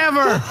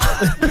 Whatever.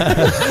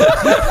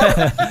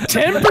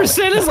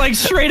 10% is like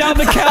straight out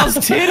the cow's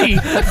titty.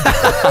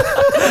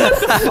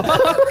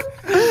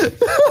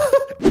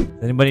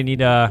 Does anybody need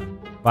to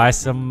buy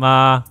some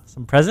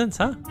presents,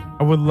 huh?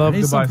 I would love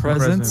Need to buy some some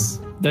presents.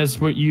 That's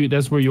where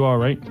you are,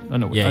 right? I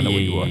know where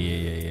you are.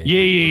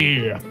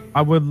 Yeah.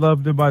 I would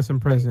love to buy some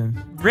presents.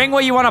 Bring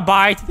what you want to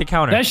buy to the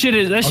counter. That shit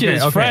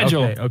is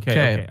fragile.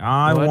 Okay.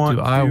 I want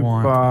to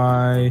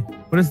buy.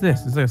 What is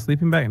this? Is it a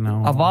sleeping bag?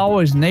 No. I've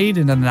always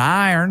needed an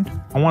iron.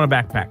 I want a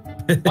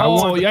backpack.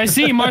 Oh, I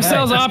see.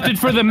 Marcel's opted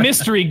for the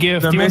mystery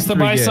gift. He wants to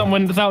buy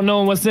someone without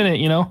knowing what's in it,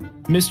 you know?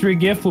 Mystery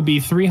gift will be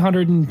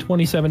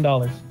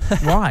 $327.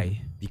 Why?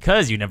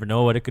 Because you never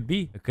know what it could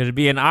be. It could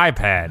be an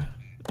iPad.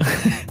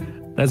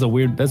 That's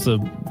a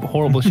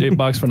horrible shaped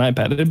box for an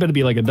iPad. It better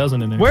be like a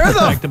dozen in there. Where the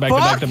back to back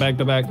fuck? to back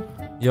to back to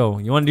back. Yo,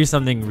 you want to do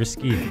something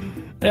risky?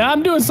 Yeah,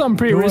 I'm doing something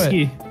pretty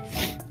risky.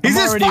 He's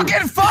his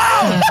fucking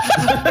phone!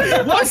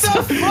 What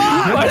the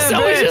fuck?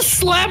 Marcel is just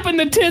slapping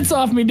the tits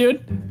off me, dude.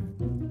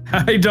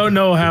 I don't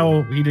know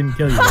how he didn't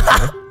kill you.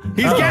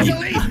 He's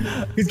gasoline!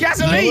 He's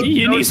gasoline!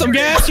 You need some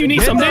gas? You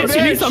need some this?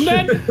 You need some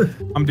that?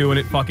 I'm doing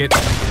it. Fuck it.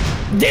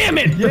 Damn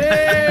it!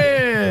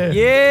 Yeah.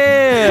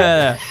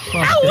 Yeah.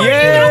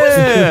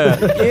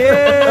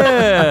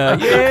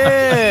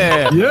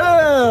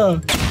 Yeah.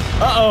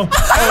 Uh-oh.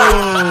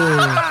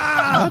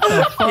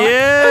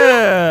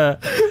 Yeah.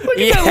 Look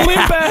at that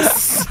limp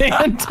ass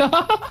Santa.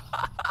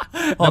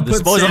 Oh,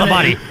 dispose of the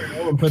body.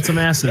 Put some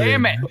acid in.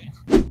 Damn it.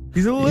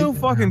 He's a little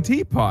fucking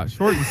teapot,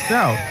 short and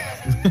stout.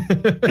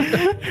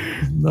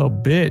 Little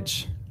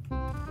bitch.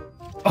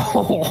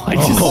 Oh, I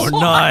just. Oh,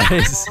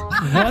 nice.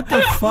 What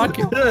the fuck?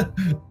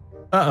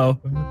 Uh-oh.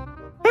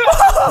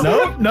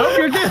 Nope,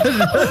 you're good.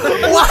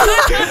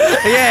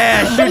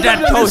 Yeah, shoot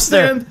that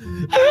toaster.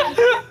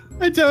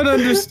 I don't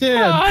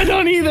understand. I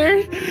don't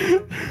either.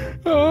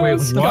 Oh, Wait,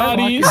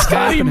 Scotty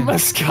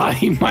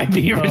might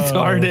be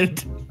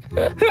retarded.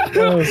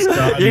 Oh,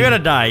 Scotty. You're gonna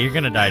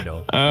die,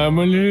 Noel. I'm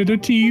a little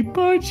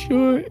teapot,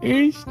 short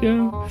and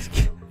stout.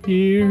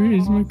 Here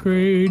is my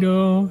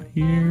cradle.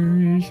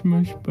 Here is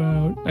my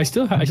spout. I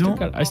still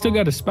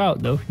got a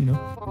spout though, you know.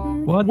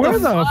 What Where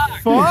the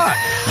fuck?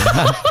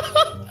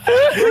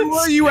 Where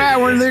were you at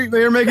when they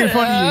were making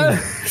fun of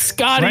you?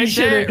 Scotty Right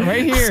there,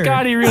 right here.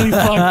 Scotty really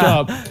fucked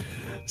up.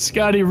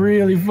 Scotty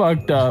really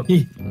fucked up.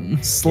 He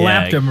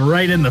slapped him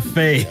right in the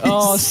face.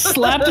 Oh,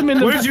 slapped him in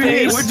the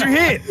face. What'd you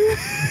hit?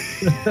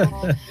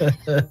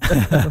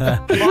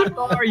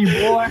 What are you,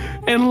 boy?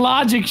 And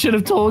logic should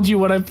have told you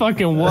what I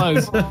fucking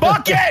was.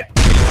 Bucket!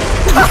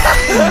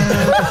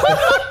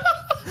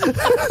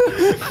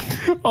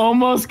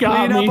 Almost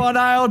got Clean me. up on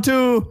aisle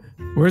 2.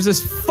 Where's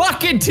this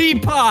fucking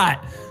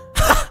teapot?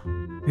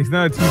 He's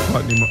not a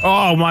teapot anymore.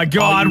 Oh my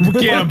god,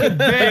 get him.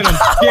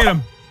 Get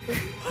him.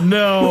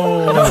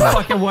 No. No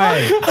fucking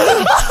way.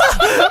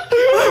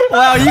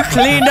 Wow, you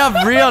cleaned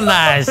up real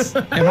nice.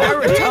 Am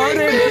I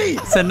retarded?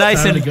 It's a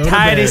nice and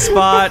tidy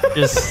spot.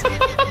 Just.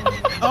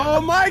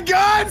 Oh my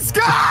god,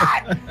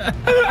 Scott!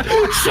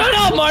 Shut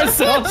up,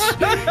 Marcel. He's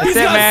That's it,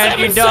 got man. 7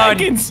 You're done.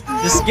 seconds.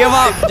 Just give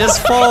up.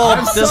 Just fold.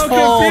 Just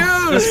fold.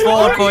 Just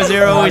fold,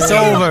 Core0. It's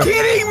over.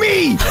 Kidding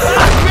me!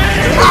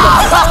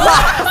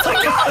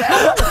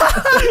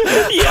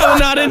 Yo,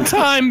 not in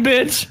time,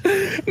 bitch.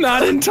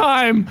 Not in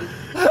time.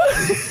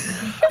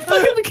 I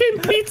fucking became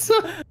pizza.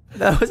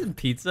 That wasn't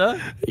pizza.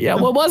 Yeah,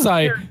 what was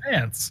I?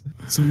 Pants.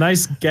 Some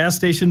nice gas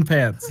station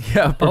pants.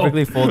 Yeah,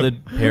 perfectly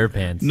folded pair of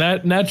pants.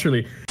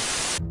 Naturally.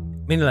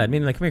 Mean lad,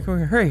 come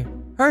here, hurry.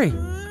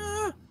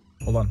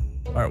 Hold on.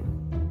 All right.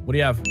 What do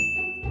you have?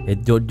 Hey,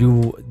 do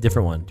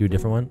different one. Do a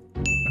different one.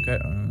 Okay.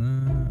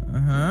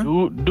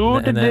 Do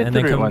the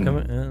different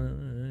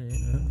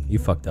one. You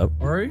fucked up.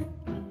 Where are you?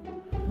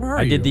 Where are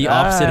I you? did the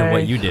opposite of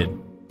what you did.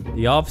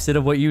 The opposite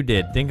of what you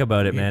did. Think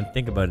about it, man.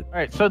 Think about it. All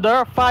right, so there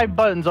are 5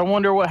 buttons. I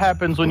wonder what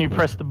happens when you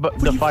press the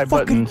 5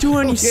 buttons.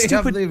 doing, you Okay, I'm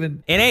stupid?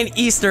 leaving. It ain't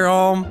Easter,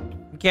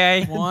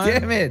 okay?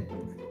 Damn it.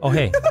 Oh,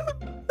 hey.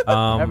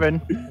 Evan.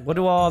 What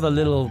do all the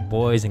little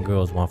boys and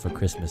girls want for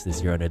Christmas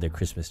this year under their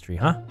Christmas tree,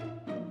 huh?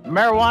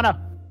 Marijuana.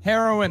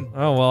 Heroin.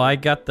 Oh well, I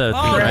got the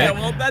theme right. yeah,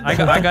 well, that- I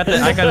got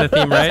the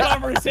theme right.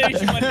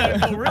 Conversation went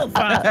down real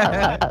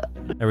fast.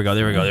 There we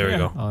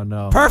go. Oh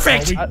no.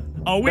 Perfect.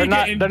 They're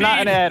not in the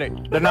attic.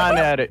 They're not in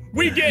the attic.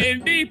 We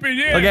getting deep in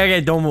here.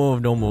 Okay, don't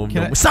move.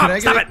 Stop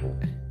it.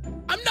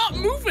 I'm not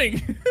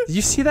moving. Did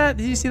you see that?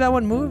 Did you see that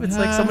one move? It's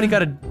like somebody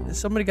got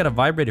a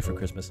vibrator for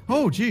Christmas.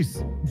 Oh,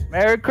 jeez.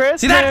 Merry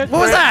Christmas. See that? What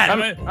was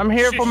that? I'm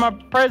here for my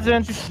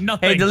presents.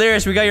 Nothing. Hey,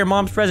 Delirious, we got your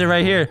mom's present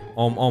right here.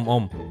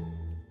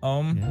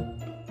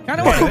 Kind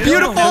of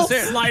beautiful.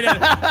 Light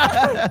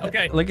it.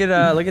 Okay. Look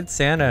at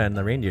Santa and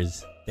the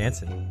reindeers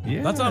dancing.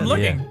 Yeah. That's what I'm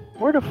looking.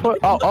 Where the fuck?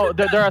 Oh,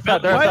 they're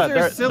outside. They're Why is outside. there a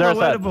They're silhouette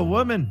outside. of a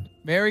woman?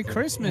 Merry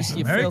Christmas,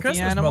 you Merry filthy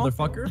Christmas, animal.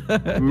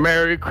 motherfucker.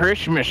 Merry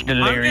Christmas,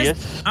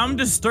 Delirious. I'm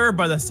disturbed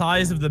by the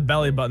size of the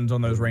belly buttons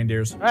on those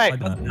reindeers. Right.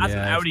 Like, that's Yeah, an it's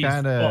Audi as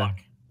kinda- fuck.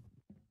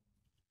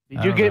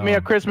 Did you get me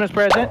a Christmas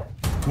present?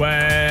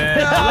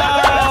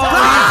 Well,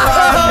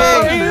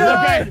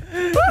 Okay.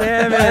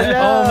 Damn it.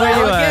 Oh, where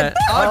you at?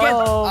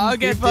 I'll He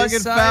get fucking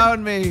this side.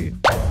 found me.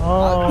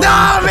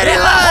 No, Mini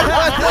Lud!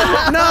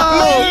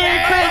 No!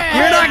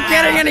 You're not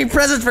getting any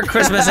presents for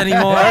Christmas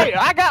anymore. Hey,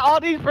 I got all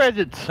these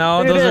presents.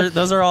 No, Look at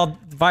those are all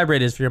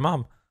vibrators for your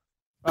mom.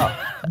 Well,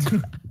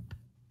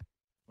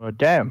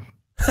 damn.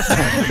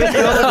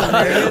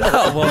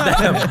 Oh, well,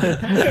 damn.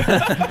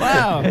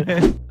 Wow.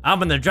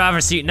 I'm in the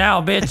driver's seat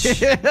now,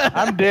 bitch.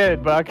 I'm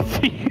dead, but I can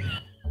see you.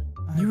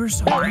 You were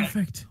so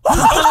perfect. What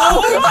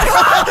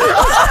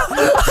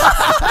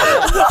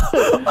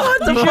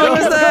the fuck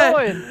was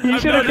that? You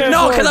should have kept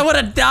No, because I going. would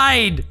have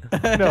died.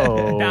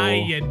 No.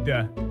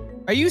 Died.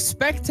 Are you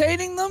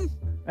spectating them?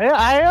 Yeah,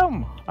 I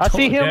am. I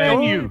see him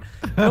and you.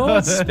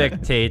 Don't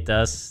spectate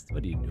us.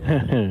 What are you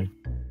doing?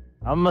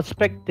 I'm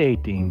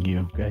spectating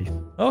you guys.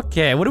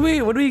 Okay, what are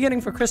we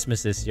getting for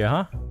Christmas this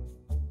year,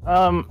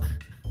 huh?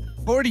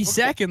 40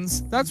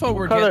 seconds. That's what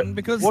we're color- getting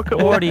because What,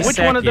 40 which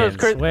one of those?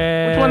 seconds.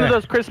 Which one of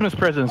those Christmas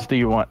presents do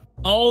you want?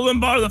 All of them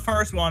bar the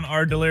first one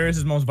are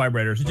Delirious' most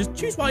vibrators. So just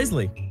choose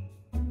wisely.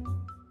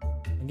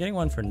 I'm getting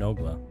one for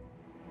Nogla.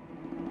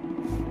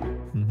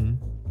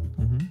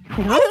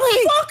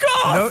 Really? Fuck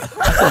off!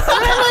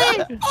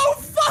 Really? Oh,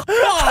 fuck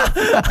off!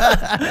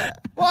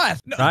 what?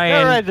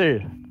 They're right there.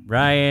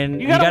 Ryan,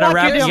 You gotta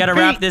walk in you them gotta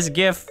wrap feet. this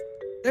GIF.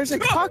 There's a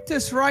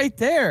cactus right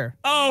there.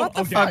 Oh, What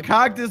the okay. A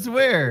cactus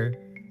where?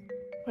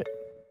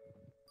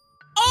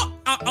 Oh,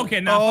 okay,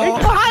 now. Oh.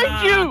 It's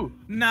behind you.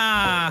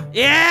 Nah.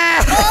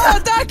 Yeah!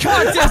 Oh, that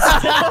cactus!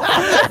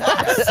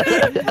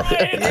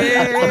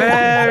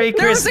 Merry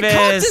There was a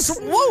cactus.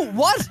 Christmas! Whoa,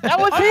 what? That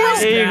was Here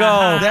him. you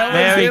go. That was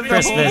Merry him the whole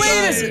Christmas.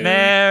 Wait a second.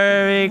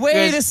 Merry Wait a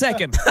Christmas.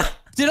 second.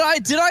 Did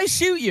I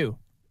shoot you?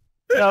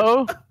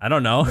 No. I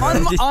don't know.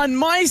 On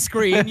my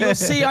screen, you'll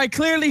see I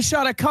clearly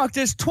shot a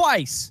cactus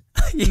twice.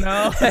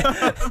 No.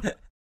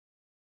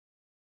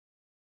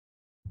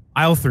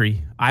 Aisle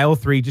 3. Aisle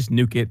 3, just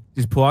nuke it.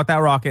 Just pull out that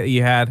rocket that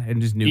you had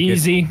and just nuke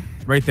Easy. it.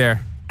 Right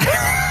there.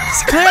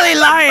 It's clearly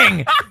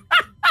lying.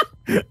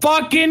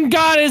 Fucking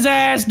got his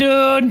ass,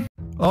 dude.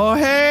 Oh,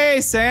 hey,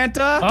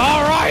 Santa.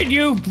 All right,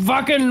 you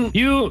fucking,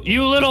 you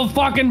little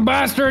fucking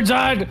bastards.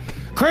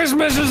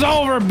 Christmas is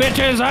over,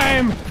 bitches.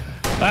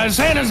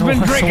 Santa's been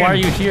drinking. So why are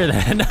you here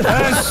then?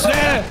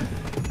 Santa,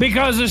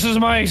 because this is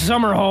my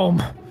summer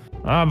home.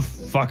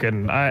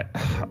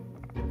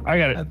 I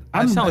got it.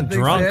 I sound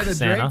think drunk, Santa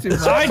Santa. drank too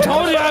much. I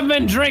told you I've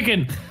been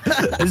drinking.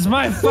 It's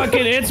my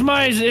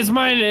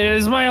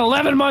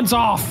 11 months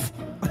off.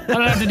 I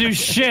don't have to do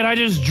shit. I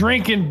just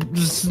drink and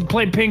just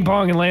play ping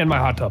pong and lay in my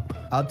hot tub.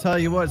 I'll tell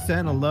you what,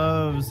 Santa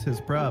loves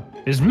his prep.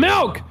 His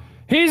milk.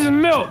 He's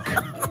milk.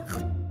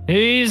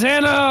 He's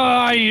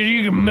Anna.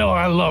 You can milk.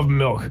 I love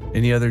milk.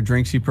 Any other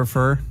drinks you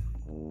prefer?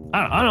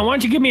 I don't know. Why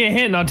don't you give me a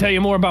hint and I'll tell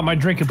you more about my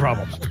drinking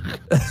problems.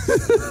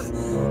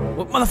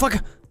 What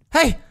motherfucker?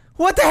 Hey,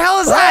 what the hell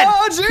is that?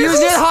 Oh, He was Jesus.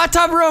 in the hot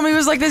tub room. He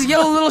was like this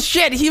yellow little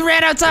shit. He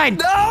ran outside.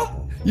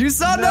 No! You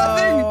saw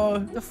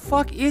nothing. The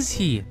fuck is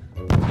he?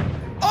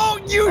 Oh,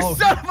 you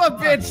son of a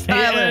bitch,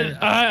 Tyler!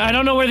 I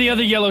don't know where the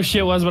other yellow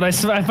shit was, but I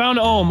found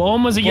Ohm.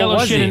 Ohm was a yellow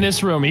was shit he? in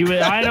this room.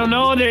 I don't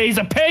know. He's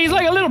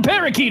like a little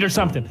parakeet or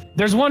something.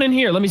 There's one in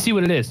here. Let me see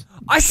what it is.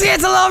 I see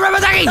it's a little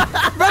rubber ducky.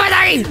 Rubber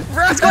ducky.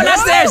 Let's go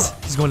downstairs.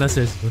 He's going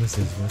downstairs. Go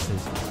downstairs. Go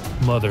downstairs.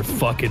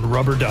 Motherfucking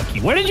rubber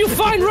ducky. Where did you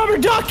find rubber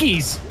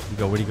duckies?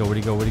 Where'd he go? Where'd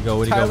he go? Where'd he go?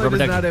 Where'd he go? Tyler Rubber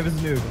does ducky. not have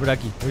his nude. Rubber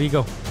ducky. Where'd he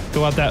go?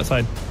 Go out that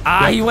side.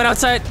 Ah, he went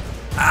outside.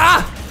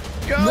 Ah!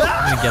 Go! I'm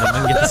gonna get him.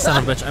 I'm gonna get the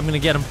son of a bitch. I'm gonna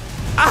get him.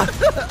 Ah!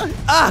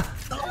 Ah!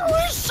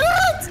 Holy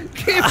shit!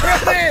 Keep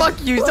running! Fuck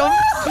you!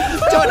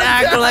 Don't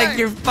act like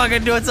you're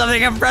fucking doing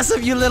something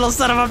impressive, you little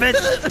son of a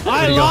bitch.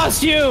 I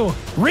lost you.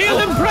 Real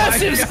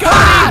impressive,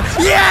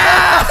 Scotty.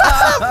 Yeah!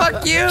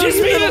 Fuck you! Just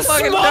you be the little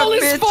fucking dumb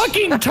smallest, bitch.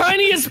 fucking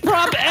tiniest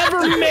prop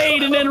ever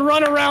made, and then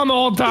run around the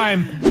whole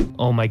time.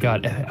 Oh my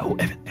god!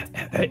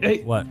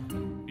 Hey, What?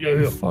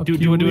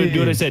 do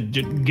what I said.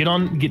 Get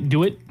on.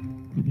 Do it.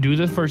 Do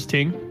the first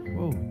thing.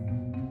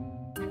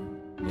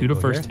 Do the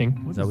first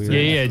thing. Is that what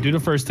Yeah. Do the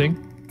first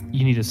thing.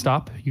 You need to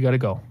stop. You gotta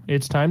go.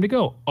 It's time to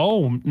go.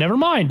 Oh, never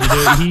mind.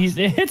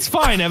 It's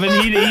fine,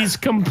 Evan. He's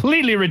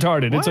completely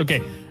retarded. It's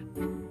okay.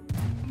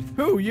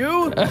 Who,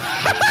 you?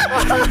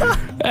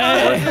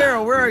 Hey.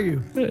 Daryl, where are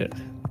you?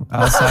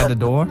 Outside the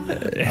door.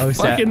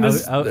 Fucking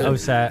this-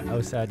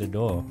 Outside the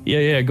door.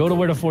 Yeah. Go to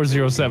where the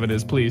 407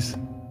 is, please.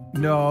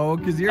 No,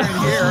 because you're in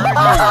here, aren't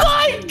Oh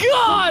my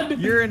god! you?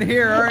 You're in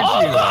here, aren't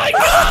Oh you? my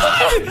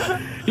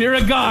god! You're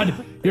a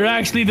god. You're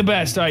actually the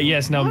best. All right,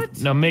 yes. Now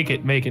make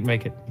it.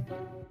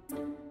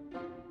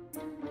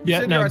 Yeah,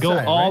 said now you're go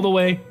outside, all right? the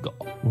way. Go.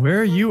 Where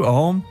are you,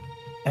 Ohm?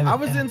 I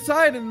was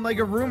inside in like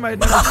a room I'd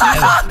never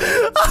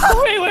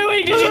seen.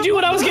 Wait. Did you do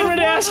what I was getting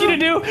ready to ask you to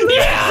do?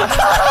 Yeah!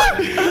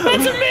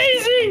 That's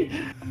amazing!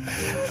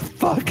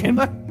 Fucking.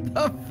 What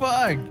the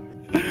fuck?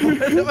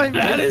 What am I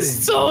That is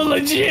missing? so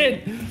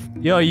legit.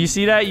 Yo, you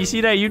see that? You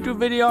see that YouTube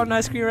video on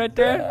that screen right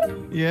there?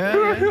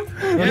 Yeah.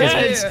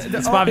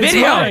 It's my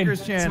video.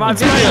 It's my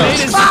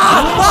video.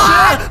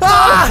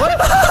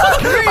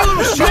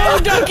 Go,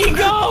 Ducky,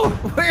 go!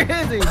 Where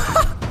is he?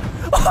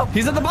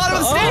 He's at the bottom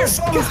of the stairs.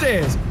 On the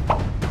stairs.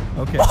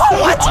 Okay.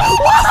 What?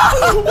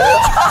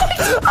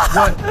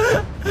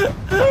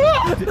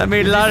 That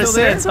made a lot of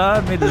still there? sense,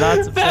 huh? Made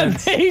lots of That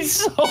sense. made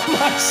so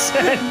much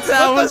sense.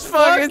 That was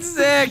fucking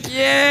sick.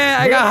 Yeah,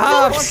 I got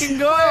hops. Fucking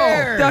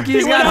go.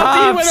 Ducky's He got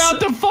went hops. out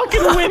the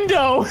fucking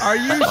window. Are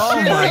you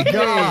Oh my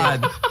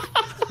god.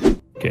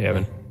 Okay,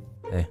 Evan.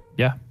 Hey,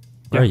 Yeah.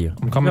 where are you?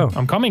 I'm coming. Go.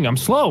 I'm coming. I'm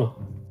slow.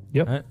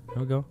 Yep. All right,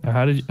 here we go.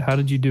 How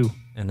did you do?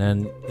 And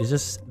then it's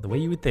just the way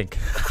you would think.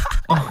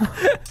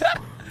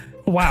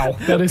 Wow.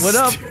 That is What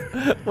up?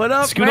 What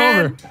up, Scoot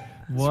man? over.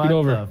 What Scoot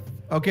over. the-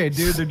 Okay,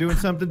 dude, they're doing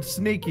something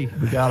sneaky.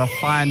 We gotta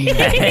find them.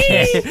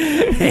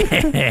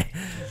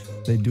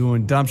 They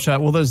doing dump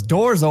shot. Well, there's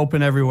doors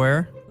open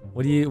everywhere.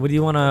 What do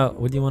you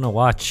wanna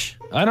watch?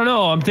 I don't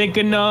know. I'm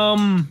thinking. What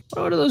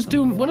are those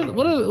doing?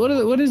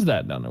 What is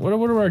that down there? What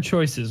are our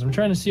choices? I'm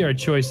trying to see our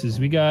choices.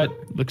 We got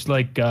looks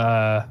like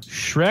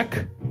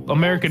Shrek,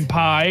 American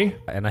Pie.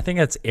 And I think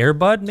that's Air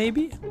Bud,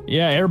 maybe.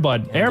 Yeah, Air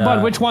Bud. Air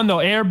Bud. Which one though?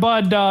 Air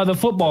Bud, the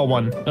football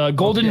one.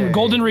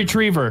 Golden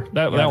Retriever.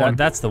 That one.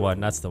 That's the one.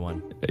 That's the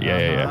one.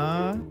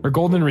 Yeah. Or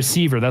Golden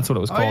Receiver. That's what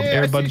it was called. yeah,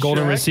 Air I Bud see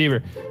Golden Shrek.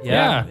 Receiver.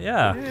 Yeah.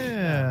 Yeah.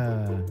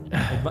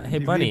 Hey,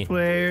 Bunny.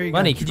 Player,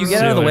 Bunny, could you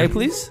get out of the way,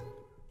 please?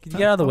 Could you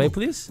get out of the way,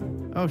 please?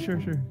 Oh, sure.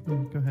 Yeah,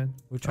 go ahead.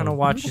 We're trying to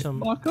watch some.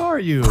 Fuck are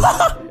you?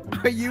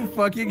 Are you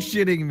fucking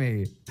shitting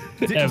me?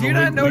 Do Evan, you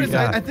not we notice?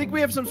 got- I think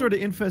we have some sort of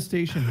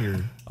infestation here.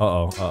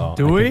 Uh-oh.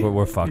 Do I we? think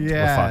We're fucked.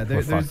 Yeah,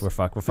 We're fucked. We're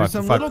fucked. We're There's fucked.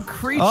 some We're little fucked.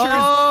 creatures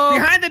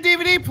behind the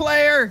DVD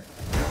player.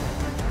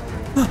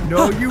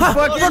 No, you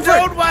fucking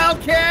don't,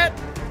 Wildcat.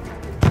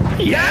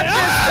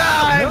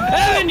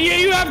 Yeah. Evan,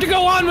 you have to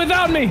go on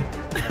without me.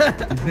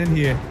 He's in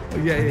here. Oh,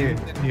 yeah.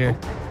 In here.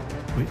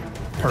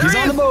 He's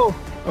on the move.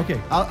 Okay,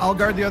 I'll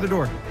guard the other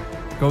door.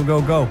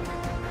 Go.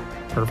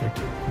 Perfect.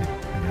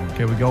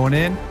 Okay, we going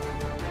in.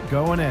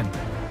 Going in.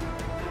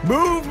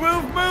 Move.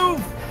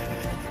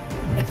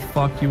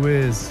 Fuck you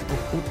is.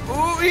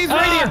 Oh, he's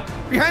right here.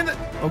 Behind the.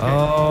 Okay.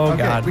 Oh, okay.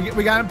 God.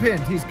 We got him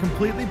pinned. He's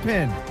completely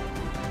pinned.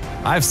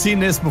 I've seen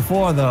this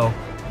before though.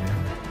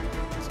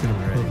 It's gonna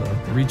be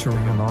ready. Reach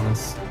around on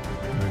us.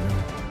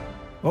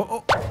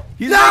 Oh.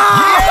 He's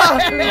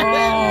right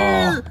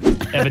here.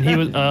 Evan, he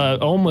was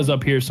Ohm was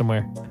up here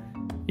somewhere.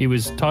 He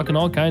was talking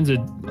all kinds of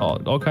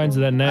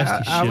that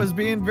nasty shit. I was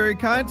being very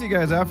kind to you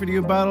guys. I offered you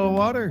a bottle of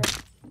water.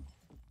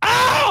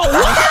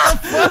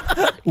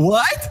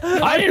 What?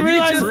 I didn't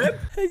realize.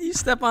 You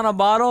step on a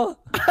bottle?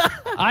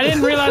 I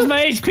didn't realize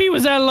my HP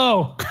was that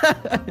low.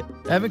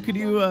 Evan, could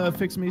you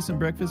fix me some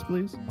breakfast,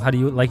 please? How do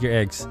you like your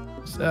eggs?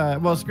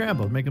 Well,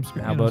 scrambled. Make them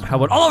scrambled. How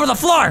about all over the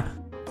floor?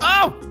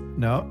 Oh!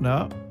 No.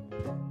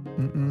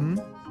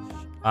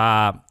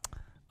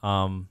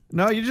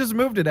 No, you just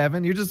moved it,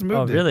 Evan. You just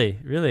moved it. Oh,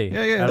 really?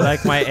 Yeah. I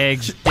like my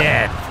eggs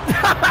dead.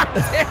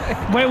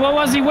 Wait, what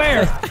was he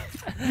wearing?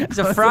 It's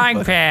a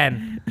frying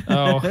pan.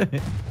 Oh.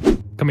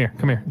 Come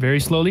here. Very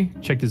slowly.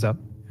 Check this out.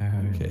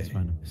 Okay.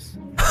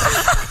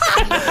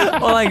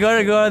 Well, I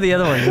gotta go to the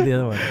other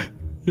one.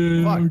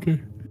 Yeah, okay.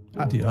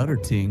 The other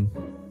team.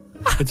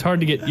 It's hard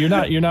to get. You're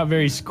not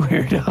very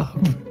squared up.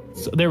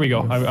 So there we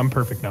go. I'm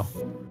perfect now.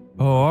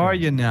 Oh, are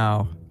you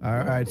now? All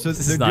right, so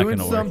This they're is not doing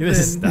gonna work. something. This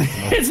is not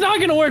gonna work. It's not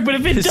gonna work, but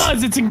if it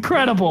does, it's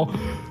incredible.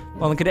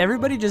 Well, could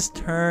everybody just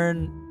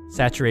turn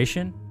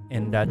saturation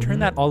and turn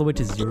that all the way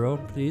to 0,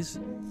 please?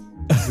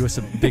 Do us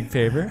a big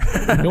favor.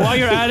 And while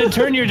you're at it,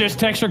 turn your just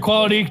texture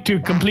quality to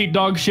complete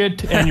dog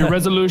shit and your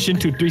resolution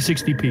to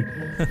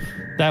 360p.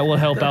 That will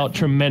help out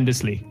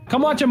tremendously.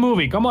 Come watch a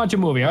movie. All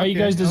right, you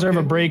guys deserve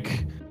a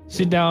break.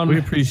 Sit down. We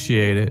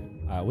appreciate it.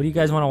 What do you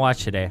guys want to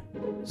watch today?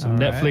 Some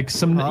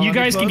Netflix. You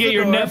guys can get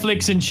your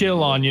Netflix and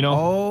chill on, you know?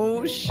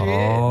 Oh shit!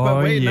 Oh, but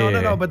wait, yeah.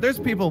 no. But there's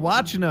people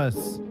watching us.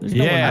 There's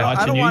no one Yeah. watching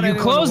I don't you. want You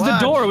anyone closed to the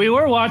watch. door. We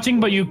were watching,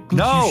 but you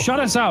shut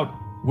us out.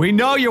 We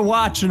know you're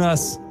watching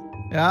us.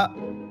 Yeah.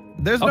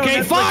 There's no Okay,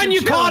 Netflix fine. and You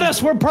chill. caught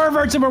us. We're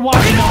perverts and we're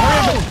watching.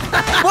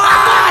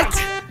 What?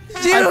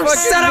 You I fucking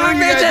son of a knew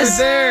you guys were bitches!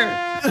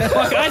 there.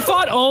 Fuck, I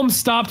thought Ohm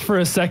stopped for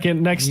a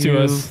second next to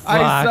us.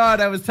 I saw it.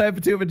 I was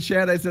typing to him in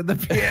chat. I said the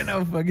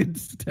piano fucking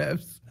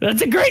steps.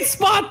 That's a great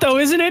spot, though,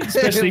 isn't it?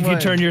 Especially if you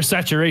was. turn your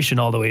saturation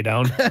all the way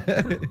down.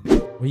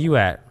 Where you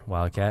at,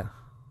 Wildcat?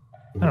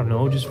 I don't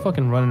know, just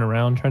fucking running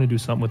around, trying to do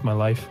something with my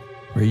life.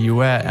 Where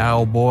you at,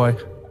 owl boy?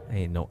 I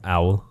ain't no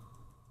owl.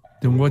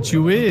 Then what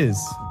you is?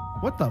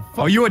 What the fuck?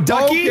 Are you a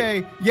ducky?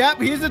 Okay.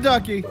 Yep, he's a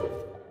ducky.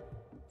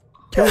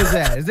 Who is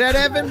that? Is that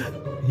Evan?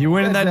 You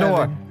went in that That's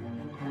door. Evan.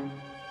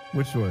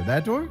 Which door?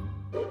 That door?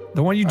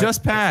 The one you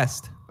just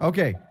passed.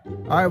 Okay.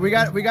 All right, we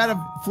got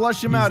to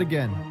flush him out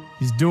again.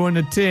 He's doing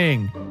the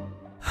thing.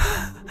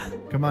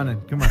 Come on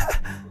in. Come on.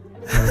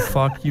 Where the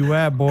fuck you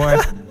at, boy?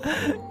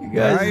 You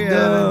guys Hi,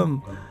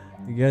 dumb.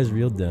 You guys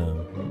real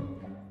dumb.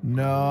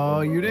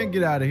 No, you didn't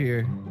get out of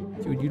here.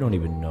 Dude, you don't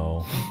even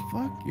know.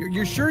 Fuck.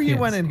 You're sure you Yes.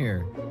 went in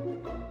here?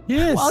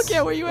 Yes.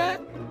 Wildcat, where you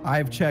at?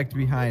 I've checked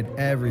behind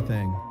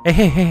everything.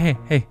 Hey.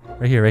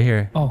 Right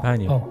here. Oh,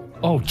 Behind you. Oh,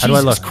 How do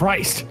I Jesus look?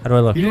 Christ. How do I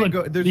look? You didn't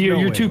go. There's no You're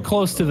way. too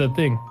close to the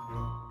thing.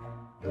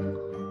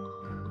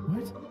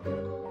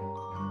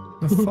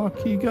 What? The fuck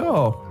he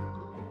go?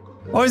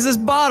 Oh, is this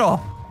bottle?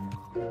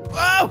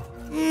 Oh!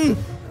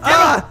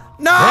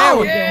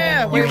 No!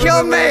 Yeah. You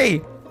killed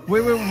me!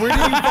 Wait, where did you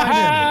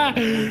find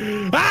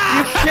him? You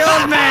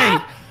killed me!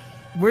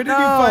 Where did you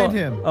find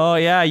him? Oh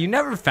yeah, you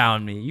never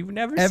found me. You've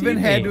never seen Evan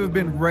me. had to have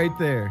been right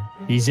there.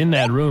 He's in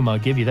that room, I'll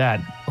give you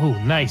that. Oh,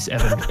 nice,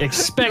 Evan.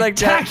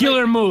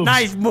 Spectacular moves.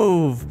 Nice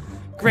move.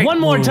 Great One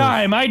more move.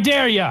 time, I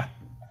dare ya.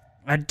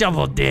 I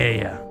double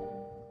dare ya.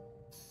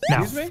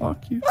 Now,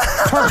 Fuck you.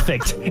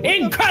 perfect.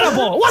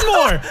 Incredible. One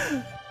more.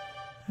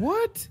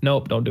 What?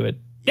 Nope, don't do it.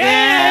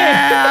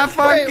 Yeah,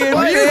 fucking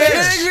Are you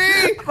bitch.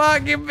 kidding me?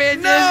 Fucking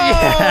bitches. No,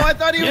 Yeah. I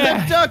thought he was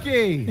Yeah. a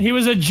ducky. He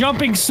was a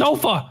jumping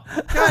sofa.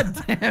 God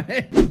damn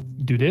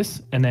it. Do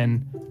this, and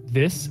then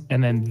this,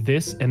 and then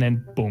this, and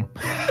then boom.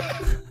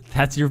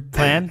 That's your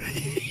plan?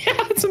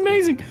 Yeah, it's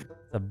amazing.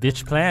 It's a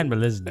bitch plan, but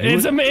let's do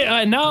It's it.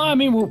 amazing. No, I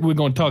mean, we're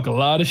going to talk a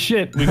lot of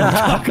shit. We're going to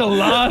talk a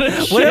lot of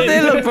shit. What if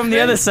they look from the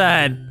other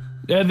side?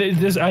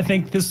 I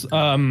think this,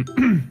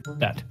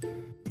 that.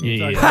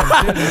 Yeah.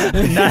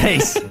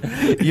 Nice.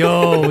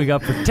 Yo, we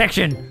got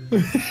protection.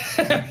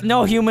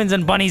 No humans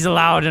and bunnies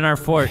allowed in our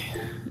fort.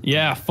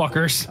 Yeah,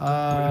 fuckers.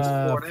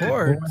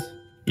 Fort.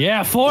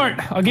 Yeah, fort.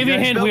 I'll give you a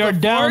guys hint. built We are a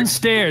fort?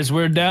 downstairs.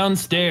 We're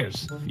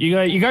downstairs.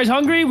 You guys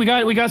hungry? We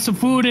got some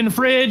food in the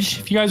fridge.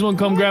 If you guys want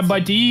to come grab a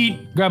bite to eat,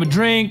 grab a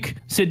drink,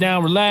 sit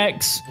down,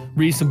 relax,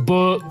 read some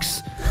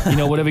books. You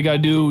know, whatever you gotta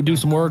do. Do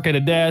some work at a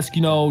desk.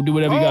 You know, do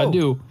whatever you gotta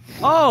do.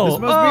 Oh, This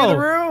must be the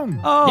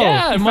room. Oh,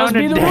 Yeah, it you must found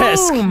be a the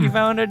desk. room. You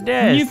found a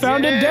desk. You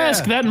found a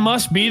desk. That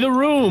must be the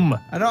room.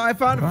 I know. I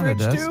found a fridge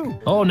desk. too.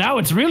 Oh, now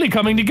it's really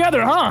coming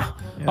together, huh?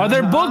 Are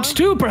there books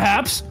too,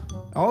 perhaps?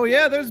 Oh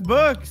yeah, there's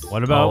books.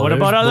 What about Oh, what there's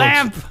about a books.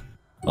 lamp?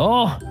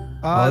 Oh,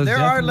 there's There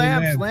are definitely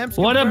lamps. lamps. Lamps.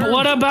 what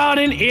confirmed. about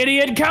an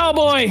idiot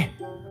cowboy?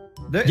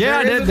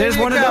 Yeah, there is there's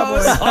an one of idiot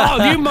those.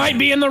 cowboy. Oh, you might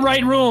be in the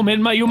right room.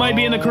 You might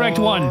be in the correct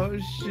one. Oh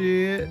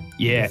shit.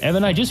 Yeah,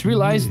 Evan, I just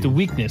realized the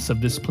weakness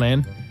of this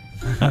plan.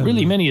 Not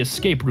really many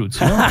escape routes,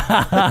 you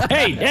know?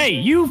 Hey,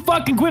 you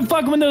fucking quit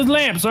fucking with those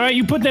lamps, all right?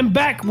 You put them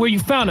back where you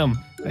found them.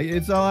 Hey,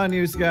 it's all on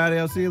you, Scotty.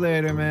 I'll see you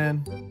later,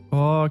 man.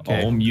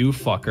 Okay. You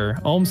fucker.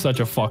 Ohm's such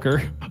a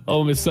fucker.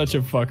 Ohm is such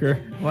a fucker.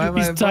 Why am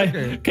I a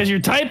fucker? Because you're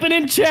typing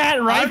in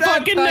chat right I'm not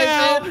fucking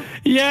now. typing.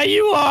 Yeah,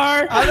 you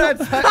are. I'm not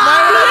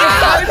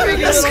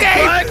typing.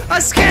 Escape!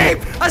 Escape!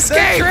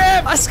 Escape!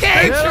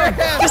 Escape!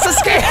 Just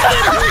escape!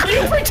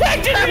 You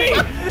protected me.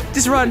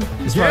 Just run!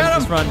 Just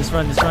run! Just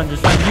run!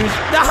 Use.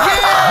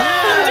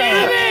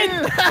 Damn it!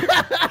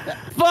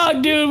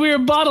 Fuck, dude. We were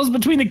bottles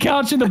between the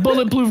couch and the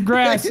bulletproof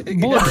grass.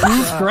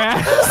 Bulletproof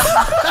grass?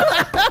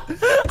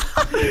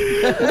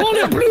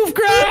 Bulletproof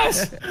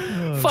grass!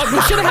 Fuck,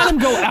 we should have had him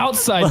go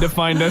outside to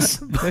find us.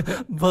 Shut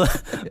the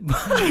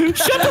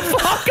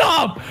fuck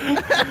up!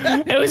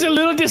 It was a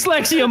little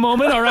dyslexia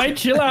moment, alright?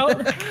 Chill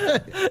out.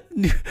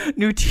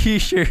 New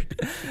T-shirt.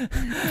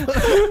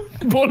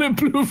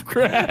 Bulletproof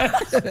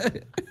grass.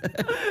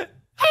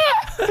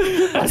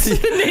 That's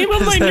the name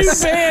of my new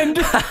band.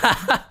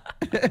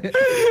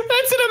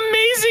 That's an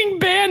amazing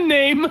band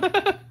name.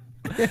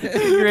 Great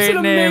It's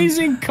an name.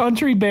 amazing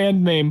country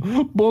band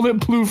name.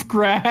 Bulletproof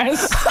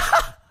Grass.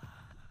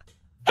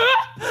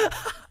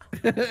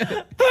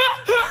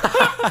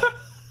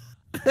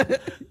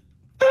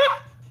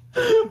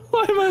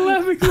 Why am I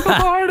laughing so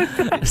hard at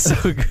that? So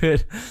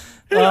good.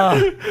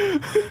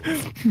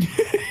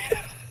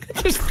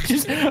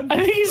 Just, I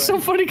think he's so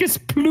funny because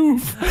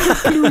ploof.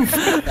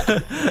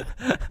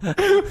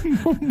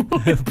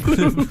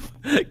 Bulletproof.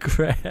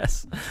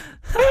 Grass.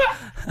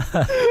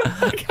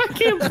 I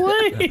can't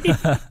play.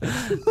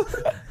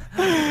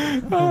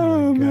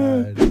 Oh,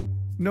 man.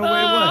 No way,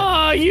 what?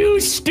 Oh, you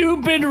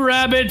stupid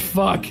rabbit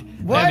fuck.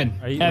 What? Evan,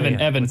 Are you- Evan,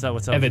 yeah, Evan.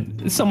 what's up?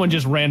 Evan, someone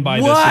just ran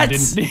by What?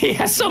 this and didn't.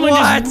 Yeah, someone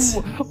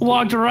just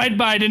walked right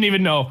by, didn't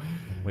even know.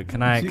 Wait,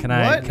 can I?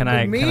 What? Can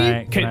I?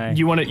 Okay,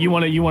 you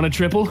want a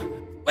triple?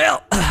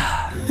 Well, The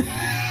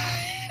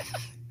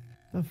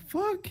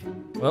fuck?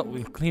 well,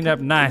 we've cleaned up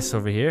nice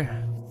over here.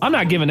 I'm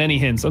not giving any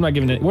hints. I'm not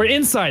giving it. We're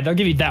inside. I'll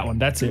give you that one.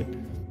 That's it.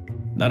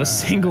 Not a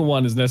single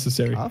one is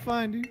necessary. I'll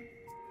find you.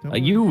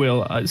 Don't You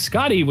will.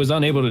 Scotty was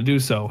unable to do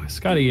so.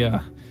 Scotty,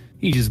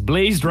 he just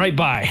blazed right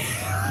by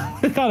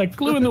without a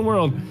clue in the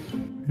world.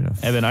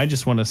 Evan, I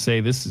just want to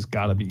say this has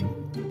got to be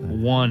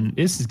one.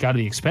 This has got to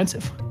be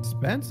expensive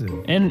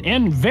Expensive.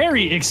 and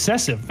very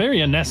excessive,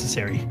 very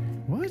unnecessary.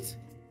 What?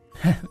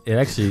 It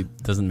actually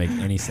doesn't make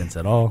any sense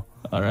at all.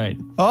 All right.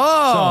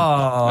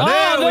 Oh,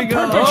 The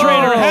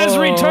perpetrator has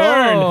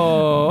returned.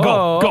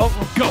 Go.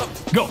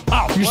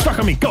 Ow, you're stuck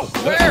on me. Go.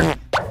 Where?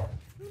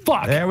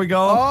 Fuck. there we go.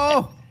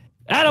 Oh.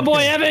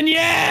 Attaboy, Evan.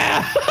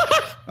 Yeah.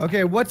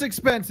 Okay, what's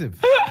expensive?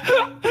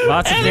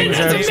 Lots of things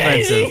are that's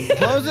amazing. expensive.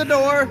 Close the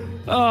door.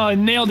 Oh,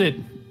 nailed it.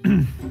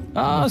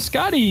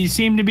 Scotty, you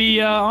seem to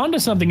be onto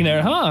something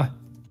there, huh?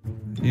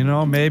 You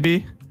know,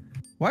 maybe.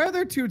 Why are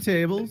there 2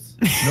 tables?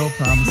 No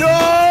problem.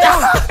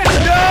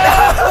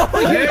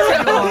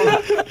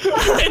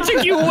 It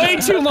took you way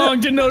too long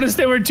to notice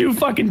there were 2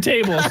 fucking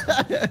tables.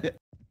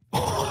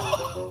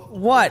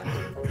 What?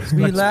 What are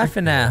you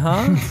laughing at,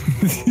 huh?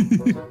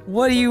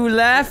 What are you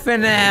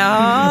laughing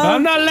at, huh?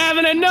 I'm not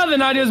laughing at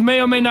nothing. I just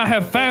may or may not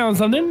have found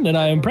something that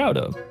I am proud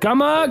of.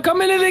 Come on,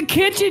 come into the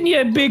kitchen,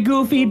 you big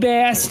goofy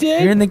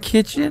bastard. You're in the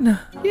kitchen?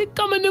 You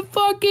come in the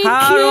fucking kitchen.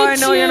 How do I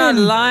know you're not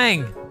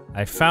lying?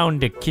 I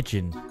found the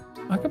kitchen.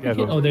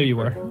 Oh, there you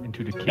are.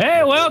 Into the kitchen.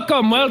 Hey,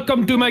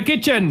 welcome to my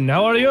kitchen.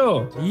 How are you?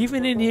 Are you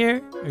even in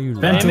here? Are you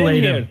lying?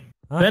 Ventilate him.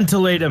 Huh?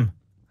 Ventilate him.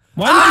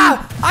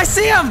 Ah! I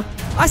see him!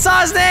 I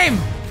saw his name!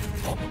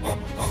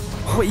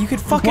 What, you could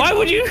fucking— Why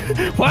would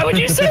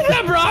you say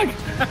that, Brock?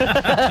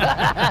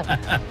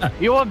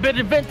 You want bit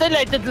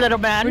ventilated, little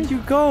man? Where'd you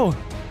go?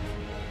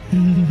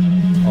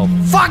 Oh,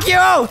 fuck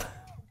you!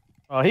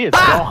 Oh, he is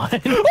gone.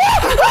 Fuck!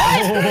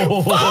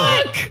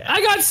 I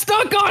got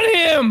stuck on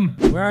him!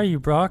 Where are you,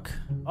 Brock?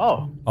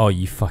 Oh. Oh,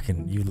 you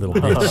little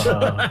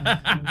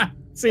bitch.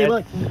 See,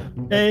 look.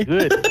 Hey.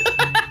 Good.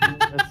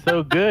 That's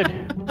so good.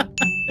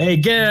 Hey,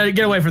 get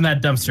away from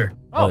that dumpster.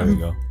 Oh, there we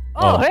go.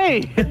 Oh,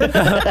 hey!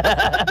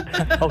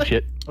 Oh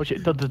shit! Oh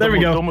shit! There we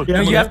go. Don't move.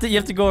 Yeah, you have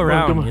to go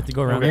around. You have to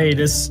go around. Hey,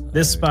 this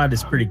spot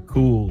is pretty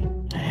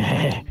cool.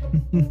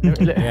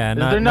 Yeah,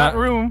 not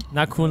room.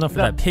 Not cool enough for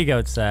that pig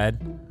outside.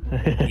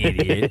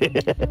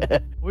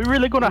 Idiot. We're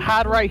really gonna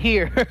hide right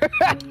here.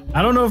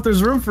 I don't know if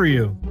there's room for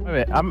you. Wait a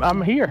minute,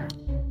 I'm here.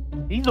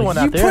 He's the one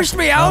out there. You pushed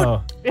me out.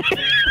 Oh.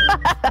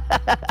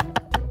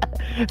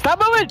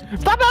 Stop moving!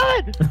 Stop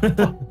moving!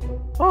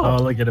 Oh,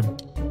 look at him.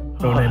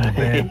 Going in the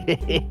van.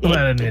 What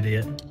an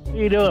idiot. What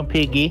you doing,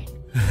 piggy?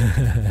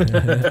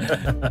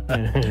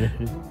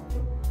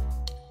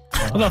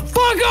 What the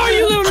fuck are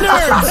you, little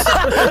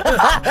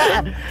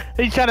nerds?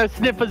 He's trying to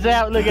sniff us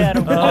out. Look at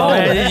him. Oh,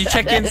 did you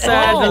check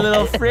inside the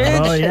little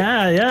fridge? Oh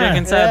yeah. Check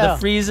inside the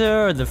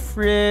freezer or the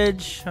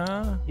fridge,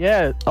 huh?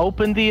 Yeah.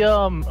 Open the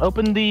oven.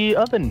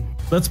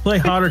 Let's play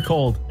hot or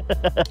cold.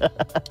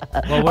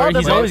 Well,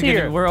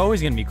 we're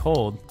always gonna be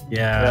cold.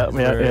 Yeah.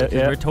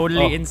 We're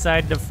totally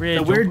inside the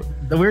fridge.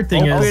 The weird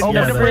thing is,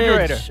 open the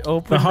refrigerator.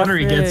 The hotter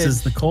he gets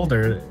is the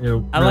colder.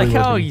 I like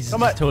how he's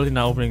totally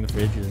not opening the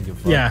fridge. He doesn't give a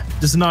fuck. Yeah,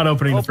 just not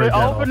opening the fridge.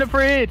 Open the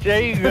fridge. There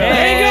you go.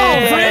 There you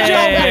go. Fridge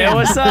open. Hey,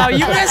 what's up?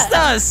 You missed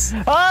us.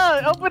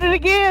 Oh, open it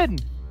again.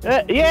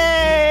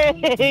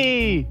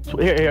 Yay!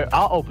 Here,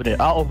 I'll open it.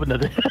 Oh,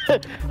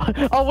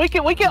 we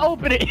can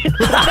open it.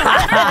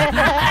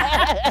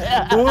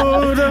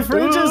 Oh, the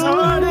fridge is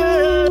hot.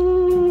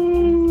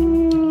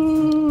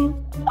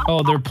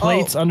 Oh, there are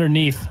plates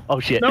underneath. Oh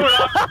shit! No.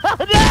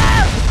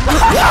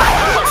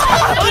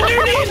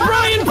 Underneath,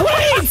 Brian,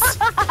 plates!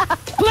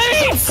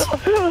 Plates!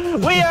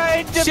 We are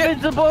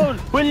indivisible.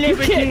 We're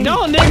liberty.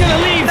 No, they're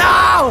gonna leave.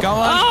 No! Go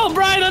on. Oh,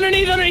 Brian,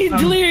 underneath.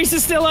 Delirious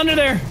is still under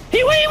there.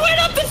 He went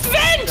up the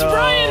vent,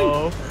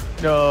 Brian.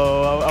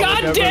 No.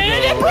 God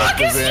damn it, Brock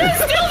is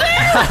still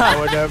there. I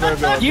would never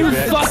go. You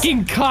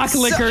fucking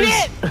cocklickers.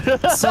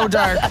 So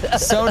dark.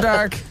 So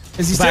dark.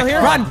 Is he still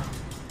here? Run!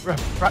 Run.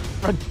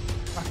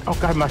 Oh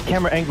god, my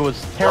camera angle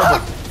is terrible.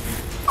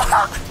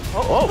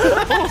 Oh.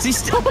 Is he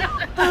still?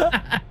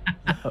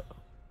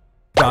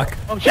 Brock.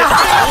 Oh shit!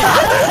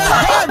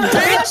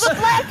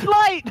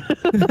 Flashlight!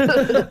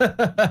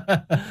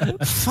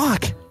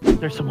 Fuck.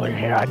 There's someone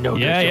here. I know.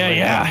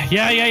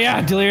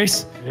 Yeah.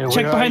 Delirious.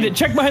 Check behind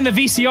the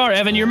VCR,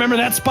 Evan. You remember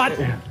that spot?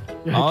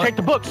 Check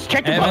the books.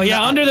 Oh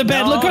yeah, under the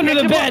bed. Look under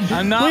the bed.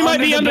 I'm not We might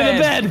be under the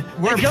bed.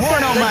 We're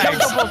porno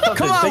mics.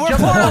 Come on, we're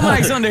porno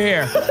mics under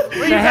here.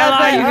 Where the hell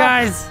are you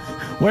guys?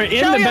 We're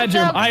in the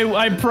bedroom.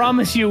 I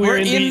promise you we're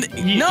in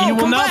the... You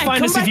will not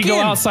find us if you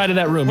go outside of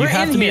that room. You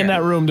have to be in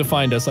that room to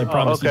find us. I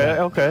promise you.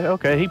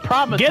 Okay. He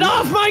promised. Get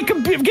off my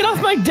computer. Get off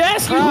my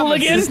desk, you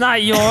hooligan. It's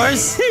not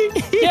yours.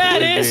 Yeah,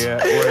 it is.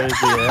 Where is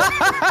he at?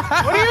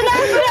 What are you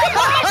laughing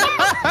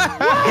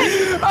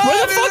at?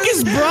 Where the fuck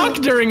is Brock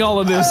during all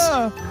of this?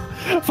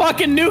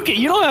 Fucking nuke it.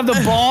 You don't have the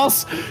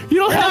balls. You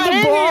don't have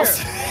the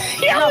balls.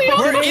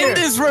 We're in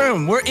this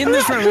room.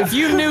 If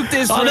you nuke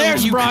this room,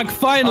 there's Brock.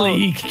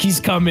 Finally, he's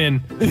come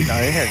in. No,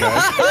 here,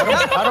 guys.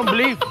 I don't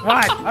believe.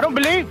 What? I don't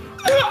believe.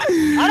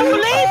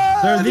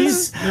 There are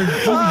these.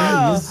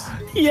 DVDs.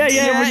 Yeah,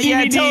 we're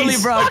DVDs. Totally,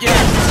 Brock. Yeah.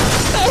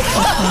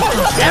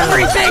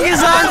 Everything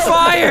is on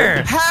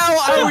fire. How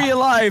are we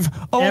alive?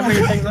 Oh,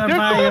 Everything's on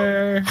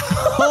fire.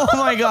 oh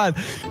my god.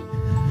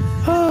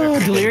 Oh,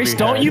 Delirious,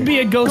 don't you be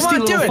a ghosty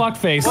little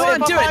fuckface. Go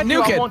on, do it.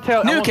 Nuke it.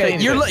 Nuke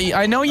it.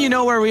 I know you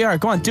know where we are.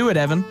 Go on, do it,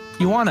 Evan.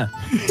 You wanna.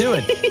 Do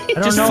it.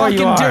 Just fucking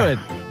do it.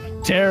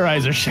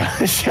 Terrorizer,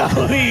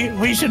 shall we?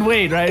 We should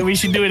wait, right? We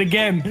should do it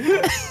again.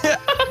 Do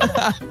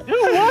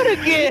what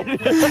again?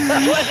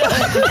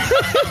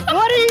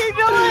 What are you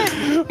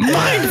doing?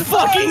 Mind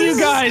fucking you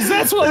guys.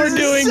 That's what we're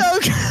doing.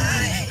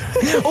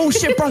 Oh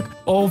shit, Brock.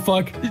 Oh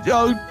fuck.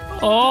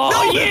 Oh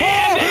no,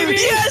 yeah, baby.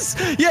 Yes.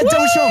 Yeah,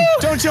 don't show him.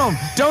 Don't show him.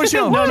 Don't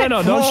show him.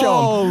 No, don't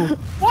show him.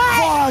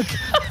 What?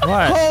 Fuck.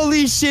 What?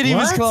 Holy shit, he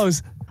was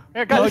close.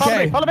 Here, guys,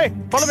 Okay. follow me.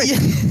 Follow me.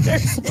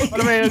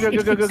 Follow me.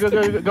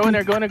 Go in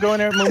there. Go in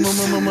there. Move.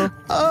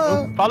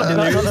 Follow me.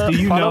 Delirious, do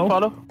you know?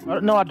 Follow.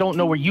 No, I don't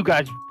know where you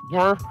guys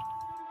were.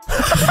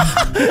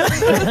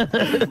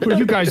 Where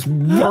you guys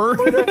were?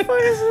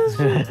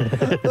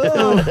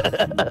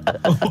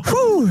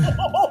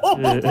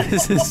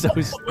 This is so.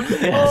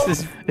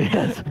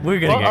 We're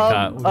gonna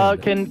get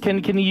caught.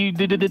 Can you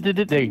do?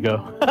 There you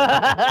go.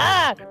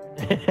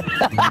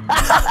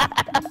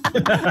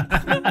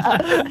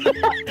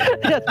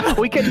 Yes,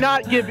 we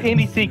cannot give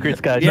any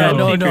secrets, guys. Yeah,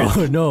 no,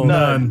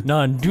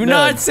 none. Do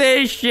not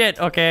say shit,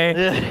 okay?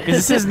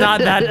 Because this is not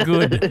that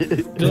good.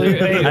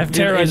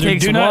 It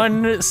takes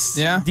one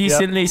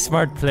decently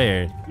smart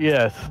player.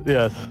 Yes.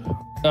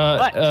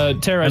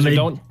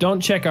 Terrorizer,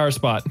 don't check our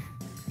spot.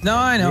 No,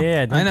 I know.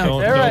 Yeah, I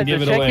know. Don't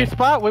give it check away. your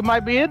spot. We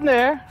might be in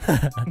there.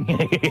 Check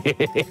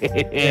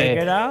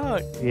it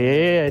out.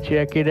 Yeah,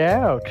 check it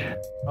out.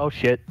 Oh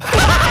shit.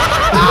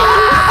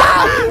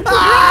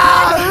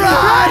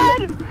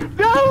 Run!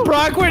 No!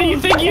 Brock, where do you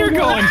think you're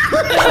going?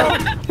 How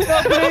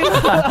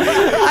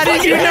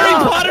did you know? Harry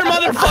Potter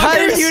motherfuckers! How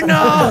did you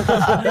know?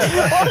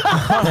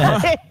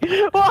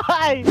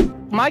 Why?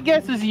 My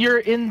guess is you're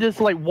in this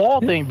like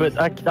wall thing, but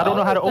I don't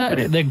know how to open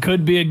it. That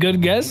could be a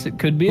good guess. It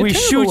could be a We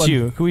terrible shoot one.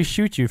 you. Can we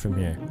shoot you from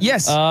here?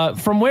 Yes.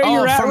 From where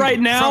you're at right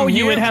now, you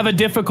here? would have a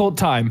difficult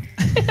time.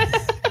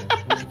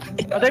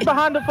 Are they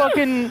behind the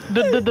fucking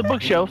the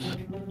bookshelves?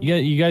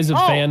 You guys a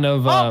fan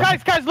of?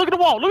 Guys, look at the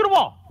wall. Look at the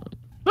wall.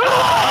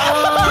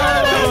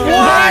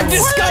 What?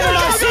 Discovered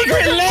our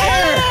secret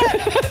lair!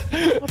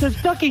 Oh,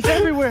 there's duckies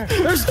everywhere.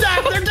 They're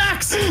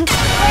ducks! Are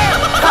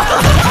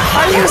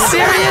you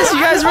serious?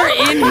 You guys were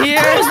in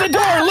here? There's the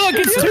door. Look,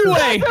 it's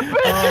two-way.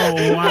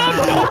 Oh, wow.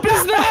 How dope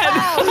is that?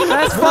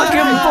 That's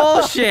fucking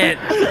bullshit.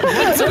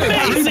 That's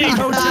amazing.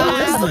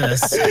 hotel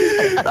is this?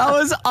 That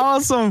was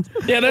awesome.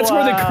 Yeah, that's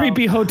where the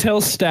creepy hotel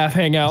staff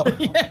hang out.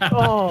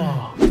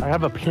 Oh, I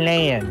have a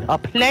plan.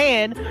 But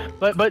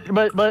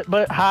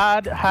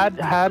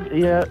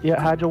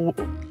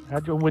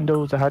hide your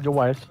windows and hide your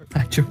wires.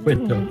 Hide your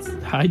windows.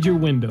 Hide your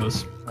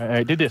windows. All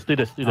right, do this.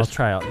 I'll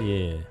try out.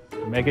 Yeah.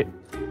 Make it.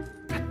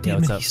 Damn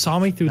what's it, up? he saw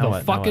me through Now the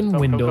what? Now fucking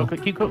what? window.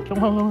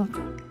 Come on.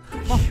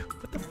 What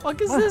the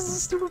fuck is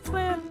this? Stupid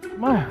plan.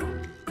 Come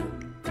on.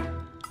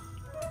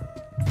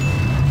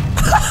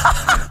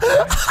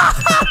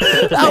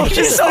 That was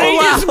just so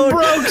loud.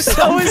 Broke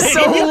That was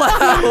so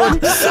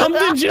loud.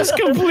 Something just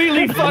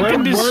completely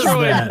fucking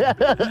destroyed.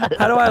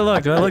 How do I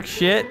look? Do I look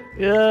shit?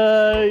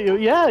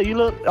 Yeah,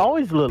 you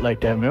always look like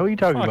that, man. What are you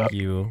talking Fuck about?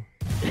 you.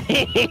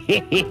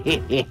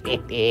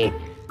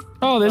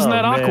 Oh, isn't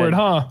that man. awkward,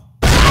 huh?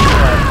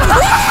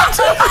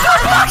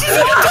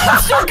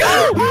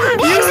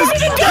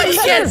 You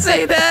can't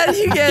say that.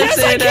 You can't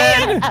say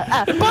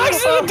that. The box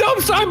is in the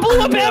dumpster. I blew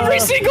up every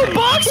single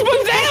box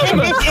but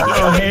them.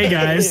 Oh, hey,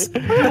 guys.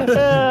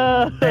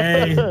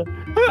 Hey.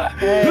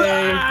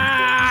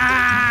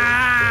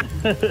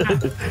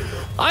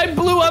 I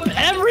blew up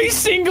every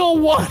single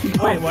one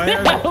but why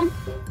are them.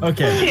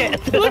 Okay.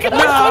 Look at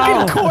my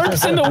fucking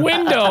corpse in the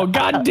window.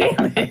 God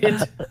damn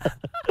it.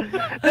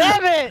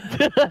 Damn it!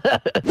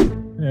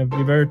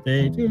 Happy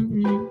birthday to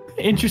me.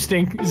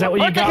 Interesting. Is that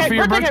what you got for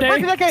your birthday?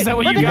 Birthday cake, Is that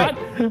what you got?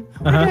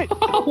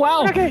 Oh,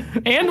 wow. Okay.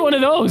 And one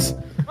of those.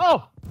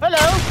 Oh, hello.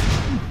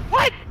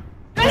 What?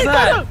 What's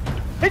that?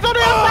 He's on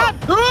the outside.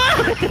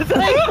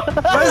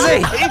 What is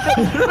he?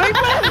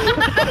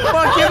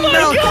 Fucking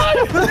milk.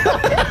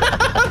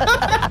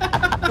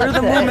 Where did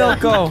the moo milk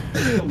go?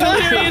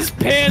 Delirious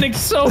panicked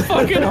so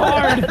fucking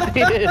hard.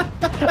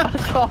 I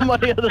saw him on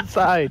the other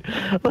side.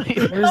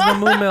 Where's the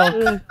moo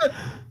milk?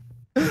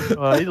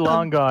 Oh, he's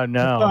long gone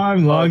now.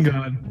 I'm long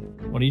gone.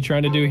 What are you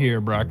trying to do here,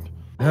 Brock?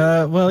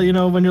 Well, you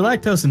know, when you're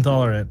lactose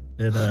intolerant,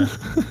 it,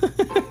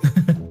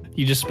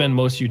 You just spend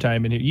most of your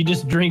time in here. You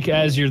just drink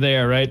as you're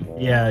there, right?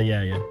 yeah.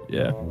 Yeah.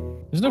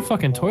 There's no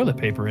fucking toilet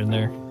paper in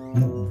there.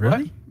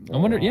 Really? I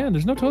wonder, yeah,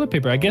 there's no toilet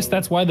paper. I guess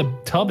that's why the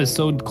tub is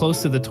so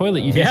close to the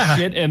toilet. You Yeah. just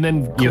shit and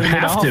then You clean it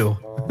have off. to.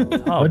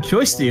 What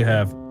choice do you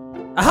have?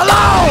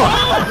 Hello!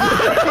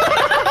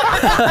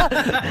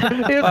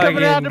 He was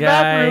coming out of the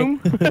bathroom.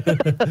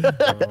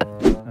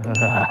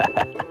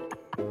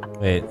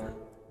 Wait.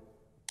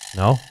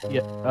 No?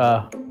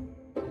 Yeah.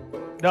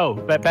 No.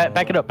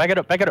 Back it up.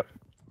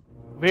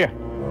 Over here.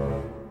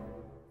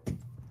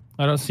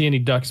 I don't see any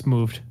ducks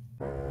moved.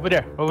 Over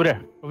here.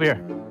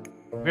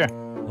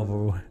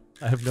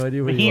 I have no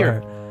idea where Here.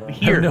 you are. I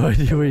have no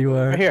idea where you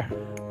are. Right here.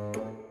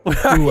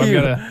 Where are Ooh, you?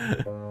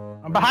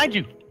 I'm behind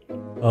you.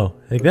 Oh,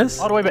 like this?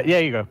 All the way back. Yeah,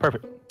 you go.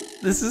 Perfect.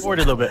 This is. Forward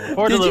a little bit.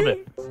 Forward a little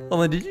bit.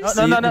 Hold on, did you No,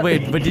 see? no.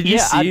 Wait, but did you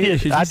Yeah, see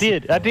it? I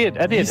did.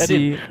 Did you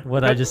see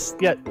what I just?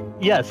 Yeah.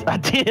 Yes, I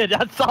did.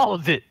 I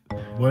solved it.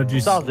 What did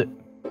you Solved it.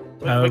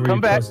 How Wait, were come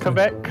you back. supposed Come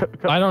to-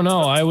 back. I don't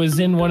know. I was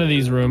in one of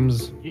these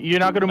rooms. You're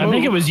not gonna move. I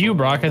think it was you,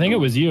 Brock. I think it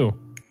was you.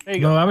 There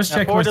you go. No, I was Now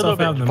checking forward a myself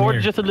little out in bit. the Forward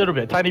mirror. just a little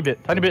bit. Tiny bit.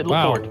 Look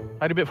Wow. forward.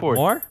 Tiny bit forward.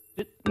 More?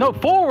 No,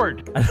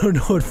 forward. I don't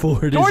know what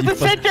forward is. Towards you the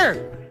center.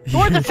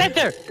 Towards the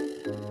center.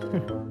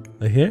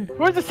 Like here?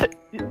 Where's the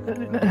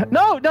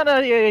No,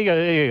 here you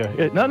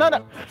go. No. No.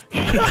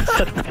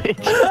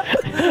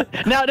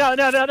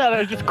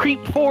 Just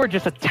creep forward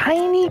just a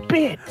tiny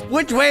bit.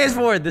 Which way is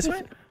forward? This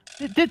way?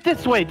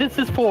 This way. This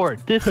is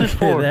forward. This is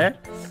forward. There?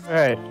 All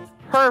right.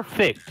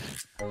 Perfect.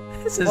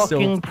 This is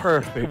fucking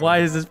perfect. Why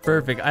is this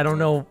perfect? I don't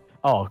know.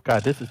 Oh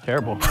god, this is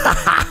terrible.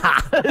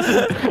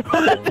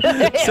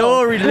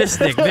 So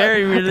realistic.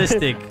 Very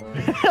realistic.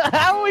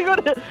 How are we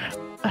gonna...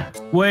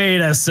 Wait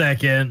a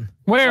second.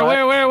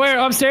 Where?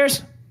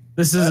 Upstairs?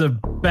 This is a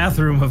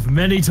bathroom of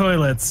many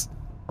toilets.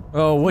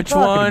 Oh, which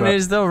one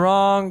is the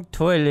wrong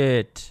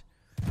toilet?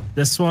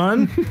 This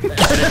one? Get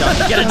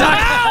a duck!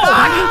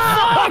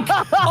 Ow!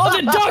 Fuck! Oh,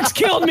 the ducks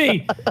killed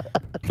me!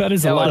 That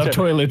is a lot of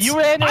toilets. You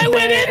ran in I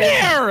went in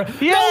there!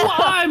 Yeah. No,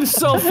 I'm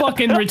so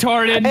fucking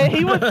retarded. Hey,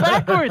 he was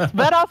backwards.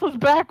 Badass was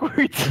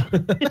backwards.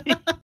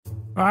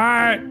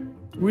 Alright.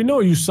 We know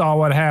you saw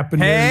what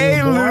happened.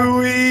 Hey,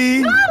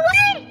 Louie! No, wait!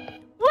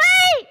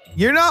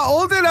 You're not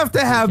old enough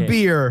to have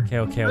beer.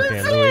 Okay.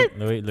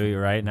 Louis,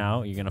 right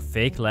now, you're gonna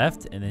fake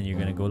left, and then you're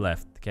gonna go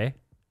left, okay?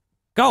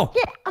 Go!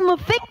 Yeah, I'm a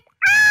fake.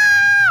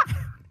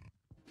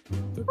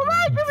 Come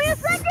on, give me a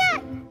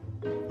second!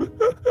 I'm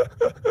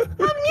new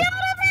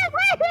to this!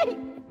 Wait!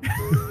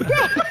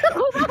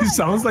 He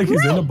sounds like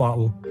he's in a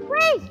bottle.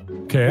 Wait!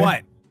 Okay.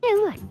 What? Hey,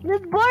 look,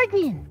 there's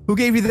bargain. Who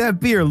gave you that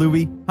beer,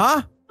 Louie?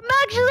 Huh? I'm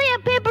actually a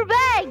paper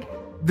bag.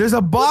 There's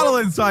a bottle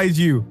inside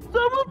you.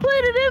 Someone put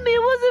it in me.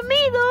 It wasn't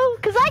me, though,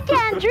 because I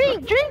can't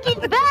drink.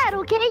 Drinking's bad,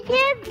 okay,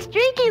 kids?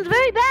 Drinking's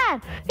very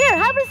bad. Here,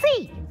 have a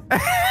seat.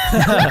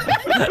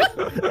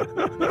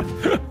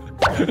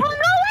 Oh,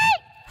 no, wait!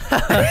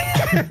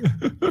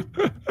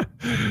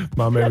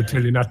 Mom ever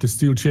tell you not to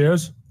steal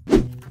chairs?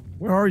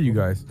 Where are you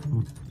guys?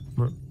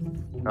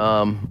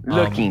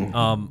 Looking.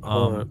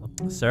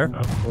 Sir?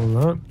 Hold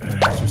on.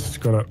 Just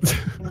gonna...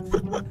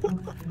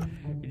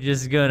 You're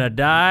just gonna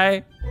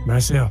die?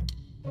 Marcel,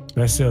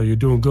 you're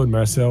doing good,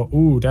 Marcel.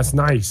 Ooh, that's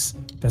nice.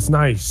 That's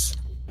nice.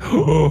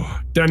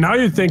 Oh, now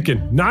you're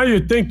thinking. Now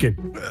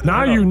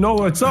you know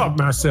what's up,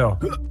 Marcel.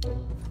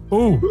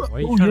 Ooh,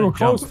 you were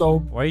close though.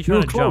 Why are you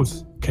trying to jump?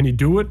 Can you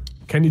do it?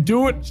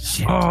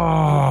 Shit.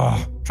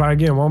 Oh, try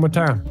again. One more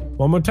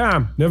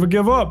time. Never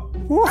give up.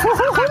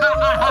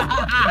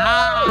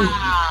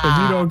 If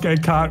you don't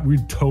get caught, we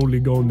totally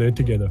go in there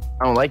together.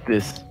 I don't like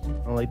this. I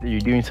don't like that you're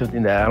doing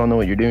something that I don't know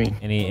what you're doing.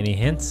 Any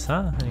hints,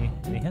 huh? Any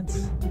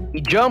hints?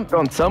 He jumped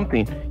on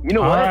something. You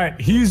know what? All right,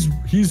 he's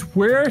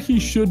where he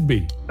should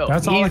be.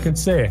 That's all I can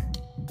say.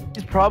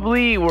 He's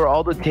probably where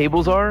all the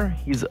tables are.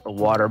 He's a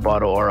water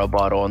bottle or a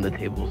bottle on the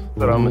tables.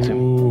 But I'm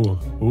assuming.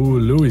 Ooh,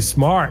 Louis is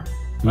smart.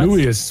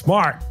 Louis is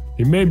smart.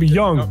 He may be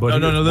young, but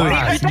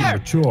he's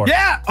mature.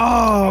 Yeah!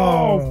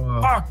 Oh,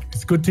 fuck.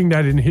 It's a good thing that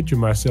I didn't hit you,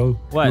 Marcel.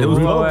 What? Wait.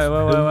 Look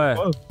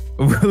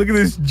at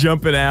this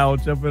jumping around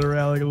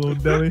like a little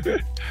dummy.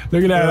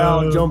 Look at that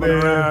owl jumping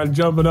around,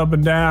 jumping up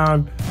and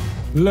down.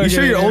 You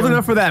sure you're old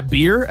enough for that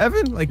beer,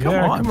 Evan? Like, come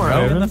on,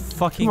 bro. In the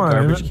fucking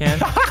garbage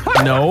can?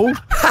 No.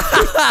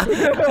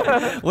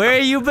 Where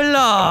you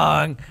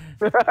belong.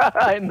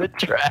 In the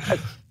trash.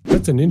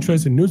 That's an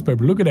interesting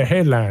newspaper. Look at the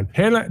headline.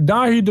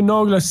 Dahi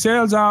Denogla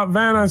sells out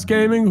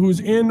Vanossgaming, who's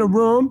in the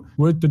room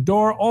with the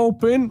door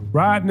open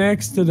right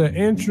next to the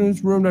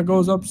entrance room that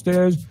goes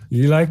upstairs.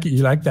 You like it?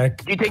 You like that?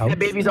 Did you take the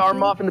baby's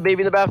arm off and the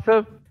baby in the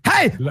bathtub?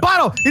 Hey,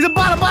 bottle! He's a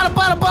bottle, layup,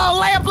 bottle, layup,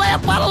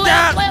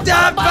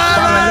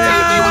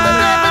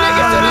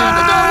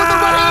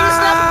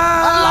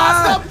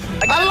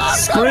 I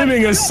lost him!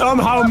 Screaming is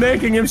somehow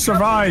making him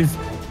survive.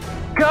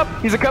 Cup!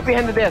 He's a cup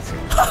behind the desk.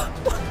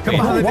 Come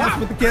behind the desk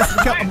with the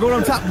cup. I'm going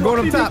on top.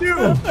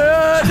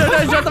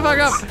 Shut the fuck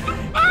up.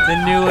 The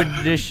new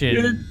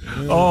edition.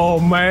 Oh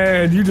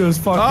man, you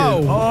just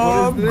fucking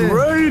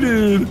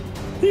upgraded.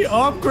 He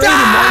upgraded.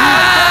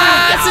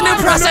 That's a new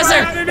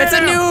processor. It's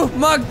a new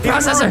mug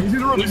processor.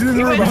 He's in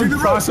the room.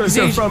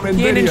 Processor from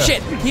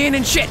NVIDIA. He ain't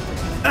in shit.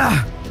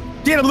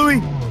 Get him,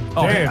 Louis.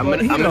 Oh, I'm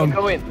gonna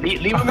go in.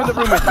 Leave him in the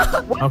room with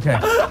you. Okay.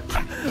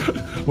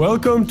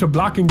 Welcome to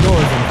blocking doors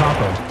in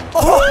Copper.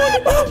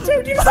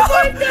 Dude, you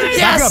survived that!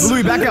 Yes!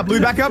 Back up, Louis,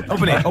 back up.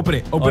 Open it.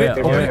 Okay.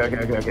 Wait.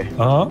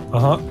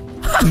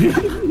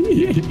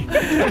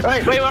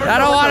 I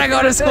don't want to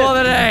go to school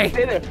today.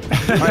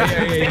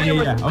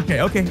 Yeah. Okay.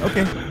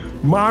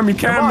 Mom, you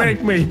can't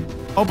make me.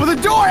 Open the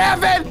door,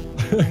 Evan!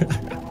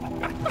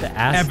 The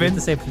ass Evan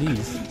to say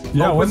please.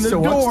 Yeah, Open the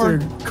door.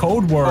 What's the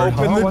code word?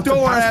 Open the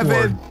door,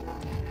 Evan.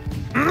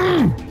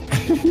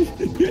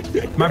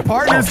 My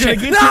partner's gonna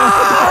get you.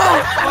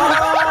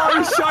 Oh,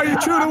 he shot you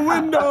through the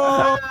window.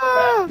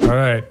 All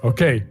right,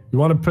 okay. You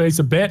want to place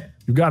a bet?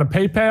 You got a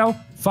PayPal?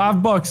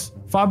 $5.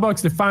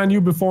 $5 to find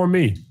you before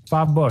me.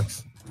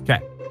 $5.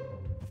 Okay.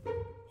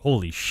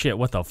 Holy shit!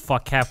 What the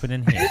fuck happened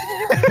in here?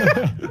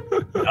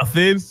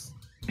 Nothing.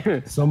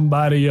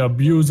 Somebody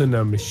abusing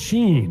a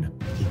machine.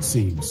 It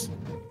seems.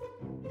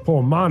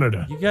 Poor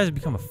monitor. You guys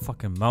become a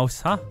fucking mouse,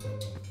 huh?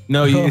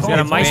 No, you got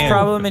a mice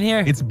problem in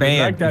here? It's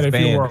banned. Like that if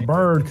you were a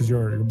bird, because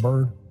you're a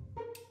bird.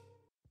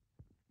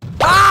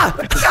 Ah!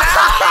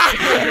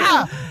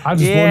 I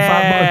just won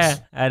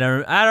 $5. I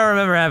don't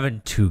remember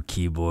having 2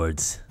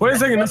 keyboards. Wait a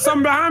second, there's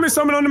something behind me,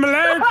 something under my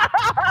leg.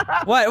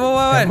 What?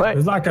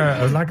 It's like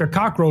a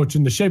cockroach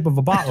in the shape of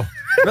a bottle.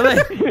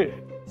 Really?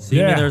 See,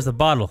 there's the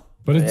bottle.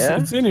 But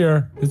it's in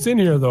here. It's in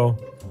here though.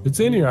 It's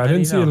in here. I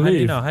didn't see it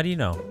leave. How do you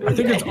know? I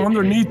think it's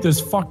underneath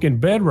this fucking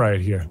bed right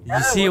here. Did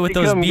you see it with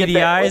those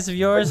beady eyes of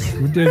yours?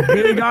 With these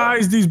big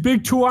eyes, these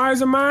big 2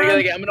 eyes of mine.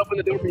 I'm gonna open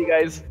the door for you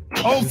guys.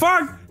 Oh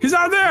fuck! He's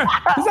out there!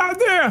 He's out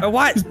there!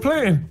 What? He's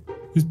playing.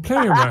 He's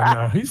playing right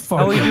now. He's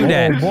fucking. How we do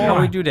that? Boy.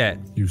 How we do that?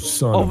 You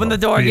son. Open the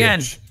door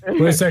again.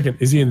 Wait a second.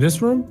 Is he in this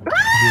room?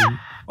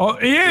 Oh,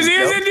 he is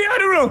in the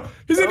other room.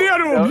 He's in the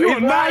other room. You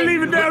are not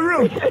leaving that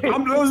room.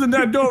 I'm closing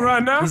that door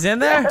right now. He's in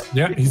there?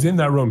 Yeah, he's in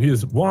that room. He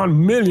is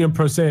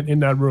 1,000,000% in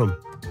that room.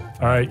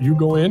 All right, you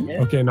go in.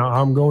 Yeah. Okay, now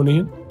I'm going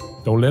in.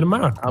 Don't let him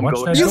out.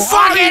 Watch that you door.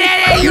 Fucking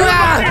idiot! You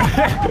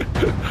out!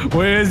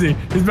 Where is he?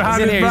 He's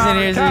behind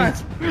his back.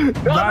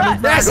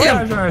 That's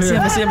him. I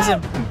see him.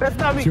 That's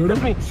not me. Shoot him.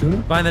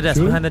 Behind the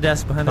desk. Behind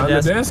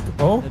the desk.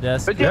 Oh. The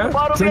desk. Yeah.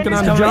 Drinking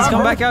on the job. He's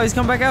He's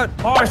come back out.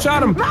 Oh, I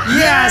shot him.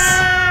 Yes!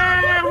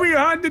 We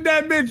hunted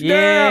that bitch down.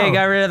 Yeah,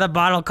 got rid of the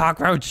bottle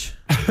cockroach.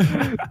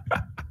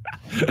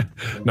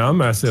 Now,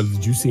 Marcel,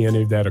 did you see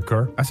any of that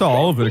occur? I saw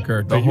all of it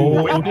occur. The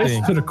whole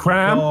thing. To the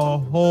crime. The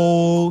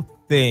whole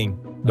thing.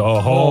 The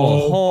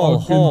whole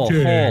hole.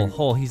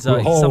 He's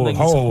something. He's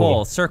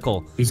whole.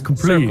 Circle. He's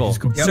complete. Circle. He's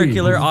complete.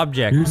 Circular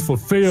object. He's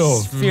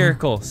fulfilled.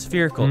 Spherical.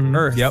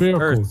 Earth. Yep.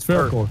 Earth.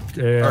 Spherical.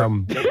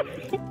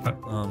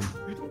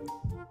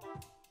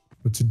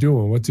 What's he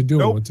doing?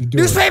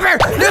 Newspaper!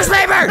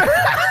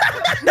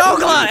 No,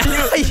 Glenn!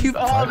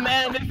 Oh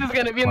man, this is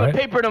gonna be in the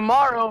paper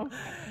tomorrow.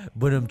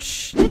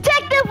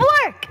 Detective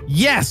work!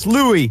 Yes,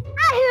 Louis!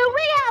 I hear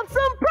we have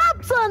some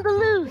props on the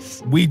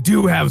loose. We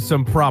do have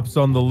some props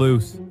on the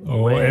loose.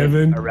 Oh,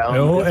 Evan.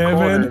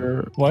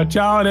 Evan. Watch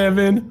out,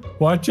 Evan.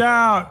 Watch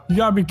out. You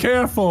gotta be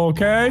careful,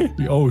 okay?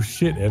 Oh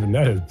shit, Evan,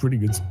 that is a pretty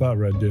good spot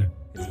right there.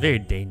 It's very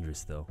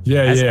dangerous, though.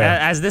 Yeah.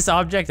 As this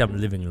object, I'm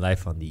living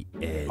life on the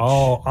edge.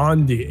 Oh,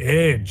 on the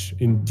edge,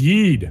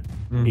 indeed.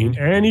 In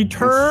any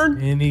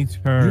turn, you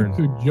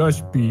could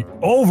just be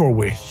over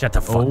with. Shut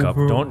the fuck up!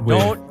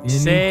 Don't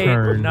say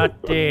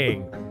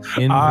nothing.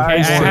 I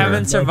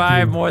haven't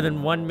survived more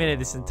than 1 minute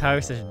this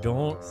entire session.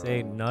 Don't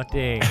say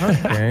nothing.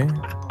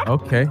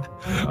 Okay.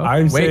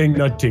 I'm saying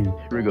nothing.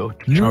 Here we go.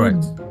 All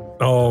right.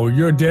 Oh,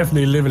 you're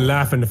definitely living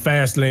life in the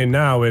fast lane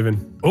now,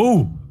 Evan.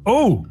 Oh,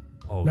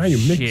 now you're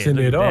mixing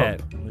it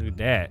up. Look at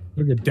that.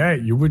 Look at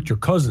that. You're with your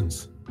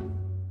cousins.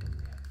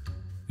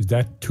 Is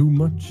that too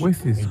much?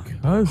 With his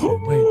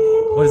cousin? Wait,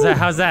 what is that?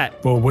 How's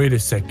that? But wait a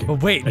second.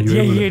 But wait,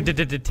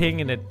 the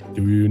ting and it.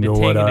 Do you know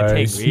what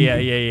I see? Yeah.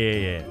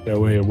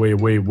 Wait.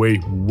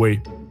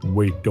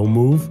 Don't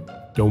move.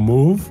 Don't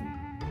move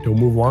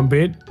one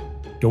bit.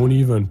 Don't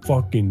even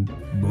fucking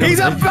move. He's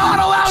a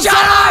bottle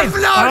outside!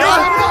 Shut up!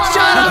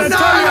 Shut up!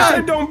 I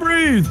said don't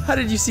breathe. How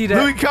did you see that?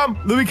 Louis, come!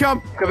 I'm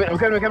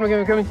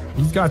coming.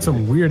 He's got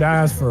some weird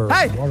eyes for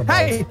water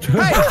Hey!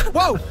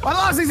 Whoa! I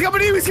lost! He's coming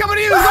to you! He's coming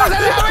to you!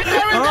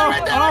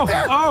 Right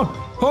there! Oh!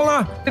 Hold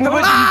on! In the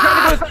bush,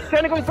 he's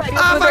trying to go inside.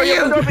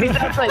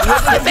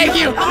 Thank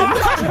you!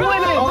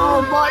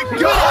 Oh my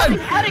God!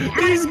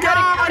 He's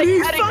gone!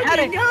 He's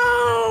fucking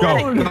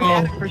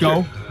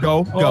gone!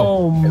 Go!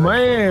 Oh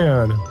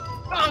man!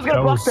 I was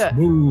gonna block that.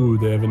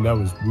 Smooth, Evan. That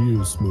was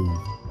real smooth.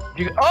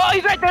 Oh,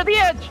 he's right there at the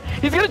edge.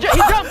 He's gonna jump.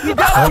 He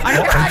jumped.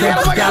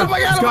 I got him!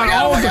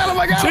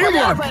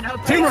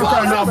 Teamwork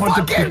right now,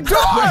 fucking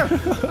door!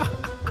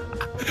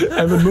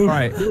 Evan, move. All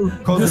right,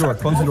 close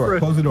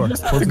the door.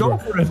 Go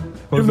for it.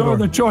 You have no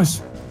other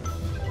choice.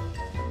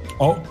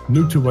 Oh,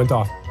 Nutu went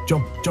off.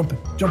 Jump it.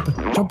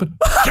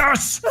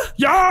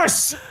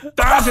 Yes!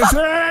 That is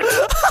it!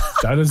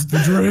 That is the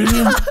dream.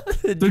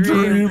 The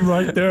dream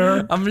right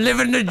there. I'm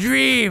living the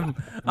dream.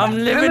 He's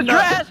in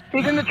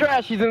the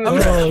trash.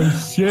 Oh,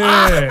 shit.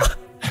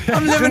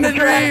 I'm living the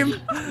dream.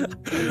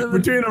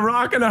 Between a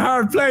rock and a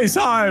hard place,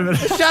 Ivan.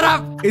 Shut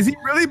up. Is he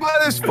really by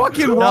this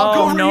fucking rock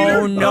over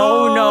here?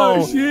 No.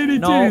 Oh, shitty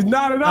cheese.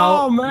 Not at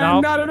all,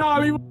 man. Not at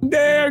all. He wouldn't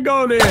dare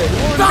go there.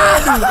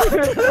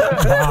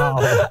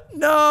 Wow.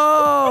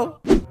 No.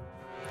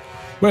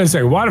 Wait a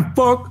second. Why the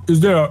fuck is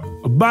there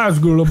a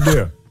bicycle up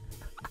there?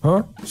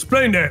 Huh?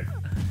 Explain that.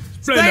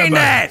 Explain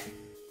that.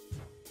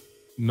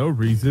 No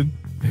reason.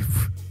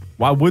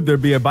 Why would there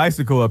be a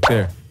bicycle up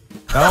there?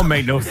 That don't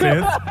make no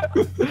sense.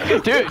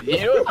 Dude,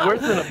 you know what's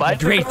worse than a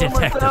bicycle? Great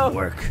detective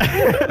work.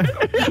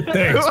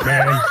 Thanks,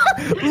 man.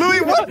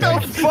 Louis, what the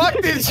fuck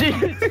did she?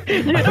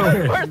 You know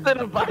what's worse than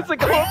a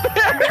bicycle up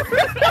there?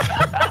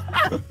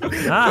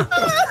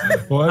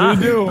 What do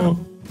you do?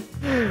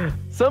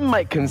 Some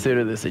might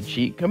consider this a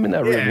cheat. Come in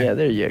that room. Yeah,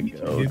 there you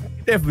go. You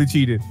definitely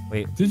cheated.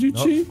 Wait, did you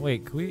cheat?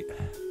 Wait, can we?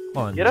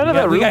 Hold on. Get out of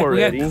that room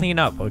already. We got to clean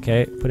up,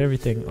 okay? Put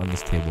everything on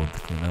this table to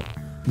clean up.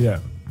 Yeah.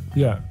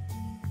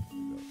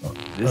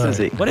 This is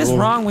it. What is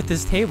wrong with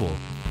this table?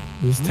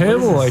 This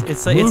table, like,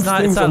 it's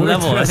not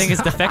level. I think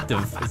it's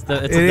defective. It's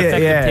a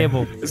defective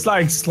table. It's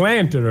like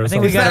slanted or something.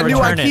 I think we gotta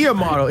return it. IKEA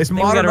model. It's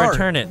modern art.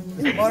 Return it.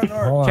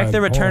 Check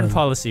the return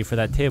policy for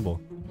that table.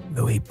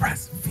 Louis,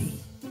 press V.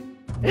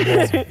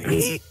 Can't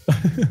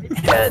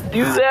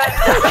do that.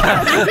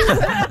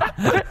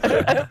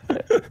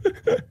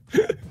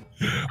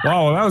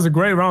 Wow, that was a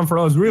great round for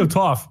us. Real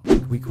tough.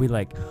 We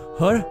like,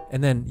 huh?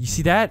 And then you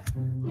see that?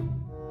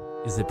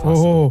 Is it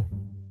possible?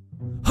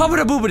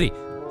 Hubbada boobity.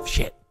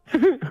 Shit.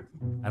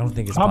 I don't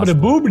think it's possible. Hubbada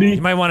boobity.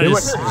 You might want to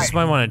just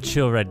might want to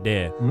chill right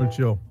there. I'm gonna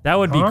chill. That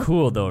would be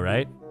cool though,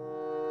 right?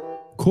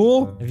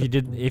 Cool.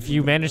 If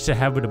you managed to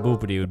have a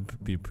boobity, it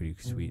would be pretty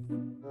sweet.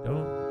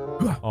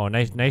 Oh,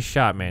 nice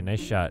shot, man.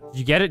 Nice shot. Did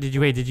you get it? Did you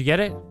get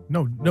it?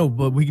 No,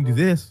 but we can do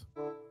this.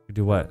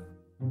 Do what?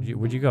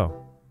 Where'd you go?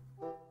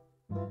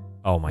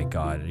 Oh my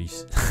God. Are you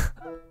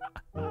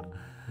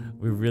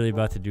we're really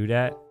about to do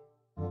that?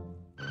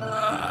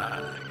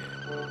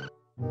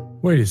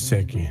 Wait a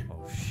second.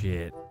 Oh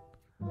shit.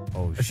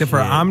 Oh shit. Except for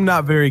I'm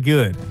not very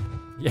good.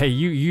 Yeah,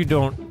 you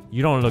don't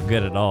look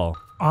good at all.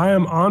 I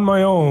am on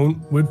my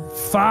own with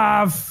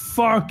 5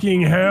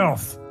 fucking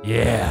health.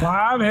 Yeah.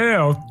 5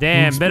 health.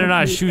 Damn, better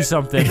not shoot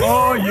something.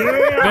 Oh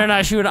yeah. Better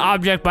not shoot an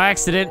object by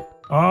accident.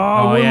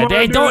 Oh yeah.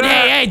 Hey,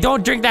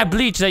 don't drink that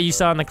bleach that you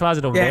saw in the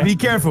closet over there. Yeah, be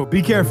careful.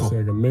 Be careful. Wait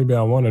a second. Maybe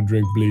I want to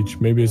drink bleach.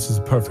 Maybe this is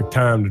the perfect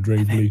time to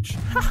drink bleach.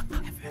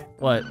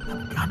 What?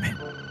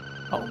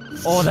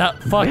 Oh,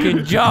 that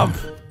fucking jump.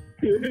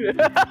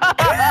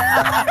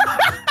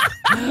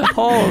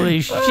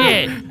 Holy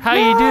shit. How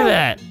you do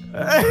that?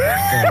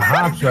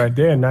 Hops right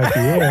there, not the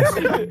ass.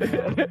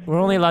 We're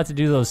only allowed to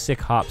do those sick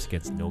hops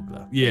against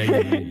Nogla. Yeah.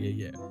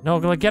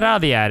 Nogla, get out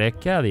of the attic.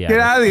 Get out of the attic. Get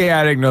out of the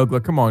attic,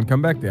 Nogla. Come on,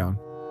 come back down.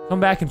 Come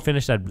back and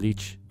finish that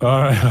bleach.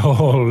 Alright,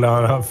 hold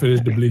on. I'll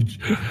finish the bleach.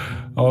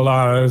 Hold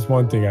on. There's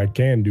one thing I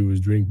can do is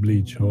drink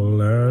bleach.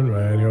 Hold on,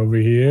 right over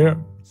here.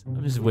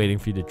 I'm just waiting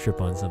for you to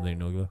trip on something,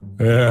 Nogla.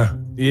 Yeah.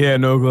 Yeah,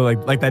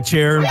 Nogla, like that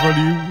chair in front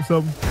of you or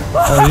something.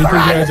 Oh, you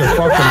think there's a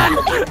fucking...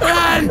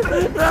 Run!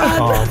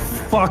 Oh,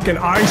 fucking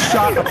I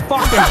shot a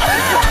fucking...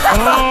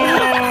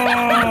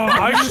 Oh,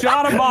 I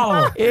shot a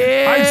bottle.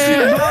 Yeah, I see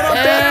the blood up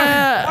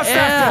there. What's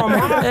that from,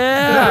 huh?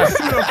 Yeah. Did I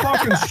shoot a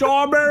fucking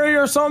strawberry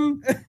or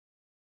something?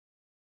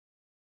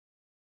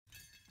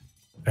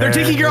 They're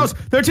tiki girls!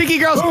 They're tiki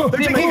girls! They're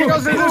tiki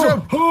girls in this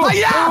room!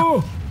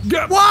 Hiya!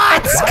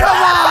 What? Come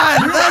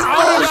on! That's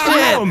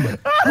bullshit!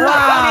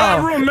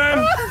 Wow! Room,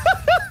 man.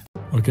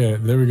 Okay,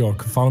 there we go.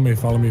 Follow me,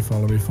 follow me,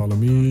 follow me, follow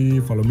me,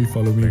 follow me,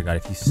 follow me. God,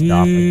 if you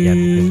stop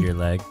again because of your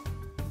leg.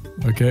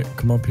 Okay,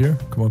 come up here,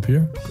 come up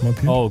here, come up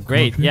here. Oh,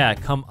 great. Yeah,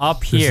 come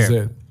up here. This is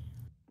it.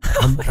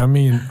 I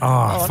mean,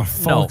 for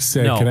fuck's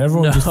sake, can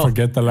everyone just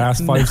forget the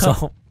last 5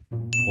 seconds?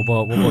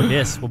 What about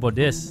this? What about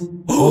this?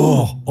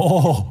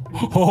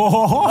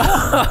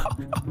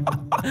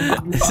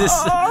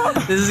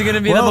 This is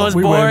gonna be the most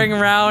boring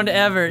round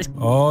ever.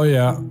 Oh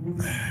yeah,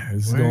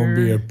 it's gonna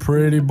be a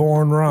pretty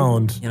boring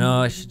round. You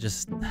know, I should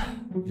just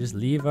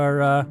leave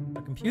our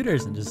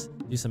computers and just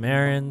do some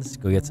errands,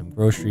 go get some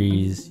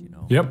groceries. You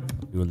know. Yep.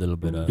 Do a little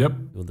bit of. Yep.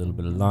 Do a little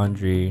bit of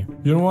laundry.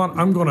 You know what?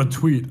 I'm gonna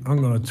tweet.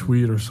 I'm gonna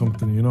tweet or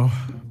something. You know.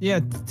 Yeah,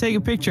 take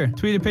a picture.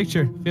 Tweet a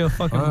picture. Feel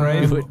fucking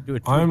brave. Do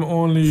it. I'm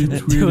only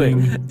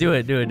tweeting. Do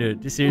it.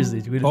 Just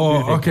seriously, tweet it.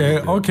 Oh,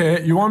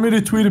 okay. You want me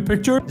to tweet a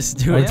picture? Just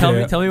do it.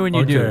 Okay. Tell me when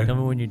you do. Tell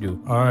me when you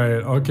do. All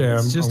right. Okay.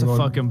 It's just a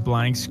fucking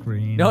blank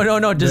screen.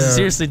 No. Just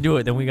seriously do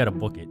it. Then we gotta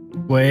book it.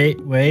 Wait.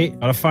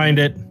 Gotta find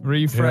it.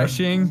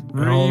 Refreshing.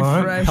 Yeah.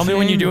 Refreshing. Tell me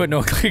when you do it,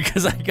 no,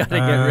 because I gotta get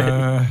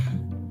ready.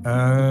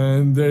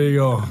 And there you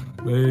go.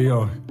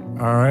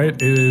 All right.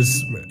 It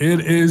is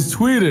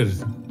tweeted.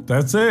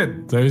 That's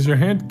it. There's your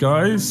hint,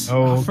 guys.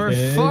 Oh, for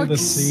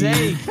fuck's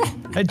sake.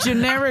 A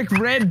generic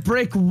red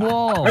brick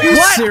wall. Are you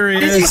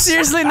serious? Is he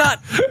seriously not?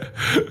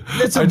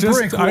 It's a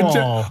brick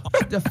wall.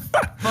 The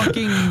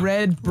fucking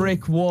red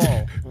brick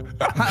wall.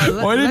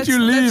 Why did you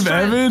leave,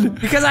 Evan?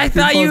 Because I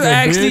thought you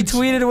actually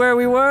tweeted where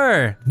we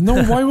were.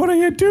 No, why wouldn't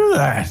you do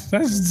that?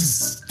 That's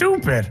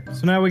stupid.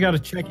 So now we gotta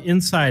check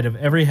inside of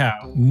every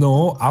house.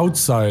 No,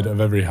 outside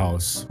of every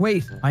house.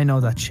 Wait, I know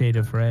that shade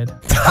of red.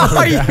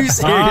 Are you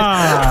serious?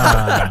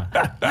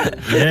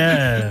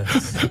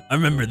 Yes. I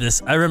remember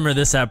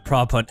this at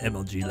Prop Hunt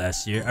MLG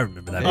last year. I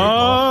remember that.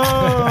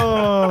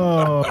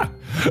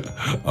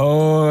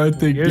 Oh, I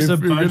think here's a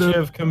bunch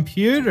of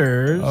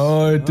computers.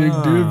 Oh, I think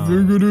they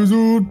figured it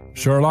out.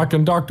 Sherlock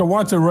and Dr.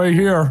 Watson right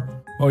here.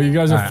 Oh, you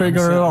guys are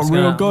figuring it out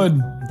real good.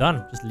 I'm done.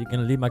 I'm just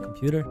gonna leave my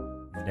computer.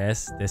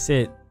 That's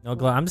it.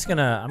 Nogla, I'm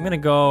gonna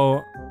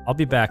go. I'll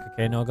be back,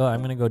 okay, Nogla?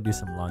 I'm gonna go do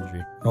some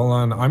laundry. Hold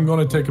on, I'm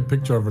gonna take a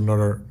picture of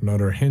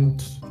another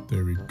hint.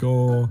 There we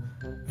go.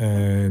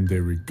 And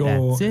there we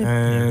go. That's it.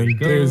 And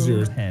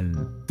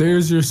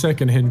there's your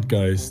second hint,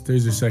 guys.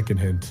 There's your second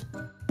hint.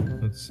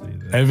 Let's see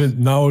this. Evan,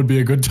 now would be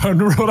a good time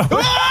to run out.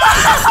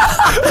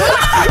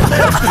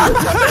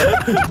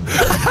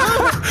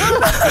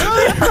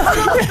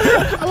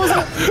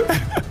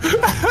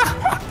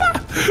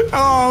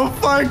 Oh,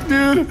 fuck,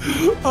 dude.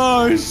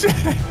 Oh, shit.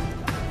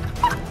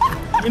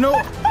 You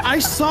know, I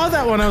saw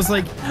that one. I was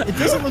like, it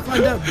doesn't look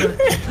like that. But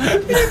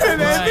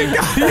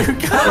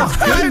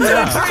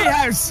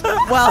treehouse.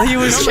 While he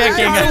was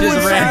checking, I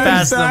just ran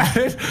past them.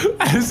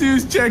 As he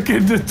was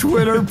checking the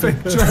Twitter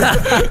picture,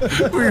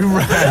 we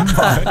ran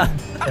by.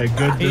 Yeah,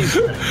 good.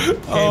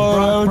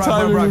 Oh,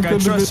 Brock, I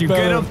trust you.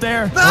 Get up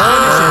there.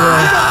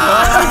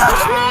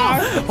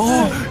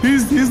 Oh,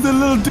 he's the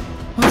little.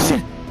 Oh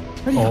shit.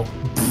 Oh.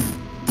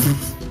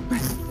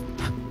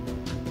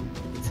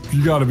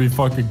 You gotta be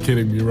fucking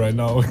kidding me right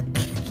now.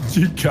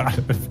 You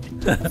gotta be.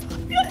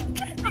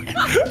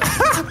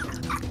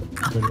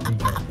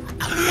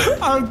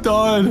 I'm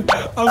done.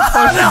 I'm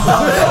fucking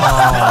done.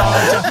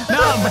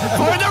 No,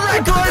 for the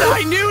record,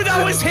 I knew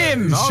that was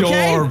him.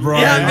 Okay? Sure, bro.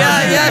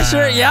 Yeah,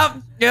 sure. Yep.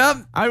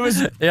 I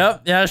was.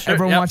 Yep. Yeah, sure.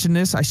 Everyone watching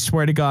this, I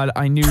swear to God,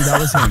 I knew that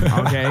was him.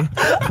 Okay?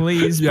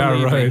 Please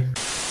believe me.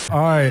 All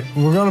right,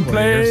 we're gonna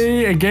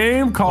play a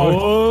game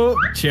called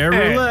Chair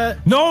Roulette.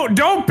 No,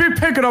 don't be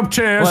picking up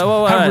chairs.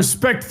 Have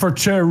respect for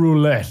chair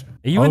roulette.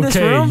 Are you in this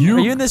room? Are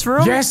you in this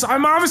room? Yes,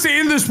 I'm obviously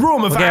in this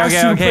room. If I ask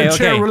you to play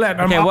chair roulette,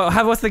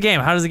 what's the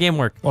game? How does the game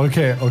work?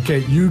 Okay.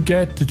 You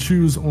get to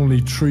choose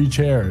only 3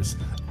 chairs.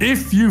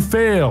 If you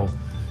fail,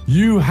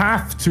 you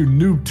have to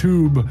noob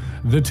tube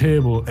the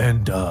table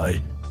and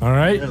die. All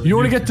right? You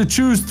only get to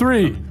choose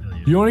 3.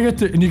 You only get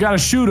to, and you gotta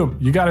shoot them.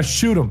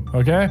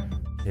 Okay?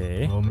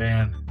 Okay. Oh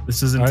man,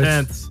 this is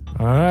intense.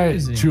 All right,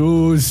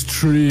 choose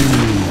 3.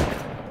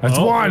 That's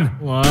 1.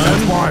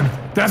 That's 1.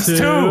 That's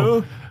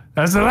 2.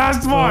 That's the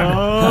last one.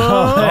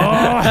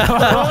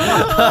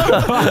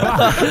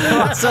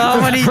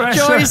 So many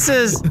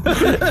choices.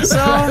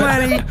 So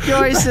many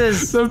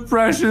choices. The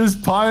pressure's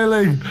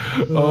piling.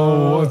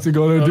 Oh, what's he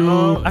gonna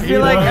do? I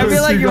feel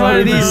like you're one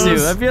of these two.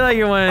 I feel like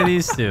you're one of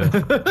these two.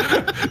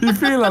 You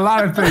feel a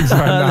lot of things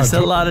right now. There's a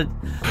lot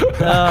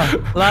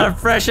of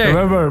pressure.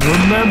 Remember.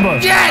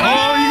 Jet!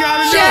 Oh, you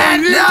gotta do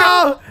Jet,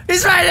 no!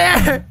 He's right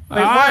there.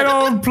 Wait, I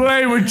don't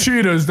play with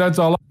cheaters. That's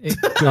all.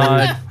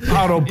 I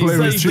don't play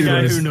with cheaters. The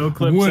guy who no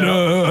clips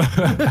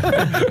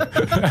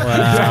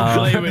Wow.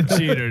 Play with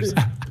cheaters.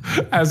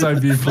 As I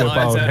flip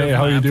out. Hey,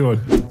 how you doing?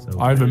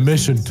 I have a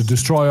mission to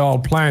destroy all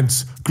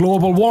plants.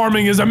 Global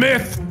warming is a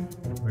myth.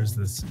 Where's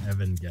this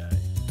Evan guy?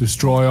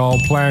 Destroy all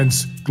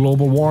plants.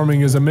 Global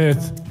warming is a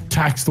myth.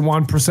 Tax the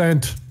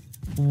 1%.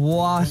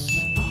 What?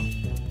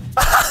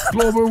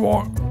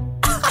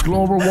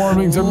 Global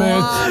warming's a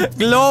myth.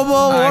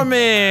 Global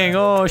warming.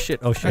 Oh shit.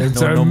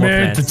 It's a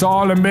myth. It's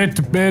all a myth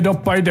made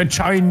up by the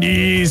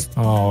Chinese.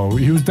 Oh,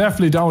 he was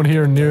definitely down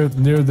here near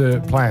the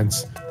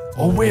plants.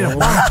 Oh wait,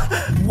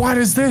 what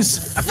is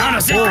this? I found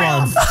a secret.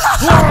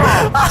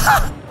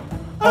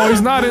 Oh,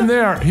 he's not in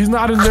there.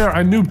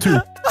 I noob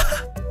too.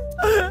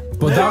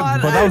 But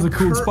that was a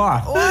cool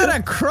spot. What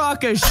a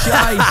crock of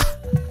shite.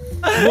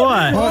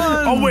 What?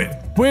 Oh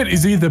wait,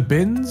 is he the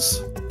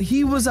bins?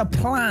 He was a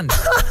plant.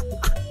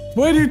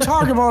 What are you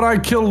talking about? I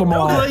killed them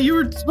all. No, you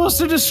were supposed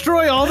to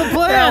destroy all the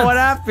plants. Yeah, what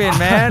happened,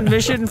 man?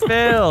 Mission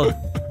failed.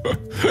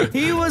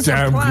 He was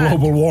Damn, a plant.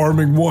 global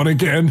warming won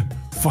again.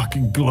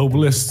 Fucking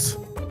globalists.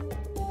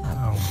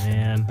 Oh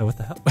man. What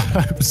the hell?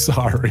 I'm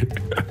sorry.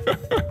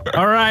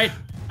 All right.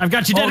 I've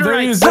got you dead there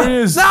right. He is. There he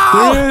is.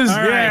 No! There he is. All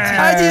right.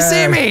 Yeah. How'd you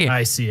see me?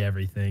 I see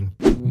everything.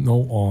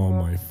 No, oh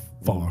my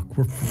fuck.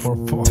 We're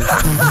fucked.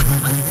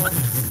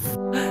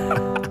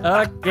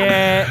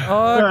 Okay.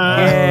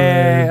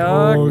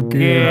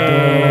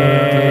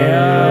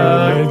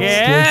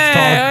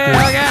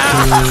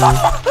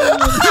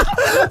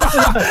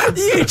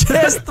 You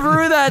just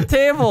threw that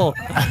table.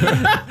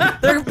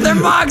 Their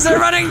mugs are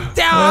running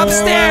down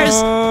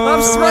upstairs.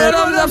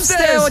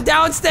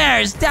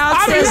 Downstairs.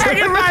 I'm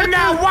lagging right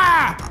now.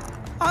 Why?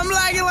 I'm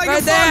lagging like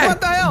Right a there. fuck. What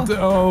the hell?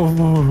 Oh.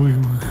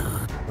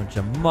 Bunch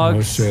of mugs.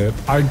 Oh shit.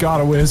 I got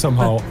away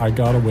somehow.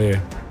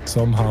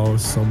 Somehow,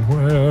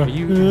 somewhere.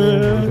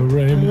 Over the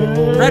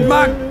rainbow.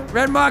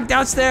 Red mug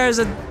downstairs.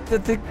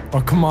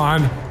 Oh, come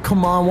on.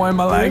 Why am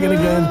I lagging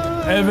again?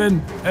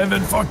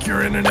 Evan, fuck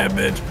your internet,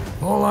 bitch.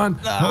 Hold on.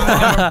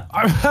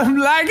 I'm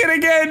lagging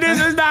again. This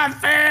is not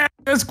fair.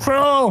 It's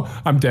cruel.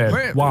 I'm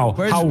dead. Wow.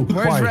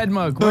 Where's Red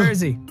Mug? Where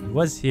is he? He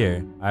was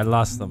here. I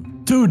lost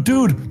them. Dude,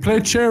 play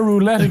chair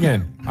roulette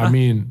again. I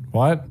mean,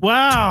 what?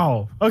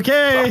 Wow.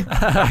 Okay.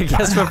 I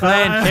guess we're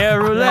playing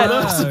chair roulette.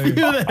 Those of you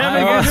that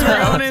haven't I guess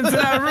we're going into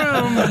that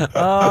room.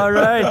 All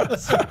right.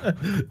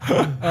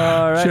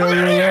 Chair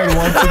roulette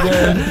once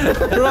again.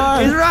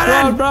 He's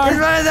running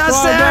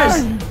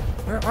downstairs.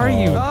 Where are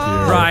you,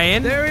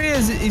 Brian? There he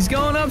is. He's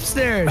going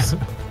upstairs.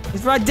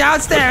 He's right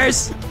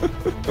downstairs.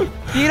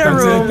 Need a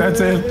room.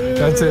 That's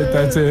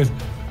it.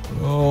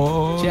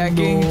 Oh,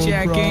 checking.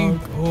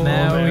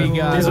 Now we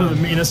got. These are the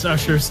meanest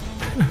ushers.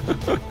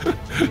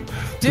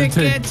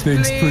 Tickets,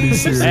 things pretty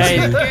seriously.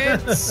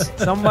 Hey,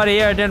 somebody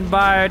here didn't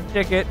buy a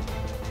ticket.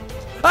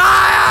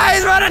 Ah,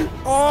 he's running.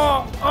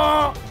 Oh.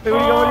 Where do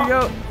you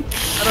go?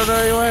 I don't know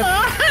where he went.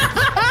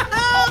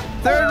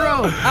 Third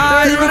row.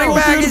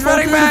 He's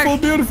running back.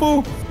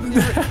 Beautiful.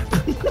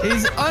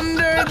 He's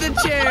under the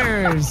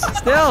chairs.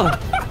 Still.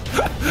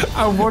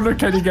 I wonder,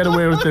 can you get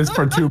away with this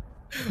for 2?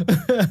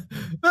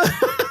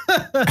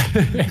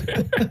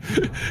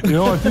 You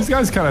know what? These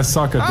guys kind of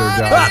suck at their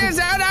job.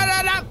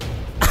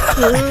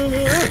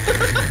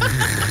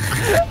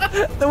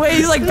 The way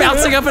he's like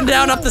bouncing up and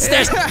down up the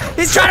stairs.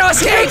 He's trying to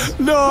escape.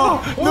 No,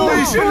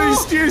 he should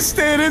have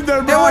stayed in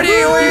there, bro. Where are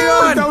you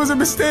going? That was a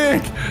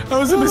mistake. That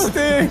was a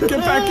mistake. Get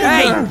back in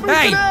there.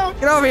 Hey,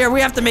 get over here. We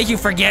have to make you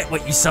forget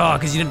what you saw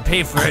because you didn't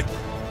pay for it.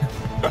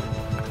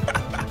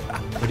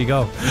 Where'd he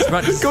go?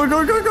 Go.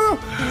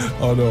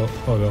 Oh no.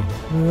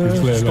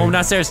 He's going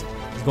downstairs.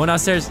 He's going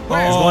downstairs. He's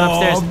going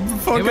upstairs.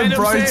 Fucking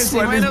Bright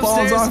sweat his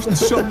balls off and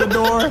shut the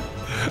door.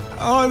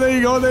 Oh, there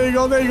you go. You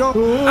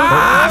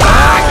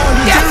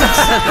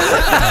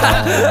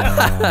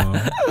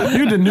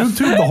the noob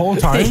tube the whole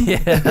time?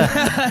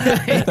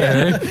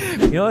 Yeah.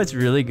 You know what's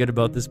really good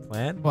about this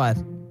plan? What?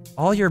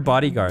 All your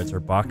bodyguards are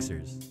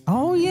boxers.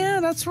 Oh yeah,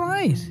 that's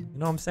right. You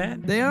know what I'm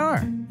saying? They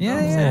are. Yeah,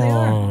 they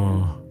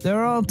are.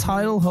 They're all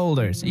title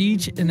holders,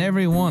 each and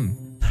every one.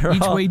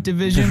 Each weight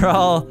division.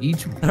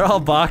 They're all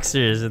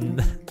boxers,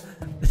 and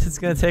it's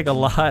gonna take a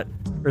lot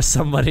for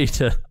somebody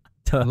to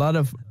a lot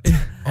of.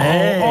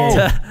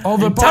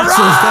 The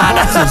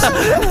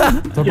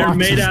boxers. You're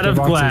made out of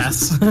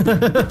glass.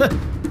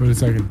 Wait a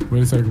second.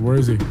 Where is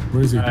he?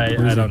 I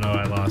don't know.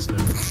 I lost him.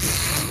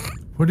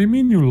 What do you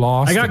mean you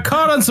lost? I got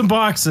caught on some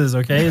boxes.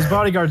 Okay, his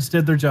bodyguards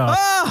did their job.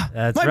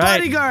 That's my right.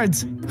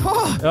 bodyguards.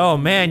 Oh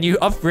man, you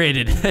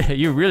upgraded.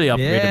 You really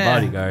upgraded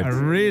bodyguards. I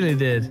really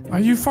did.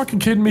 Are you fucking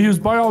kidding me? He was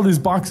by all these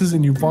boxes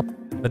and you.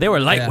 But they were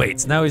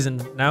lightweights. Now he's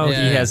in. Now he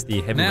has the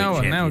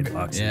heavyweight champion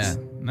boxes. Yeah.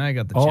 Now I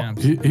got the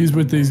champs. He's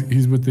with these.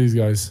 He's with these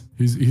guys.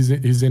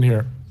 He's in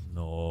here.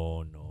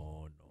 No.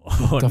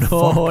 God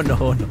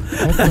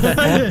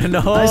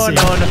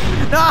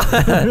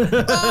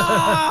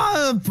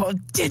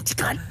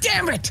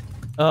damn it!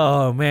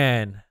 Oh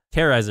man,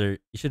 Terrorizer,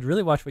 you should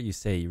really watch what you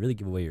say. You really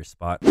give away your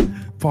spot.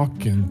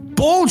 Fucking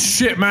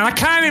bullshit, man! I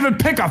can't even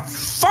pick a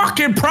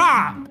fucking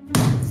prop.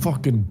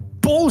 Fucking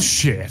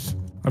bullshit.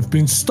 I've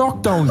been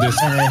stuck down this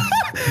fucking place.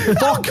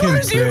 Of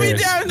course you'd be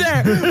down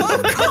there!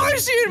 Of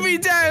course you'd be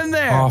down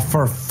there! Oh,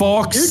 for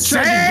fuck's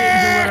sake!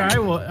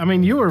 I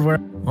mean, you were where.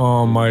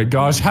 Oh my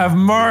gosh, have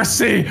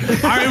mercy!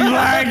 I'm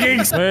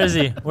lagging!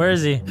 Where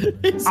is he?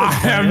 I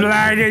am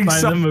lagging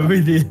by the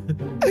movie.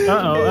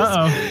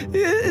 Uh-oh.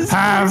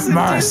 Have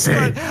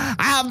mercy!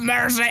 Have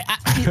mercy!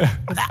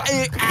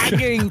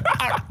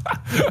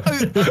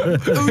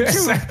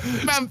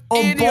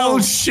 Oh,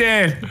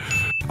 bullshit!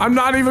 I'm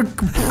not even.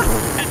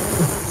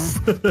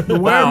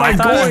 Where am I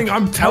going?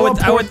 I'm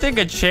teleporting. I would think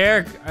a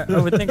chair. I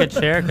would think a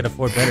chair could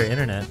afford better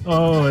internet.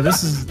 Oh,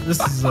 this is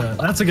that's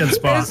a good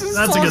spot.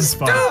 That's a good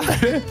spot.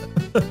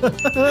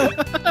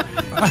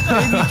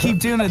 If you keep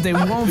doing it, they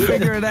won't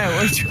figure it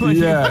out.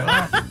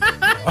 Yeah.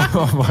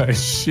 Oh my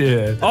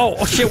shit.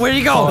 Oh shit! Where'd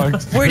he go?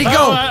 Where'd he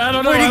go? I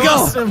don't know. Where'd he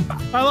go?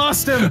 I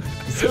lost him.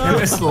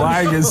 This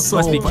lag is so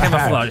Must be bad.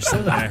 camouflage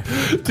somewhere.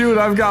 Dude,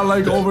 I've got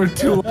like over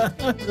 2.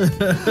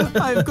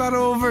 I've got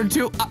over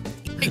 2.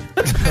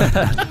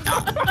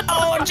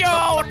 Oh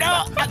Joe,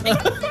 no!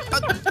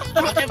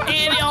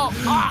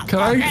 Can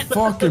I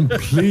fucking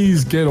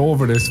please get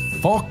over this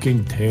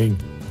fucking thing?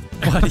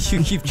 Why do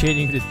you keep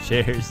changing the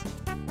chairs?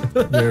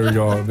 There we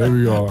go.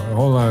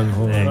 Hold on.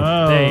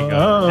 There you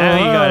go. Now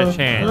you got a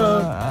chance.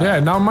 Yeah,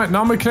 now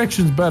my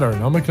connection's better.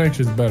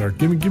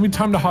 Give me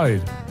time to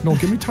hide. No,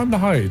 give me time to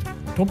hide.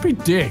 Don't be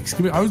dicks.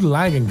 I was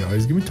lagging,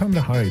 guys. Give me time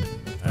to hide.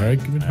 All right,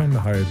 give me time to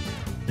hide.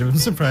 Give him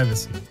some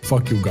privacy.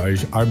 Fuck you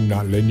guys. I'm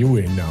not letting you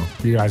in now.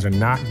 You guys are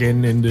not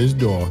getting in this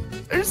door.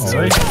 As you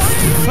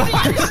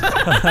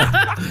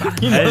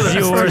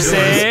were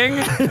saying.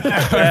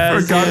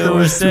 I forgot there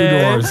was 2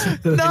 doors.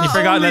 And you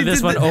forgot that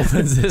this one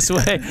opens this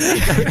way.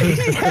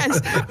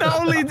 Yes.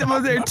 Not only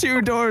was there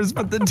 2 doors,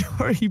 but the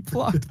door he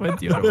blocked went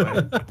the other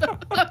way.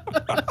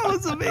 That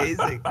was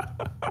amazing.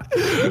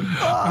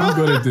 I'm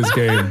good at this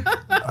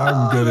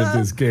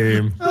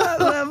game. That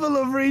level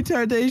of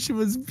retardation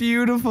was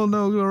beautiful,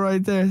 Nogle,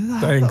 right there.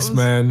 Thanks,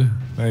 man.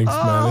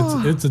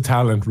 It's a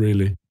talent,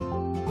 really.